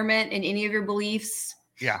requirement in any of your beliefs.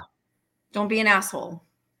 Yeah. Don't be an asshole.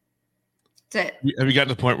 That's it. Have you gotten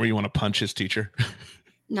to the point where you want to punch his teacher?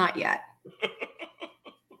 Not yet.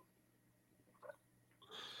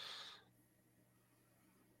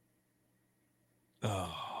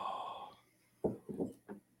 Oh.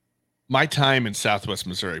 My time in Southwest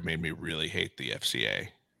Missouri made me really hate the FCA.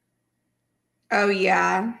 Oh,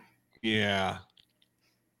 yeah. Yeah.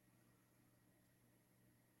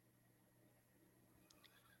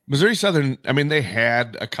 Missouri Southern, I mean, they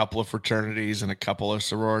had a couple of fraternities and a couple of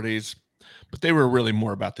sororities, but they were really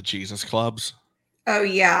more about the Jesus clubs. Oh,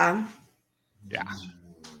 yeah. Yeah.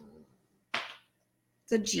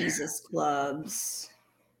 The Jesus clubs.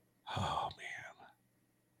 Oh, man.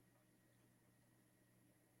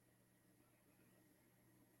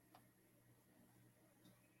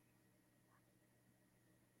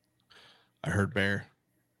 I heard Bear.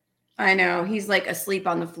 I know. He's like asleep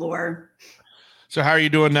on the floor. So how are you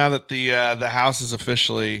doing now that the house is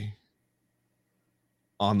officially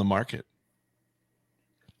on the market?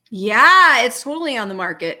 Yeah, it's totally on the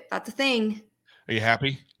market. That's the thing. Are you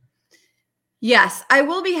happy? Yes, I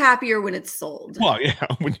will be happier when it's sold. Well,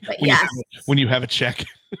 yeah. When you have a check.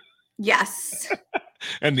 Yes.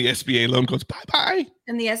 And the SBA loan goes bye-bye.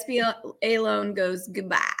 And the SBA loan goes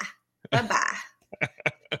goodbye. Bye-bye.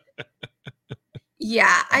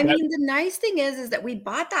 Yeah. I mean, the nice thing is that we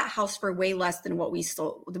bought that house for way less than what we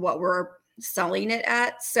sold, what we're selling it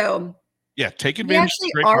at. So yeah, take advantage. We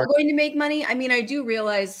actually are going to make money. I mean, I do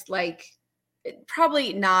realize like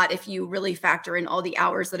probably not if you really factor in all the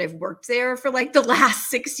hours that I've worked there for like the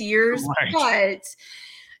last 6 years, right. But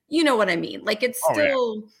you know what I mean? Like it's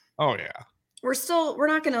still, oh yeah. We're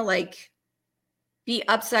not going to like be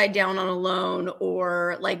upside down on a loan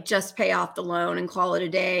or like just pay off the loan and call it a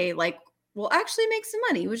day. Like we'll actually make some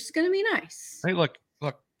money, which is going to be nice. Hey, look,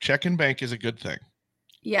 check and bank is a good thing.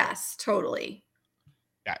 Yes, totally.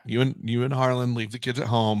 Yeah. You and Harlan leave the kids at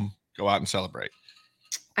home, go out and celebrate.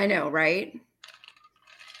 I know, right?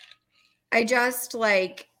 I just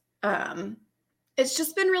like, it's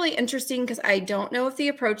just been really interesting because I don't know if the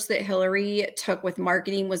approach that Hillary took with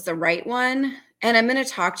marketing was the right one. And I'm going to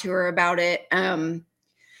talk to her about it.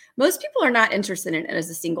 Most people are not interested in it as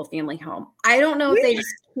a single family home. I don't know if they just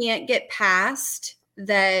can't get past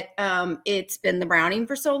that it's been the Browning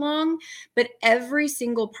for so long, but every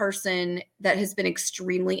single person that has been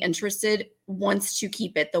extremely interested wants to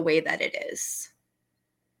keep it the way that it is.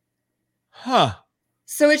 Huh.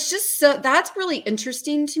 So it's just that's really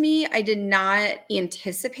interesting to me. I did not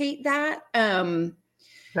anticipate that. That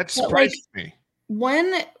surprised me.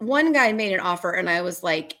 One guy made an offer and I was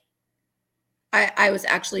like, I was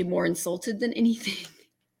actually more insulted than anything.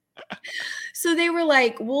 So they were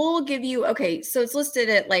like, we'll give you, okay, so it's listed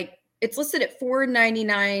at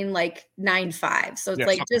 $499, like 9.5. So it's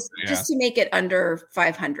like just to make it under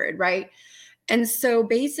 500, right? And so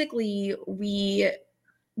basically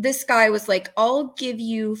this guy was like, I'll give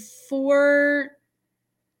you $490.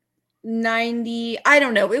 I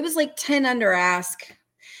don't know. It was like 10 under ask,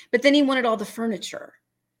 but then he wanted all the furniture.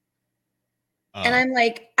 And I'm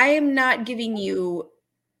like, I am not giving you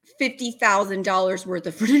 $50,000 worth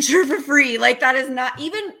of furniture for free. Like that is not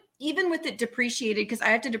even with it depreciated, because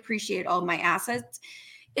I have to depreciate all my assets.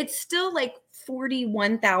 It's still like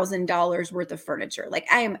 $41,000 worth of furniture. Like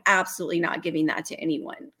I am absolutely not giving that to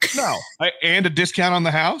anyone. No. And a discount on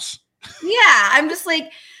the house? Yeah. I'm just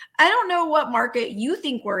like, I don't know what market you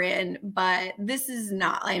think we're in, but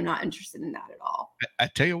I am not interested in that at all. I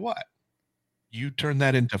tell you what, you turn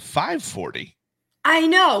that into $540. I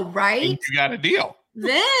know, right? And you got a deal.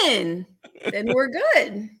 Then we're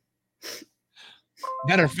good.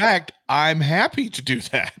 Matter of fact, I'm happy to do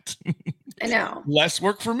that. I know. Less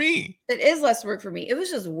work for me. It is less work for me. It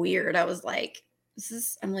was just weird. I was like, is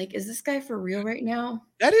this guy for real right now?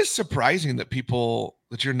 That is surprising that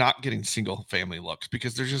you're not getting single family looks,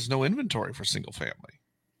 because there's just no inventory for single family.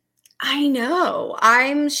 I know.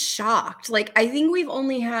 I'm shocked. Like, I think we've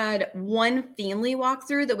only had one family walk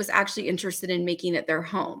through that was actually interested in making it their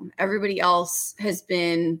home. Everybody else has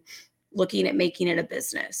been looking at making it a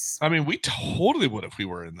business. I mean, we totally would if we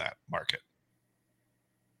were in that market.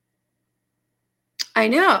 I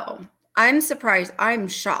know. I'm surprised. I'm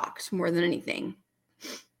shocked more than anything.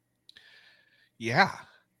 Yeah.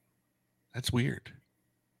 That's weird.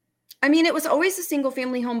 I mean, it was always a single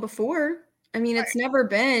family home before. I mean, it's never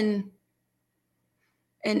been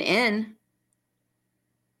an inn.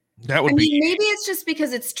 Maybe it's just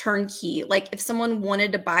because it's turnkey. Like if someone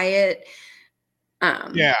wanted to buy it,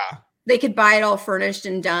 they could buy it all furnished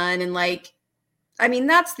and done. And like, I mean,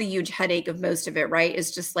 that's the huge headache of most of it, right?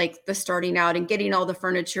 Is just like the starting out and getting all the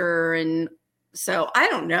furniture. And so I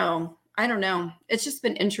don't know. I don't know. It's just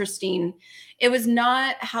been interesting. It was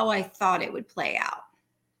not how I thought it would play out.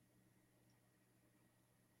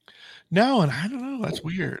 No, and I don't know. That's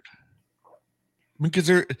weird. I mean, because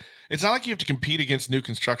it's not like you have to compete against new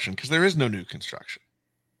construction because there is no new construction.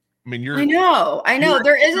 I mean, I know.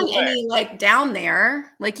 There isn't any like down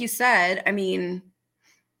there, like you said. I mean,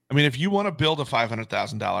 if you want to build a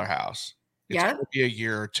 $500,000 house, it's going to be a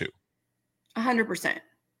year or two. 100%.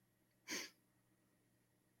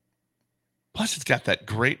 Plus, it's got that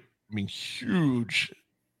great, huge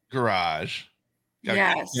garage.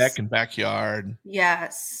 Yes. Deck and backyard.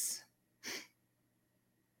 Yes.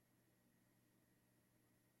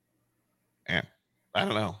 And I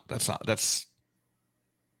don't know. That's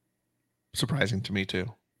surprising to me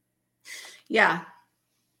too. Yeah.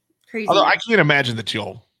 Crazy. Although I can't imagine that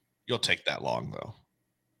you'll take that long though.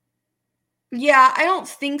 Yeah, I don't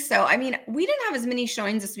think so. I mean, we didn't have as many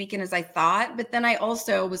showings this weekend as I thought, but then I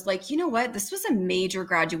also was like, you know what? This was a major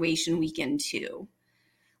graduation weekend too.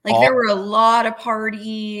 Like there were a lot of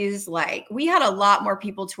parties. Like we had a lot more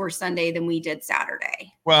people tour Sunday than we did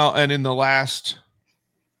Saturday. Well, and in the last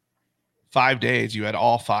 5 days, you had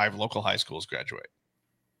all 5 local high schools graduate.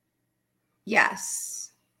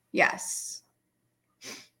 Yes. Yes.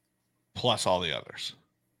 Plus all the others.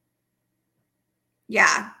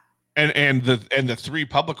 Yeah. And the 3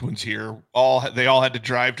 public ones here they all had to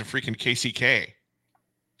drive to freaking KCK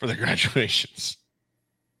for their graduations.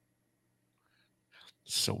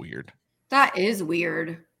 So weird. That is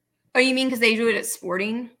weird. Oh, you mean because they do it at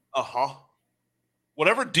Sporting?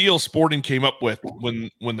 Whatever deal Sporting came up with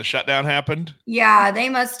when the shutdown happened. Yeah, they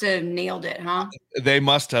must have nailed it, huh? They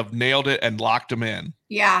must have nailed it and locked them in.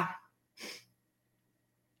 Yeah.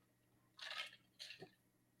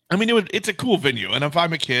 I mean, it's a cool venue. And if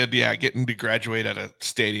I'm a kid, yeah, getting to graduate at a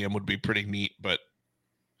stadium would be pretty neat. But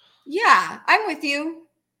yeah, I'm with you.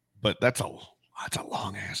 But that's a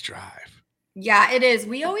long ass drive. Yeah, it is.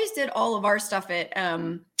 We always did all of our stuff at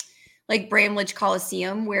like Bramlage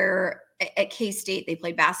Coliseum, where at K-State they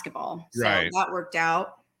played basketball. So right. That worked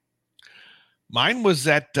out. Mine was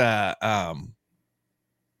at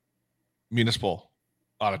Municipal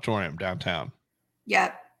Auditorium downtown.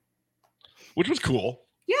 Yep. Which was cool.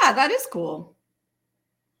 Yeah, that is cool.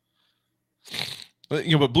 But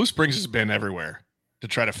Blue Springs has been everywhere to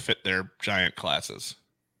try to fit their giant classes.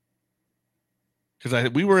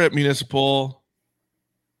 Because we were at Municipal.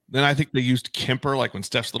 Then I think they used Kemper, like when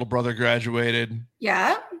Steph's little brother graduated.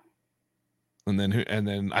 Yeah. And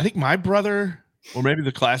then I think my brother, or maybe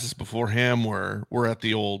the classes before him, were at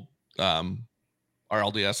the old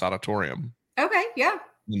RLDS auditorium. Okay, yeah.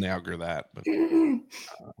 And they outgrew that. But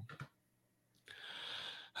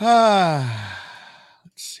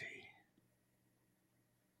let's see.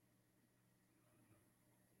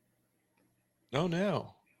 Oh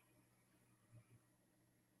no.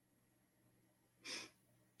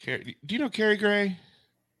 Do you know Carrie Gray?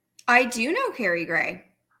 I do know Carrie Gray.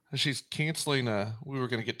 She's canceling we were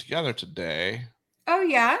going to get together today. Oh,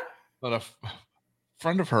 yeah? But a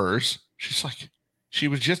friend of hers, she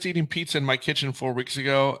was just eating pizza in my kitchen 4 weeks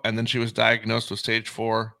ago, and then she was diagnosed with stage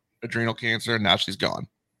 4 adrenal cancer, and now she's gone.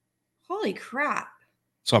 Holy crap.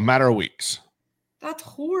 So a matter of weeks. That's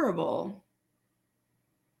horrible.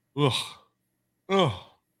 Ugh.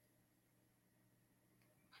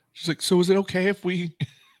 She's like, so is it okay if we...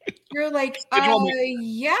 You're like,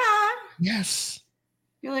 yeah. Yes.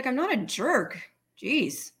 You're like, I'm not a jerk.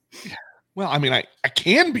 Jeez. Yeah. Well, I mean, I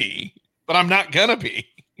can be, but I'm not gonna be.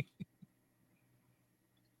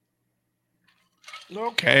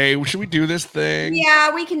 Okay, should we do this thing?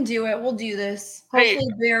 Yeah, we can do it. We'll do this. Hopefully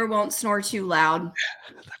Bear won't snore too loud.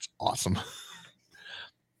 That's awesome.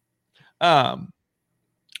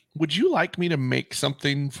 Would you like me to make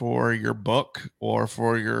something for your book or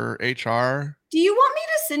for your HR? Do you want me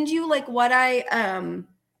to send you like what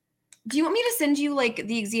do you want me to send you like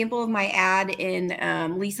the example of my ad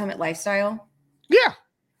in Lee Summit Lifestyle? Yeah.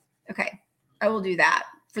 Okay. I will do that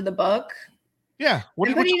for the book. Yeah. What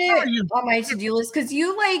are you on my to-do list? Because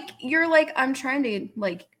you're like, I'm trying to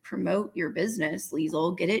like promote your business,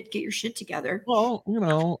 Liesl. Get your shit together. Well,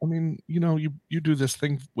 I mean, you do this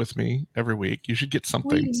thing with me every week. You should get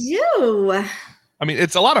something. We do. I mean,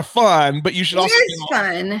 it's a lot of fun, but you should also get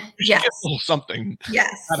fun. Yes. Get a little something.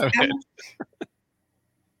 Yes. Out of it.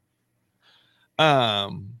 I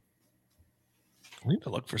need to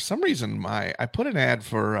look for some reason. I put an ad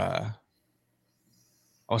for. I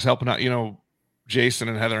was helping out. Jason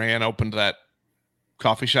and Heather Ann opened that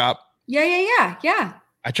coffee shop. Yeah.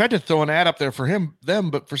 I tried to throw an ad up there for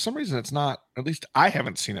them, but for some reason it's not. At least I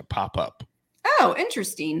haven't seen it pop up. Oh,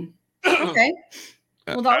 interesting. Okay.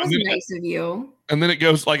 Well, that was nice of you. And then it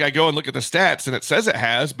goes like I go and look at the stats and it says it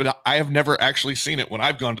has, but I have never actually seen it when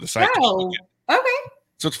I've gone to the site. Oh, okay.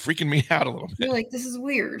 So it's freaking me out a little bit. You're like, this is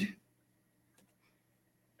weird.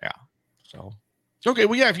 Yeah. So, okay.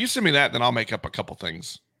 Well, yeah, if you send me that, then I'll make up a couple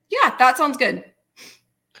things. Yeah, that sounds good.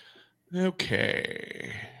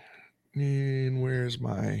 Okay. And where's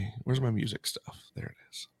my music stuff? There it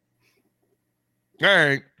is. All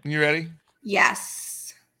right. You ready?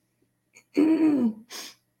 Yes. The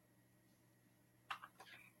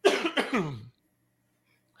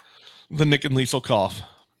Nick and Liesel cough.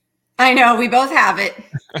 I know, we both have it.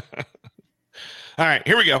 All right,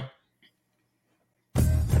 here we go.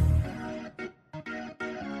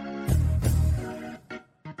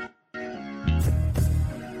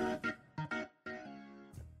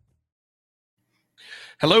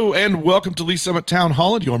 Hello and welcome to Lee Summit Town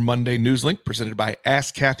Hall and your Monday News Link presented by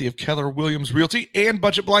Ask Kathy of Keller Williams Realty and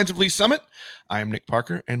Budget Blinds of Lee Summit. I am Nick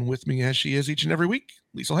Parker, and with me as she is each and every week,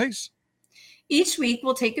 Liesel Hayes. Each week,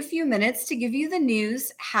 we'll take a few minutes to give you the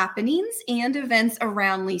news, happenings, and events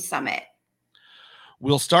around Lee Summit.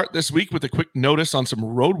 We'll start this week with a quick notice on some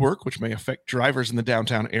road work, which may affect drivers in the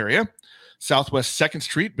downtown area. Southwest 2nd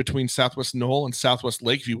Street between Southwest Knoll and Southwest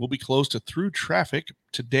Lakeview will be closed to through traffic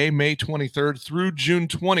today, May 23rd through June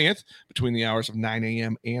 20th, between the hours of 9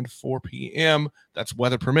 a.m. and 4 p.m. That's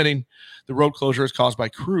weather permitting. The road closure is caused by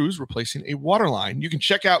crews replacing a water line. You can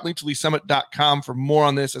check out linktoleesummit.com for more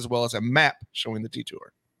on this, as well as a map showing the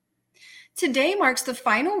detour. Today marks the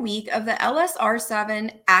final week of the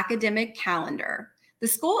LSR7 academic calendar. The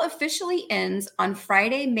school officially ends on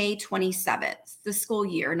Friday, May 27th. The school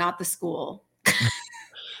year, not the school.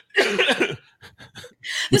 The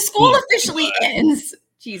school officially ends.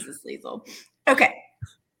 Jesus, Liesel. Okay.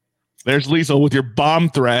 There's Liesel with your bomb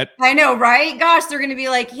threat. I know, right? Gosh, they're going to be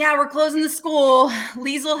like, yeah, we're closing the school.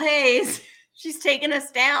 Liesel Hayes, she's taking us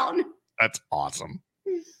down. That's awesome.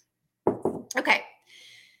 Okay.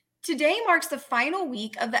 Today marks the final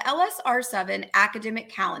week of the LSR7 academic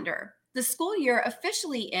calendar. The school year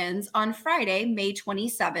officially ends on Friday, May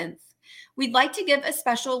 27th. We'd like to give a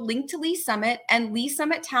special Link to Lee Summit and Lee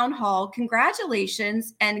Summit Town Hall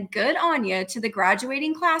congratulations and good on you to the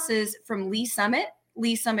graduating classes from Lee Summit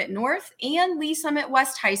North, and Lee Summit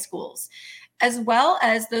West High Schools, as well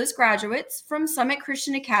as those graduates from Summit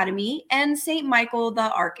Christian Academy and St. Michael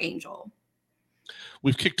the Archangel.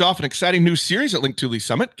 We've kicked off an exciting new series at Link to Lee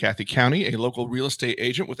Summit. Kathy County, a local real estate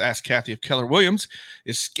agent with Ask Kathy of Keller Williams,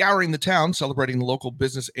 is scouring the town, celebrating the local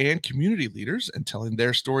business and community leaders and telling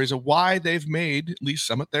their stories of why they've made Lee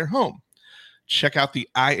Summit their home. Check out the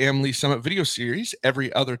I Am Lee Summit video series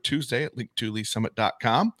every other Tuesday at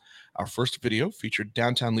linktoleesummit.com. Our first video featured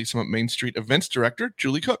downtown Lee Summit Main Street events director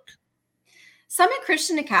Julie Cook. Summit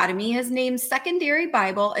Christian Academy has named secondary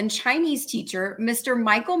Bible and Chinese teacher Mr.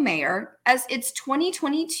 Michael Mayer as its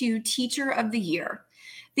 2022 Teacher of the Year.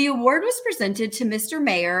 The award was presented to Mr.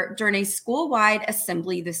 Mayer during a school-wide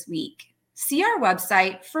assembly this week. See our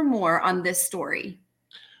website for more on this story.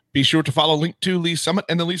 Be sure to follow Link to Lee Summit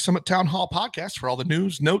and the Lee Summit Town Hall podcast for all the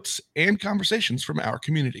news, notes, and conversations from our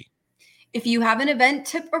community. If you have an event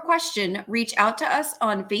tip or question, reach out to us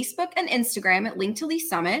on Facebook and Instagram at Link to Lee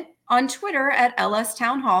Summit, on Twitter at LS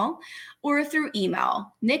Town Hall, or through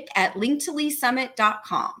email,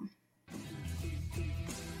 nick@linktoleesummit.com.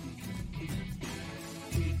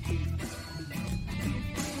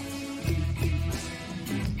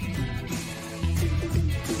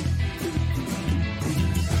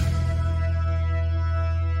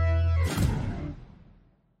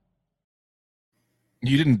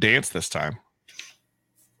 You didn't dance this time.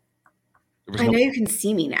 I know you can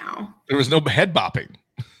see me now. There was no head bopping.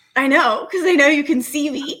 I know, because I know you can see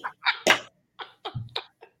me.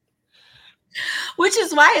 Which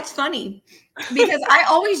is why it's funny. Because I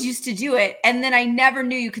always used to do it, and then I never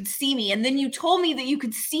knew you could see me. And then you told me that you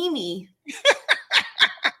could see me.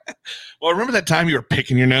 Well, remember that time you were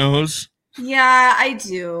picking your nose? Yeah, I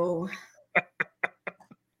do.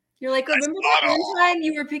 You're like, oh, remember that one time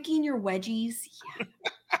you were picking your wedgies? Yeah.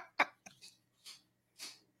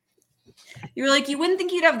 You were like, you wouldn't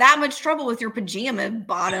think you'd have that much trouble with your pajama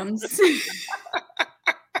bottoms.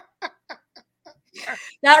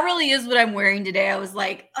 That really is what I'm wearing today. I was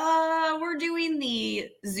like, we're doing the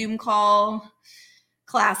Zoom call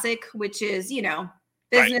classic, which is,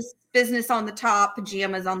 business on the top,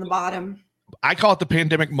 pajamas on the bottom. I call it the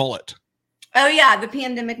pandemic mullet. Oh yeah, the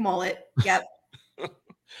pandemic mullet. Yep.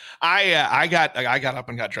 I got up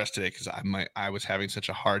and got dressed today because I was having such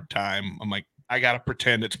a hard time. I'm like, I gotta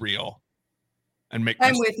pretend it's real. and make.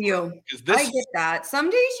 I'm with you. This, I get that. Some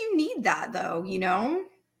days you need that, though.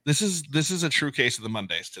 This is a true case of the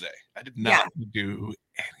Mondays today. I did not do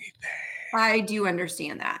anything. I do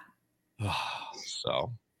understand that.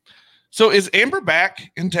 So is Amber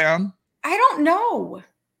back in town? I don't know.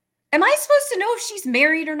 Am I supposed to know if she's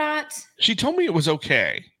married or not? She told me it was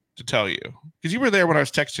okay to tell you because you were there when I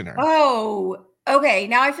was texting her. Oh, okay.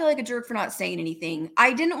 Now I feel like a jerk for not saying anything.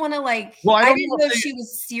 I didn't want to I didn't know if she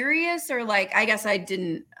was serious or I guess I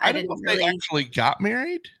didn't. I didn't know if they actually got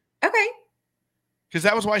married. Okay. Because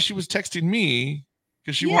that was why she was texting me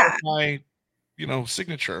because she wanted my,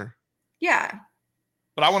 signature. Yeah.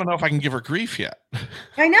 But I want to know if I can give her grief yet.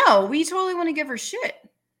 I know. We totally want to give her shit.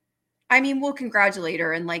 I mean, we'll congratulate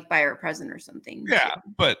her and buy her a present or something. Yeah,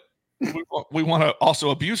 but we want to also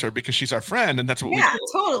abuse her because she's our friend, and that's what we do. Yeah,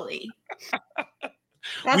 totally.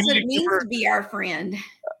 That's what it means to be our friend.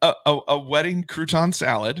 A wedding crouton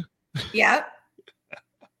salad. Yep.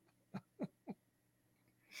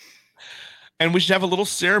 And we should have a little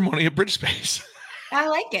ceremony at Bridge Space. I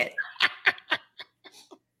like it.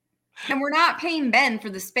 And we're not paying Ben for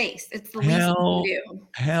the space. It's the least we can do.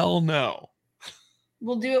 Hell no.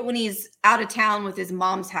 We'll do it when he's out of town with his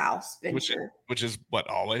mom's house. Which is what,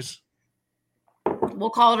 always? We'll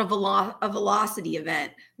call it a velocity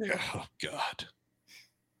event. Oh, God.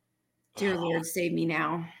 Dear Lord, save me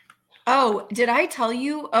now. Oh, did I tell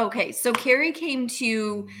you? Okay, so Carrie came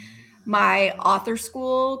to my author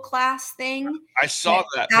school class thing. I saw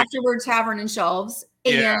that. Afterward Tavern and Shelves.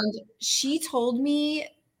 Yeah. And she told me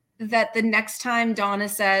that the next time Donna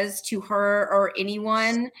says to her or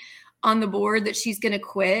anyone on the board that she's going to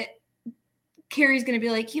quit, Carrie's going to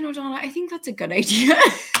be like, Donna, I think that's a good idea.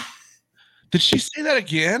 Did she say that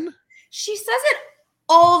again? She says it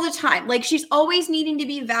all the time. She's always needing to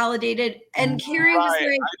be validated. And Carrie was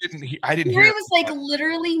like, I didn't Carrie was like,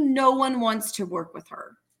 literally no one wants to work with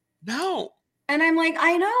her. No. And I'm like,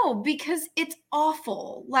 I know, because it's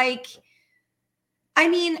awful. We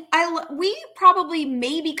probably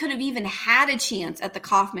maybe could have even had a chance at the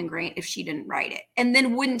Kaufman grant if she didn't write it and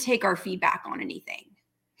then wouldn't take our feedback on anything.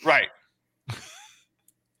 Right.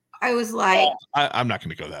 I was like, I'm not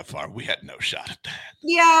going to go that far. We had no shot at that.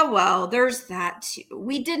 Yeah, well, there's that too.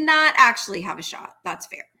 We did not actually have a shot. That's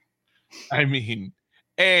fair. I mean,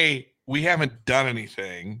 we haven't done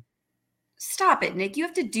anything. Stop it, Nick. You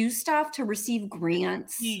have to do stuff to receive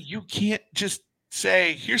grants. You can't just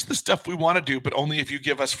say, here's the stuff we want to do, but only if you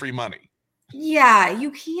give us free money. Yeah, you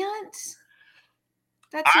can't.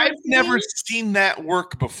 I've never seen that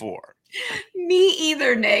work before. Me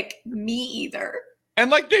either, Nick. Me either.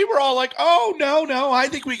 And they were all like, oh, no, I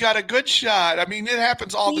think we got a good shot. I mean, it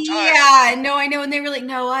happens all the time. Yeah, no, I know. And they were like,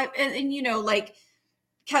 no,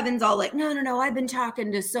 Kevin's all like, no, I've been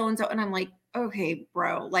talking to so-and-so. And I'm like, okay,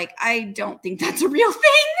 bro, I don't think that's a real thing.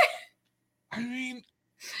 I mean,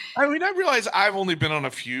 I realize I've only been on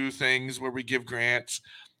a few things where we give grants,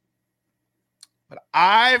 but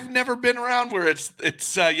I've never been around where it's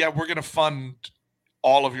we're going to fund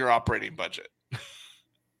all of your operating budget.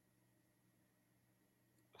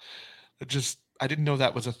 I didn't know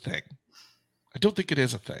that was a thing. I don't think it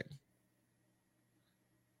is a thing.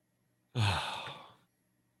 I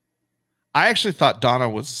actually thought Donna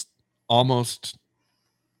was almost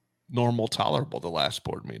normal, tolerable the last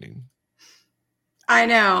board meeting. I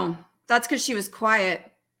know. That's because she was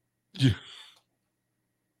quiet. Yeah.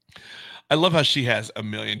 I love how she has a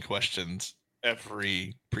million questions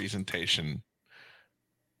every presentation.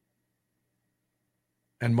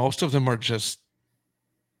 And most of them are just,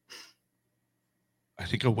 I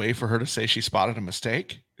think, a way for her to say she spotted a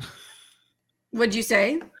mistake. What'd you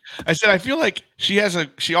say? I said, I feel like she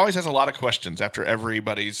always has a lot of questions after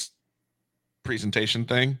everybody's presentation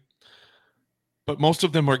thing. But most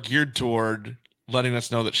of them are geared toward letting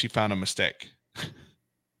us know that she found a mistake.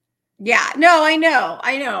 Yeah, no, I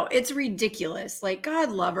know. It's ridiculous.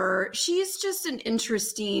 God love her. She's just an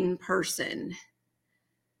interesting person.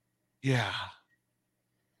 Yeah.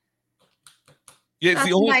 That's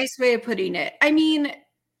a nice way of putting it. I mean,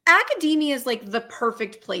 academia is the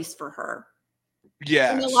perfect place for her.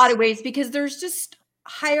 Yeah. In a lot of ways, because there's just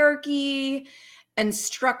hierarchy and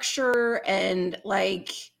structure and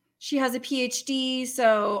she has a PhD.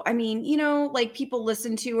 So, I mean, people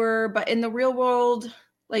listen to her, but in the real world,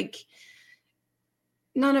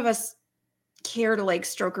 none of us care to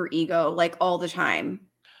stroke her ego all the time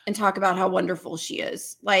and talk about how wonderful she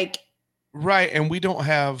is. Right. And we don't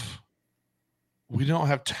have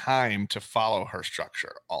time to follow her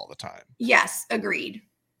structure all the time. Yes. Agreed.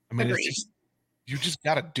 I mean, you just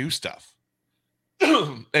got to do stuff.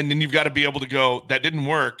 And then you've got to be able to go, that didn't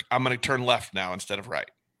work. I'm going to turn left now instead of right.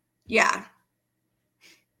 Yeah.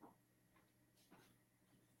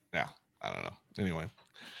 I don't know. Anyway,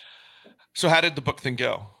 so how did the book thing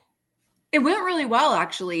go? It went really well,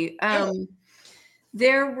 actually.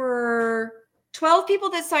 There were 12 people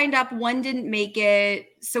that signed up. One didn't make it,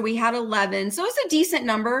 so we had 11. So it's a decent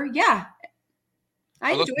number. Yeah,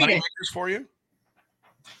 I enjoyed money it. makers for you?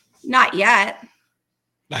 Not yet.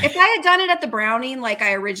 If I had done it at the Browning like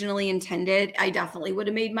I originally intended, I definitely would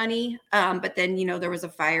have made money. But then, there was a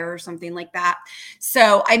fire or something like that.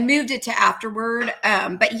 So I moved it to afterward.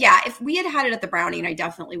 But yeah, if we had had it at the Browning, I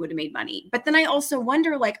definitely would have made money. But then I also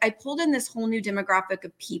wonder, like, I pulled in this whole new demographic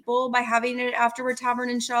of people by having it at Afterward Tavern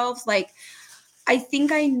and Shelves. Like, I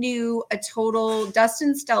think I knew a total,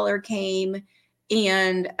 Dustin Stellar came,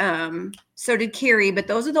 and so did Carrie, but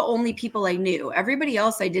those are the only people I knew. Everybody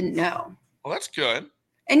else I didn't know. Well, that's good.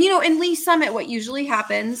 And, in Lee Summit, what usually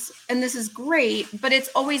happens, and this is great, but it's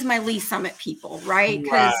always my Lee Summit people, right?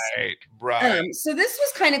 Right. So this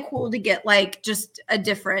was kind of cool to get, like, just a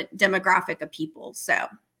different demographic of people. So.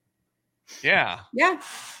 Yeah. Yeah.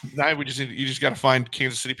 Now you just got to find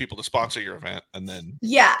Kansas City people to sponsor your event, and then.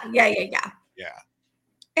 Yeah. Yeah.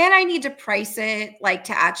 And I need to price it, like,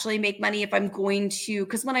 to actually make money if I'm going to,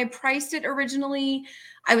 because when I priced it originally,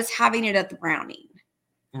 I was having it at the Browning.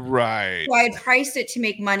 Right. So I had priced it to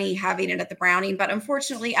make money having it at the Browning, but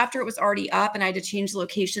unfortunately, after it was already up and I had to change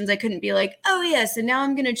locations, I couldn't be like, oh yes, and now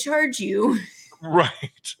I'm going to charge you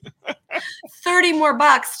right $30 more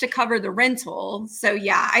to cover the rental. So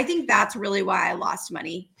yeah, I think that's really why I lost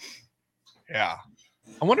money. Yeah.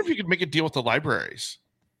 I wonder if you could make a deal with the libraries.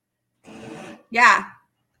 Yeah.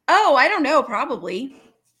 Oh, I don't know. Probably.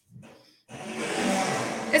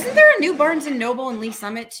 Isn't there a new Barnes and Noble in Lee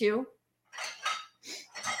Summit too?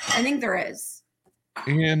 I think there is.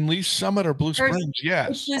 In Lee Summit or Blue Springs, yes.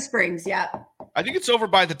 It's Blue Springs, yeah. I think it's over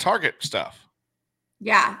by the Target stuff.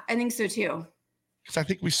 Yeah, I think so too. Because I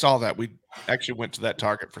think we saw that. We actually went to that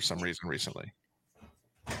Target for some reason recently.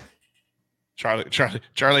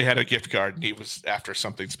 Charlie had a gift card and he was after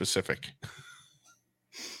something specific.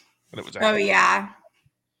 And it was oh yeah.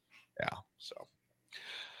 Yeah. So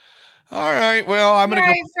all right. Well, I'm gonna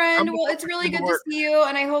go. Friend. Well, it's really good to see you,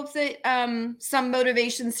 and I hope that some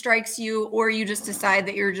motivation strikes you, or you just decide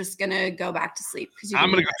that you're just gonna go back to sleep because I'm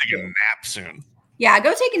gonna go take a nap soon. Yeah,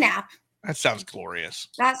 go take a nap. That sounds glorious.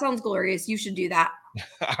 That sounds glorious. You should do that.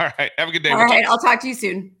 All right. Have a good day. All right. I'll talk to you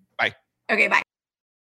soon. Bye. Okay. Bye.